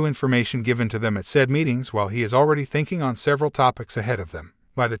process new information given to them at said meetings while he is already thinking on several topics ahead of them.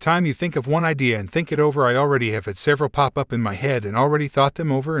 By the time you think of one idea and think it over, I already have had several pop up in my head and already thought them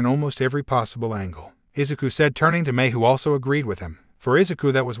over in almost every possible angle. Izuku said, turning to Mei, who also agreed with him. For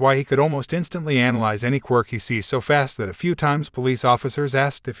Izuku, that was why he could almost instantly analyze any quirk he sees so fast that a few times police officers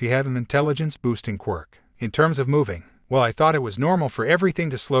asked if he had an intelligence-boosting quirk. In terms of moving, well, I thought it was normal for everything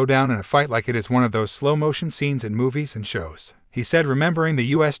to slow down in a fight like it is one of those slow-motion scenes in movies and shows. He said, remembering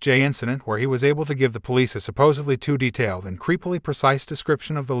the USJ incident where he was able to give the police a supposedly too detailed and creepily precise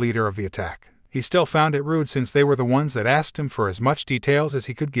description of the leader of the attack. He still found it rude since they were the ones that asked him for as much details as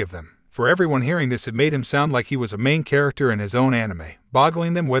he could give them. For everyone hearing this, it made him sound like he was a main character in his own anime,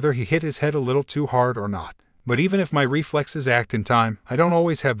 boggling them whether he hit his head a little too hard or not. But even if my reflexes act in time, I don't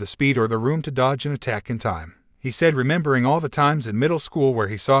always have the speed or the room to dodge an attack in time. He said, remembering all the times in middle school where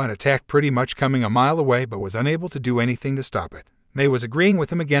he saw an attack pretty much coming a mile away but was unable to do anything to stop it. Mei was agreeing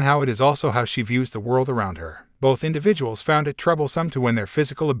with him again how it is also how she views the world around her. Both individuals found it troublesome to when their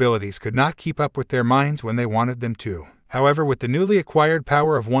physical abilities could not keep up with their minds when they wanted them to. However, with the newly acquired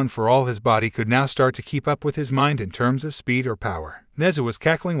power of one for all, his body could now start to keep up with his mind in terms of speed or power. Nezu was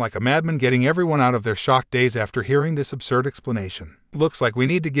cackling like a madman, getting everyone out of their shocked daze after hearing this absurd explanation. Looks like we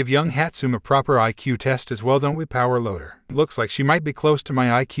need to give young Hatsum a proper IQ test as well, don't we, power loader? Looks like she might be close to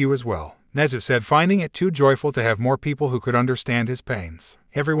my IQ as well, Nezu said, finding it too joyful to have more people who could understand his pains.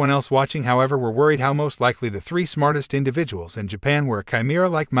 Everyone else watching, however, were worried how most likely the three smartest individuals in Japan were a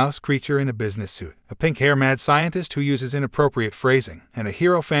chimera-like mouse creature in a business suit, a pink-hair mad scientist who uses inappropriate phrasing, and a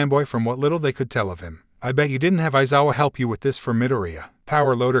hero fanboy from what little they could tell of him. I bet you didn't have Aizawa help you with this for Midoriya,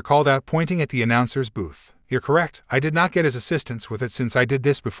 power loader called out, pointing at the announcer's booth. You're correct, I did not get his assistance with it since I did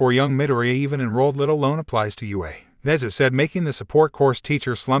this before young Midoriya even enrolled, let alone applies to UA, Nezu said, making the support course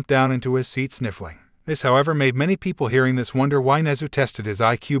teacher slump down into his seat sniffling. This, however, made many people hearing this wonder why Nezu tested his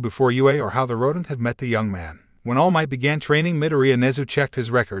IQ before UA or how the rodent had met the young man. When All Might began training Midoriya, Nezu checked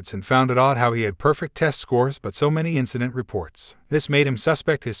his records and found it odd how he had perfect test scores but so many incident reports. This made him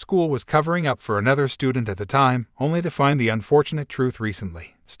suspect his school was covering up for another student at the time, only to find the unfortunate truth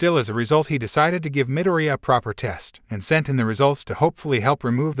recently. Still, as a result, he decided to give Midoriya a proper test, and sent in the results to hopefully help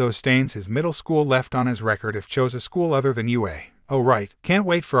remove those stains his middle school left on his record if chose a school other than UA. Oh right, can't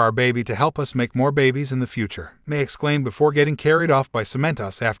wait for our baby to help us make more babies in the future, Mei exclaimed before getting carried off by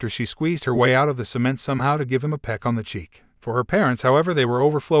Cementos after she squeezed her way out of the cement somehow to give him a peck on the cheek. For her parents, however, they were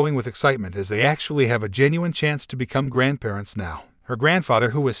overflowing with excitement as they actually have a genuine chance to become grandparents now. Her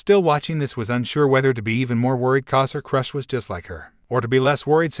grandfather, who was still watching this, was unsure whether to be even more worried cause her crush was just like her, or to be less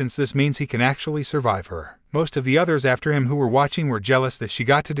worried since this means he can actually survive her. Most of the others after him who were watching were jealous that she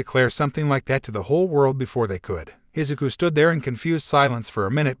got to declare something like that to the whole world before they could. Izuku stood there in confused silence for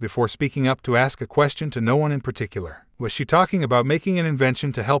a minute before speaking up to ask a question to no one in particular. Was she talking about making an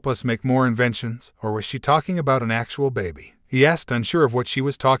invention to help us make more inventions, or was she talking about an actual baby? He asked, unsure of what she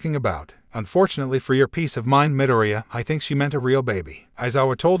was talking about. Unfortunately for your peace of mind, Midoriya, I think she meant a real baby,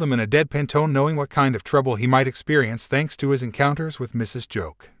 Aizawa told him in a deadpan tone, knowing what kind of trouble he might experience thanks to his encounters with Mrs.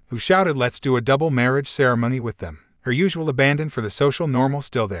 Joke, who shouted, "Let's do a double marriage ceremony with them." Her usual abandon for the social normal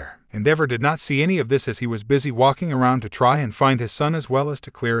still there. Endeavor did not see any of this as he was busy walking around to try and find his son as well as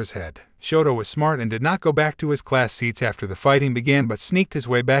to clear his head. Shoto was smart and did not go back to his class seats after the fighting began but sneaked his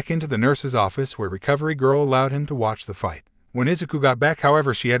way back into the nurse's office where Recovery Girl allowed him to watch the fight. When Izuku got back,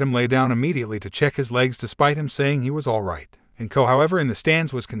 however, she had him lay down immediately to check his legs despite him saying he was alright. And Ko, however, in the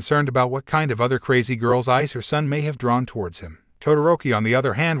stands was concerned about what kind of other crazy girl's eyes her son may have drawn towards him. Todoroki, on the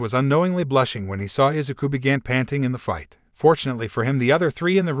other hand, was unknowingly blushing when he saw Izuku began panting in the fight. Fortunately for him, the other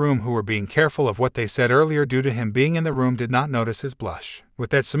three in the room who were being careful of what they said earlier due to him being in the room did not notice his blush. With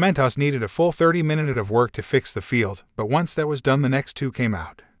that, Cementos needed a full 30 minutes of work to fix the field, but once that was done the next two came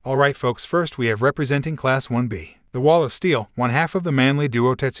out. Alright folks, first we have representing Class 1B. The Wall of Steel, one half of the manly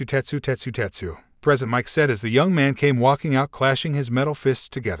duo Tetsu. Present Mike said as the young man came walking out, clashing his metal fists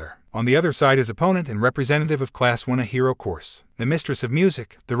together. On the other side, his opponent and representative of Class 1 a hero course, the mistress of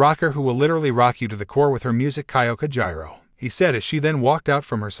music, the rocker who will literally rock you to the core with her music, Kyoka Gyro, he said as she then walked out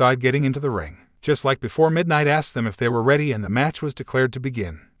from her side, getting into the ring. Just like before, Midnight asked them if they were ready and the match was declared to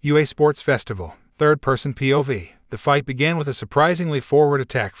begin. UA Sports Festival, third-person POV. The fight began with a surprisingly forward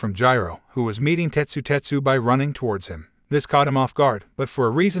attack from Gyro, who was meeting Tetsu by running towards him. This caught him off guard, but for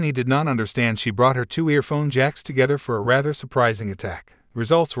a reason he did not understand, she brought her two earphone jacks together for a rather surprising attack.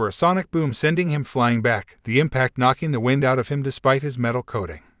 Results were a sonic boom sending him flying back, the impact knocking the wind out of him despite his metal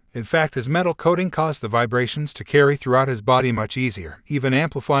coating. In fact, his metal coating caused the vibrations to carry throughout his body much easier, even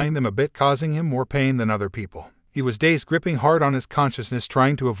amplifying them a bit, causing him more pain than other people. He was dazed, gripping hard on his consciousness,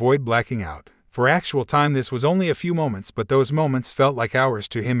 trying to avoid blacking out. For actual time this was only a few moments, but those moments felt like hours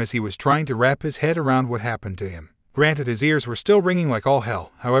to him as he was trying to wrap his head around what happened to him. Granted, his ears were still ringing like all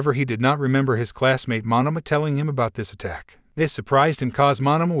hell, however he did not remember his classmate Monoma telling him about this attack. This surprised him, cause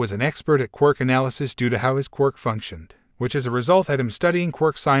Monoma was an expert at quirk analysis due to how his quirk functioned, which as a result had him studying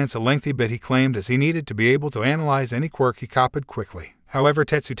quirk science a lengthy bit, he claimed, as he needed to be able to analyze any quirk he copied quickly. However,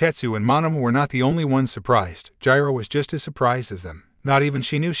 Tetsu and Monoma were not the only ones surprised. Gyro was just as surprised as them. Not even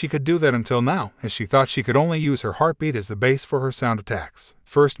she knew she could do that until now, as she thought she could only use her heartbeat as the base for her sound attacks.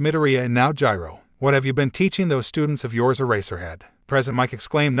 First Midoriya and now Gyro. What have you been teaching those students of yours, Eraserhead? Present Mike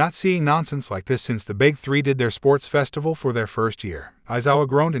exclaimed, not seeing nonsense like this since the Big Three did their sports festival for their first year. Aizawa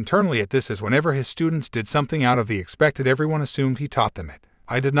groaned internally at this, as whenever his students did something out of the expected, everyone assumed he taught them it.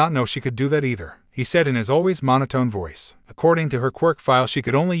 I did not know she could do that either, he said in his always monotone voice. According to her quirk file, she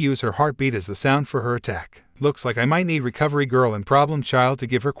could only use her heartbeat as the sound for her attack. Looks like I might need Recovery Girl and Problem Child to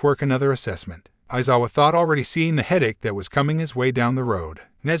give her quirk another assessment, Aizawa thought, already seeing the headache that was coming his way down the road.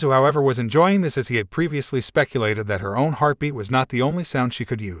 Nezu, however, was enjoying this, as he had previously speculated that her own heartbeat was not the only sound she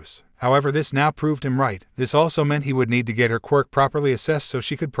could use. However, this now proved him right. This also meant he would need to get her quirk properly assessed so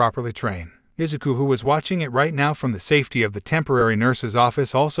she could properly train. Izuku, who was watching it right now from the safety of the temporary nurse's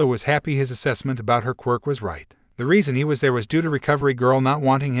office, also was happy his assessment about her quirk was right. The reason he was there was due to Recovery Girl not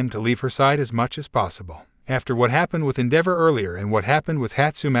wanting him to leave her side as much as possible. After what happened with Endeavor earlier and what happened with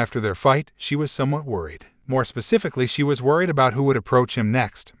Hatsume after their fight, she was somewhat worried. More specifically, she was worried about who would approach him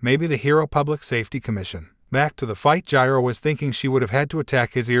next, maybe the Hero Public Safety Commission. Back to the fight, Gyro was thinking she would have had to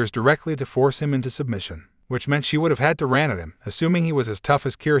attack his ears directly to force him into submission, which meant she would have had to ran at him, assuming he was as tough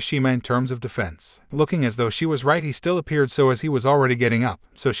as Kirishima in terms of defense. Looking as though she was right, he still appeared so, as he was already getting up,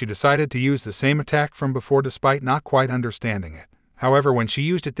 so she decided to use the same attack from before despite not quite understanding it. However, when she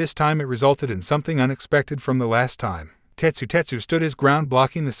used it this time, it resulted in something unexpected from the last time. Tetsu stood his ground,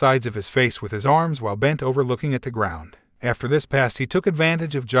 blocking the sides of his face with his arms while bent over looking at the ground. After this pass, he took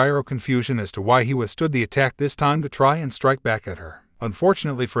advantage of Gyro's confusion as to why he withstood the attack this time to try and strike back at her.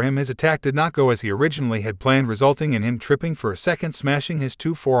 Unfortunately for him, his attack did not go as he originally had planned, resulting in him tripping for a second, smashing his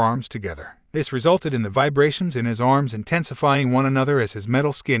two forearms together. This resulted in the vibrations in his arms intensifying one another as his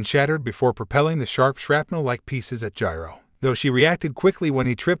metal skin shattered before propelling the sharp shrapnel-like pieces at Gyro. Though she reacted quickly when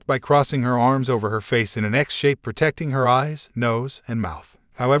he tripped by crossing her arms over her face in an X shape, protecting her eyes, nose, and mouth.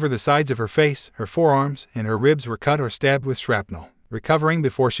 However, the sides of her face, her forearms, and her ribs were cut or stabbed with shrapnel, recovering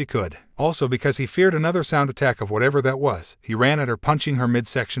before she could. Also, because he feared another sound attack of whatever that was, he ran at her, punching her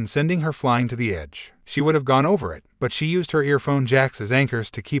midsection, sending her flying to the edge. She would have gone over it, but she used her earphone jacks as anchors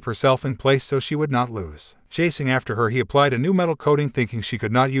to keep herself in place so she would not lose. Chasing after her, he applied a new metal coating, thinking she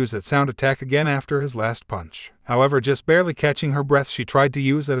could not use that sound attack again after his last punch. However, just barely catching her breath, she tried to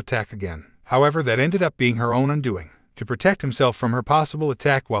use that attack again. However, that ended up being her own undoing. To protect himself from her possible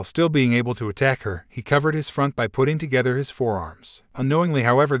attack while still being able to attack her, he covered his front by putting together his forearms. Unknowingly,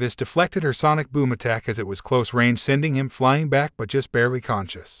 however, this deflected her sonic boom attack as it was close range, sending him flying back but just barely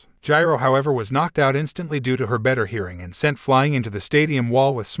conscious. Gyro, however, was knocked out instantly due to her better hearing and sent flying into the stadium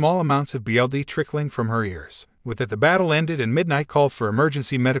wall with small amounts of BLD trickling from her ears. With it, the battle ended and Midnight called for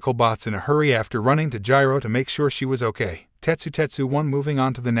emergency medical bots in a hurry after running to Gyro to make sure she was okay. Tetsu won, moving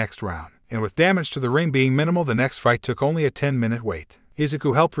on to the next round. And with damage to the ring being minimal, the next fight took only a 10-minute wait.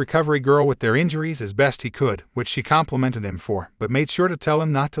 Izuku helped Recovery Girl with their injuries as best he could, which she complimented him for, but made sure to tell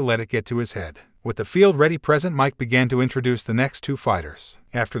him not to let it get to his head. With the field ready, Present Mike began to introduce the next two fighters.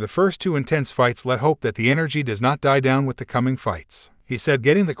 After the first two intense fights, let hope that the energy does not die down with the coming fights, he said,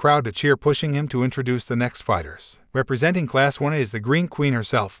 getting the crowd to cheer, pushing him to introduce the next fighters. Representing Class 1 is the Green Queen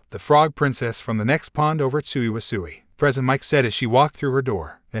herself, the Frog Princess from the next pond over, Tsuiwasui, Present Mike said as she walked through her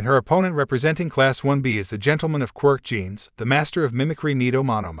door. And her opponent representing Class 1B is the Gentleman of Quirk Genes, the Master of Mimicry, Nido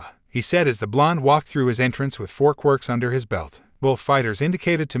Monoma, he said as the blonde walked through his entrance with 4 quirks under his belt. Both fighters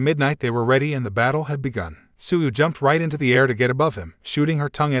indicated to Midnight they were ready and the battle had begun. Suyu jumped right into the air to get above him, shooting her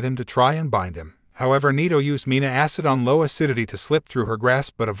tongue at him to try and bind him. However, Nito used Mina acid on low acidity to slip through her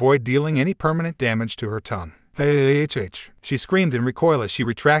grasp but avoid dealing any permanent damage to her tongue. She screamed in recoil as she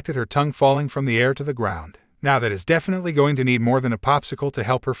retracted her tongue, falling from the air to the ground. Now that is definitely going to need more than a popsicle to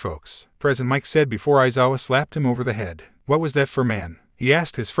help her folks, President Mike said before Aizawa slapped him over the head. What was that for, man? He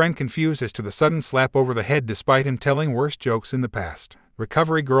asked his friend, confused as to the sudden slap over the head despite him telling worse jokes in the past.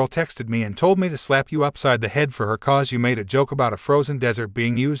 Recovery girl texted me and told me to slap you upside the head for her cause you made a joke about a frozen desert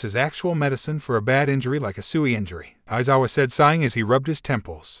being used as actual medicine for a bad injury like a Sui injury, Aizawa said, sighing as he rubbed his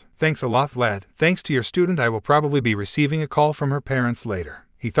temples. Thanks a lot, Vlad. Thanks to your student I will probably be receiving a call from her parents later,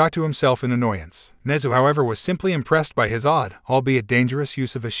 he thought to himself in annoyance. Nezu, however, was simply impressed by his odd, albeit dangerous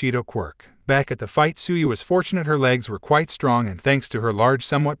use of a Shido quirk. Back at the fight, Suyu was fortunate her legs were quite strong and thanks to her large,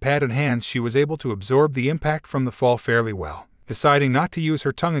 somewhat padded hands she was able to absorb the impact from the fall fairly well. Deciding not to use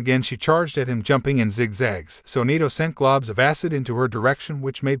her tongue again, she charged at him, jumping in zigzags, so Nito sent globs of acid into her direction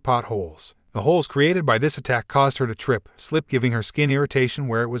which made potholes. The holes created by this attack caused her to slip, giving her skin irritation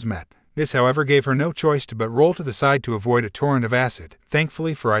where it was met. This, however, gave her no choice but roll to the side to avoid a torrent of acid,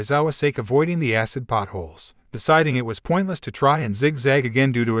 thankfully for Aizawa's sake avoiding the acid potholes. Deciding it was pointless to try and zigzag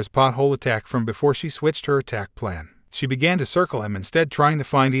again due to his pothole attack from before, she switched her attack plan. She began to circle him, instead trying to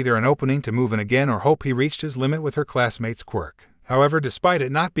find either an opening to move in again or hope he reached his limit with her classmate's quirk. However, despite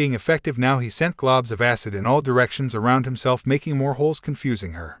it not being effective now, he sent globs of acid in all directions around himself, making more holes,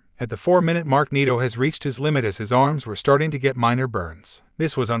 confusing her. At the 4-minute mark, Nito has reached his limit as his arms were starting to get minor burns.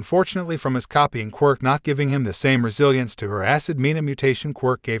 This was unfortunately from his copying quirk not giving him the same resilience to her acid Mina mutation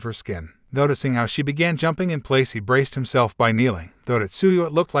quirk gave her skin. Noticing how she began jumping in place, he braced himself by kneeling, though to Tsuyu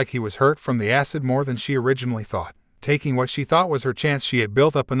it looked like he was hurt from the acid more than she originally thought. Taking what she thought was her chance, she had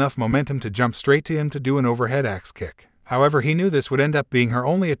built up enough momentum to jump straight to him to do an overhead axe kick. However, he knew this would end up being her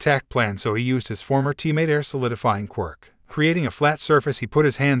only attack plan, so he used his former teammate air solidifying quirk. Creating a flat surface, he put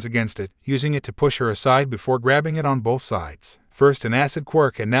his hands against it, using it to push her aside before grabbing it on both sides. First an acid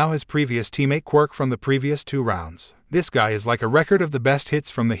quirk and now his previous teammate quirk from the previous 2 rounds. This guy is like a record of the best hits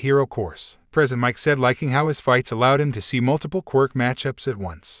from the hero course, President Mike said, liking how his fights allowed him to see multiple quirk matchups at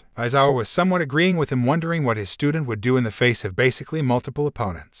once. Aizawa was somewhat agreeing with him, wondering what his student would do in the face of basically multiple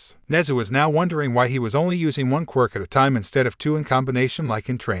opponents. Nezu was now wondering why he was only using 1 quirk at a time instead of 2 in combination like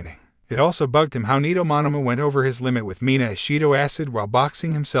in training. It also bugged him how Nito Monoma went over his limit with Mina as Shido acid while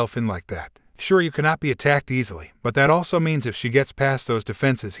boxing himself in like that. Sure, you cannot be attacked easily, but that also means if she gets past those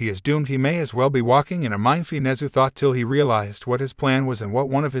defenses he is doomed. He may as well be walking in a minefield, Nezu thought, till he realized what his plan was and what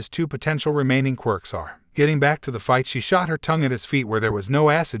one of his 2 potential remaining quirks are. Getting back to the fight, she shot her tongue at his feet where there was no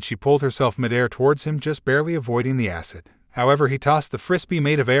acid. She pulled herself midair towards him, just barely avoiding the acid. However, he tossed the frisbee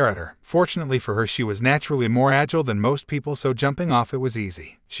made of air at her. Fortunately for her, she was naturally more agile than most people, so jumping off it was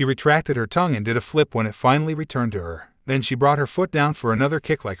easy. She retracted her tongue and did a flip when it finally returned to her. Then she brought her foot down for another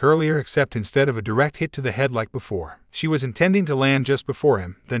kick like earlier, except instead of a direct hit to the head like before, she was intending to land just before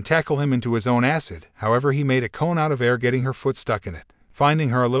him, then tackle him into his own acid. However, he made a cone out of air, getting her foot stuck in it. Finding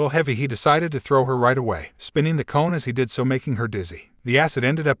her a little heavy, he decided to throw her right away, spinning the cone as he did so, making her dizzy. The acid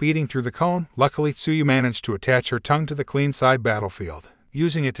ended up eating through the cone. Luckily, Tsuyu managed to attach her tongue to the clean side battlefield,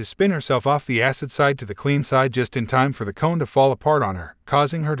 using it to spin herself off the acid side to the clean side just in time for the cone to fall apart on her,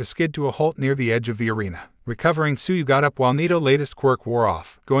 causing her to skid to a halt near the edge of the arena. Recovering, Tsuyu got up while Nito's latest quirk wore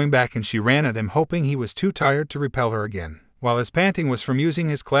off, going back, and she ran at him, hoping he was too tired to repel her again. While his panting was from using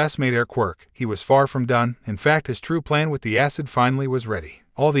his classmate air quirk, he was far from done. In fact, his true plan with the acid finally was ready.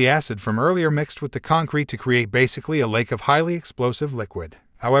 All the acid from earlier mixed with the concrete to create basically a lake of highly explosive liquid.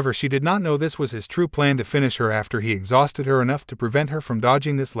 However, she did not know this was his true plan to finish her after he exhausted her enough to prevent her from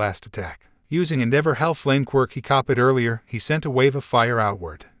dodging this last attack. Using Endeavor Hell Flame quirk he copied earlier, he sent a wave of fire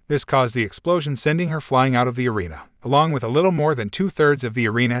outward. This caused the explosion, sending her flying out of the arena, along with a little more than 2/3 of the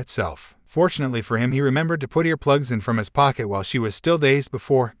arena itself. Fortunately for him, he remembered to put earplugs in from his pocket while she was still dazed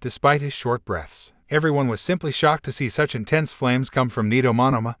before, despite his short breaths. Everyone was simply shocked to see such intense flames come from Nito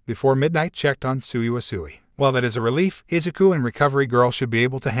Monoma. Before midnight checked on Tsuyu Asui. While that is a relief, Izuku and Recovery Girl should be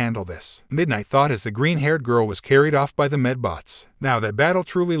able to handle this, Midnight thought as the green-haired girl was carried off by the medbots. Now that battle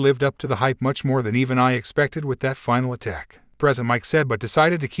truly lived up to the hype, much more than even I expected with that final attack, President Mike said, but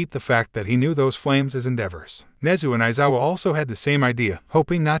decided to keep the fact that he knew those flames as endeavors. Nezu and Aizawa also had the same idea,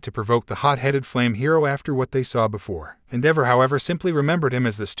 hoping not to provoke the hot-headed flame hero after what they saw before. Endeavor, however, simply remembered him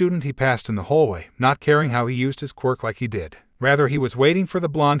as the student he passed in the hallway, not caring how he used his quirk like he did. Rather, he was waiting for the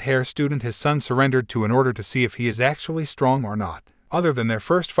blonde-haired student his son surrendered to in order to see if he is actually strong or not. Other than their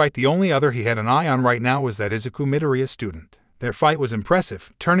first fight, the only other he had an eye on right now was that Izuku Midoriya student. Their fight was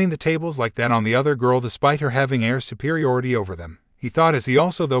impressive, turning the tables like that on the other girl despite her having air superiority over them. He thought as he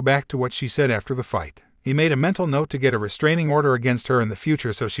also though back to what she said after the fight. He made a mental note to get a restraining order against her in the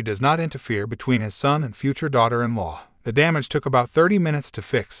future so she does not interfere between his son and future daughter-in-law. The damage took about 30 minutes to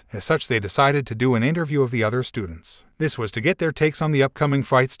fix. As such, they decided to do an interview of the other students. This was to get their takes on the upcoming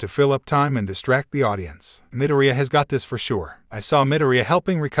fights to fill up time and distract the audience. Midoriya has got this for sure. I saw Midoriya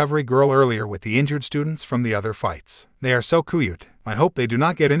helping Recovery Girl earlier with the injured students from the other fights. They are so cute. I hope they do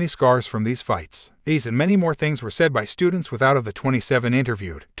not get any scars from these fights. These and many more things were said by students with out of the 27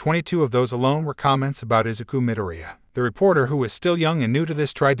 interviewed. 22 of those alone were comments about Izuku Midoriya. The reporter, who was still young and new to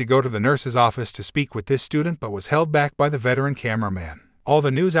this, tried to go to the nurse's office to speak with this student but was held back by the veteran cameraman. All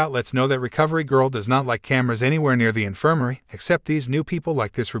the news outlets know that Recovery Girl does not like cameras anywhere near the infirmary, except these new people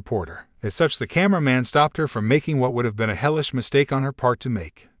like this reporter. As such, the cameraman stopped her from making what would have been a hellish mistake on her part to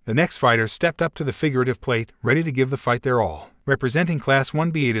make. The next fighters stepped up to the figurative plate, ready to give the fight their all. Representing Class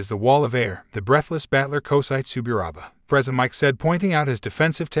 1B, it is the Wall of Air, the breathless battler Kosei Tsuburaba. President Mike said, pointing out his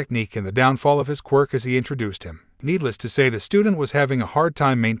defensive technique and the downfall of his quirk as he introduced him. Needless to say, the student was having a hard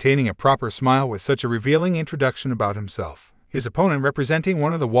time maintaining a proper smile with such a revealing introduction about himself. His opponent, representing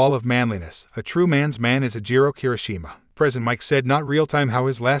one of the Wall of Manliness, a true man's man, is Ejiro Kirishima. President Mike said not real-time how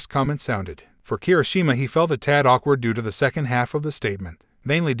his last comment sounded. For Kirishima, he felt a tad awkward due to the second half of the statement.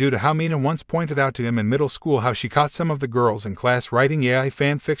 Mainly due to how Mina once pointed out to him in middle school how she caught some of the girls in class writing AI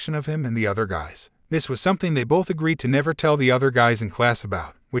fan fiction of him and the other guys. This was something they both agreed to never tell the other guys in class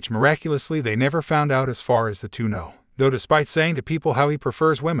about, which miraculously they never found out as far as the two know. Though despite saying to people how he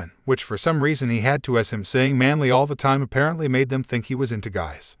prefers women, which for some reason he had to, as him saying manly all the time apparently made them think he was into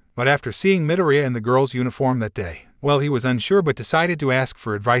guys. But after seeing Midoriya in the girls' uniform that day, well, he was unsure but decided to ask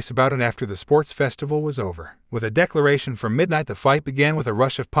for advice about it after the sports festival was over. With a declaration from Midnight, the fight began with a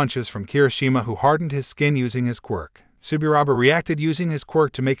rush of punches from Kirishima, who hardened his skin using his quirk. Tsuburaba reacted using his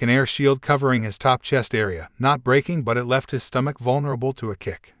quirk to make an air shield covering his top chest area, not breaking, but it left his stomach vulnerable to a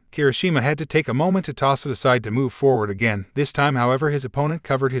kick. Kirishima had to take a moment to toss it aside to move forward again. This time, however, his opponent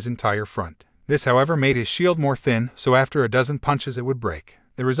covered his entire front. This, however, made his shield more thin, so after a dozen punches it would break.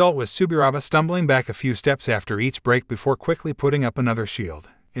 The result was Tsuburaba stumbling back a few steps after each break before quickly putting up another shield.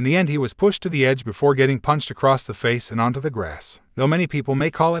 In the end, he was pushed to the edge before getting punched across the face and onto the grass. Though many people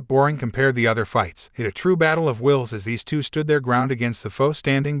may call it boring compared to the other fights, it a true battle of wills as these two stood their ground against the foe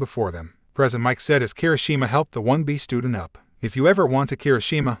standing before them. President Mike said as Kirishima helped the 1B student up. If you ever want to,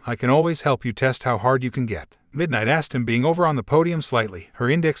 Kirishima, I can always help you test how hard you can get. Midnight asked him, being over on the podium slightly, her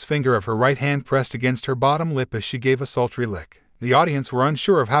index finger of her right hand pressed against her bottom lip as she gave a sultry lick. The audience were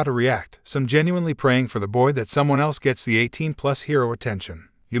unsure of how to react, some genuinely praying for the boy that someone else gets the 18+ hero attention.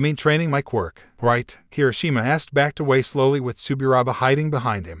 You mean training my quirk, right? Kirishima asked, backed away slowly with Tsuburaba hiding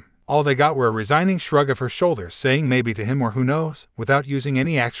behind him. All they got were a resigning shrug of her shoulders, saying maybe to him or who knows, without using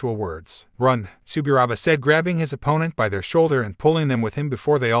any actual words. Run, Tsuburaba said, grabbing his opponent by their shoulder and pulling them with him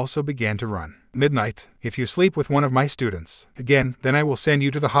before they also began to run. Midnight, if you sleep with one of my students again, then I will send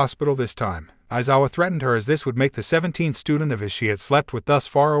you to the hospital this time. Aizawa threatened her, as this would make the 17th student of his she had slept with thus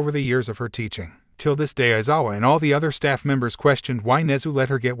far over the years of her teaching. Till this day, Aizawa and all the other staff members questioned why Nezu let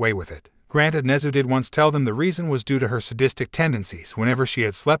her get away with it. Granted, Nezu did once tell them the reason was due to her sadistic tendencies. Whenever she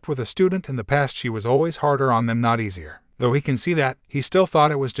had slept with a student in the past, she was always harder on them, not easier. Though he can see that, he still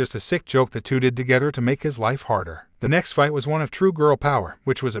thought it was just a sick joke the two did together to make his life harder. The next fight was one of true girl power,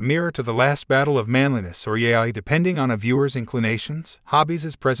 which was a mirror to the last battle of manliness, or yaoi, depending on a viewer's inclinations, hobbies,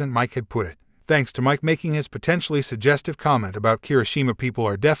 as President Mike had put it. Thanks to Mike making his potentially suggestive comment about Kirishima, people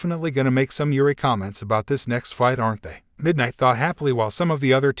are definitely gonna make some Yuri comments about this next fight, aren't they? Midnight thought happily, while some of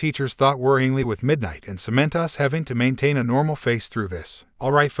the other teachers thought worryingly, with Midnight and Cementos having to maintain a normal face through this.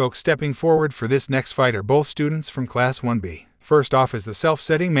 Alright folks, stepping forward for this next fight are both students from Class 1B. First off is the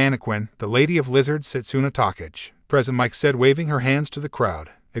self-setting mannequin, the Lady of Lizards, Setsuna Takage. President Mike said, waving her hands to the crowd.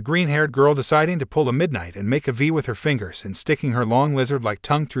 A green-haired girl deciding to pull a Midnight and make a V with her fingers and sticking her long lizard-like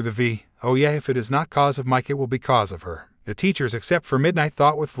tongue through the V. Oh yeah, if it is not cause of Mike, it will be cause of her. The teachers, except for Midnight,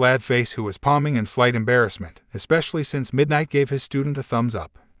 thought with Vlad face, who was palming in slight embarrassment, especially since Midnight gave his student a thumbs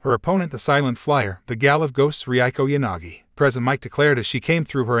up. Her opponent, the Silent Flyer, the gal of ghosts, Ryuko Yanagi. President Mike declared as she came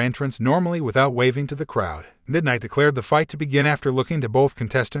through her entrance normally without waving to the crowd. Midnight declared the fight to begin after looking to both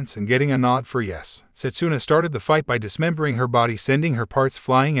contestants and getting a nod for yes. Setsuna started the fight by dismembering her body, sending her parts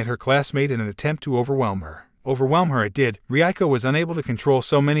flying at her classmate in an attempt to overwhelm her. Overwhelm her it did. Ryuko was unable to control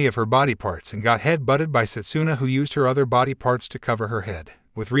so many of her body parts and got head-butted by Setsuna, who used her other body parts to cover her head.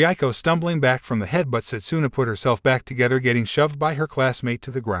 With Ryuko stumbling back from the headbutt, Setsuna put herself back together, getting shoved by her classmate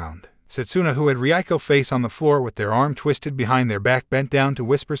to the ground. Setsuna, who had Ryuko face on the floor with their arm twisted behind their back, bent down to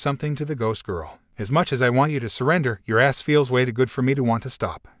whisper something to the ghost girl. "As much as I want you to surrender, your ass feels way too good for me to want to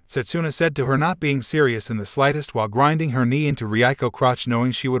stop," Setsuna said to her, not being serious in the slightest, while grinding her knee into Ryuko's crotch,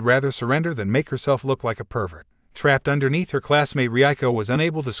 knowing she would rather surrender than make herself look like a pervert. Trapped underneath her classmate, Ryuko was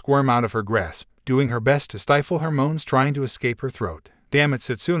unable to squirm out of her grasp, doing her best to stifle her moans trying to escape her throat. "Damn it,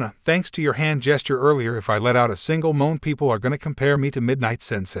 Setsuna, thanks to your hand gesture earlier, if I let out a single moan, people are gonna compare me to Midnight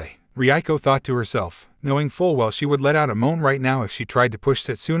Sensei," Ryuko thought to herself. Knowing full well she would let out a moan right now if she tried to push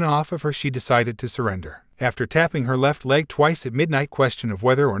Setsuna off of her, she decided to surrender. After tapping her left leg twice at midnight, question of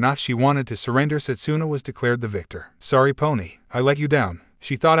whether or not she wanted to surrender, Setsuna was declared the victor. "Sorry, Pony, I let you down,"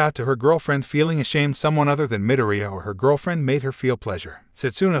 she thought out to her girlfriend, feeling ashamed someone other than Midoriya or her girlfriend made her feel pleasure.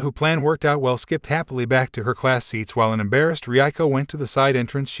 Setsuna, whose plan worked out well, skipped happily back to her class seats while an embarrassed Ryuko went to the side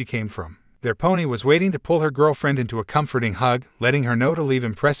entrance she came from. Their Pony was waiting to pull her girlfriend into a comforting hug, letting her know to leave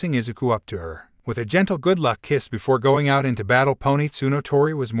and pressing Izuku up to her. With a gentle good luck kiss before going out into battle, Pony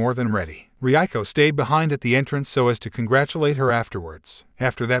Tsunotori was more than ready. Ryuko stayed behind at the entrance so as to congratulate her afterwards.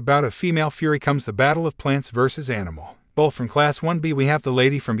 After that bout of female fury comes the battle of plants versus animal. Both from Class 1B, we have the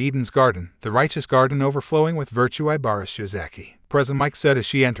lady from Eden's Garden, the righteous garden overflowing with virtue, Ibara Shizaki. Present, Mike said as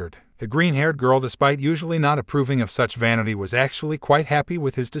she entered. The green-haired girl, despite usually not approving of such vanity, was actually quite happy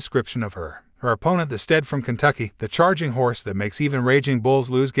with his description of her. Her opponent, the Stead from Kentucky, the charging horse that makes even raging bulls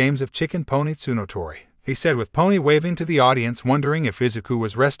lose games of chicken, Pony Tsunotori, he said, with Pony waving to the audience, wondering if Izuku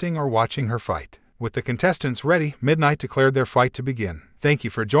was resting or watching her fight. With the contestants ready, Midnight declared their fight to begin. "Thank you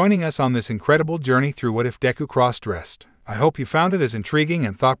for joining us on this incredible journey through What If Deku Crossdressed. I hope you found it as intriguing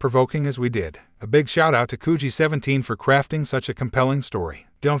and thought-provoking as we did. A big shout out to Kuji17 for crafting such a compelling story.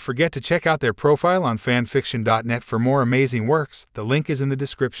 Don't forget to check out their profile on fanfiction.net for more amazing works. The link is in the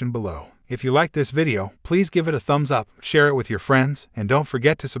description below. If you liked this video, please give it a thumbs up, share it with your friends, and don't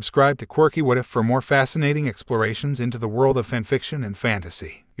forget to subscribe to Quirky What If for more fascinating explorations into the world of fanfiction and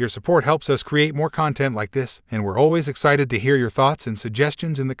fantasy. Your support helps us create more content like this, and we're always excited to hear your thoughts and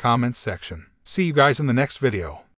suggestions in the comments section. See you guys in the next video.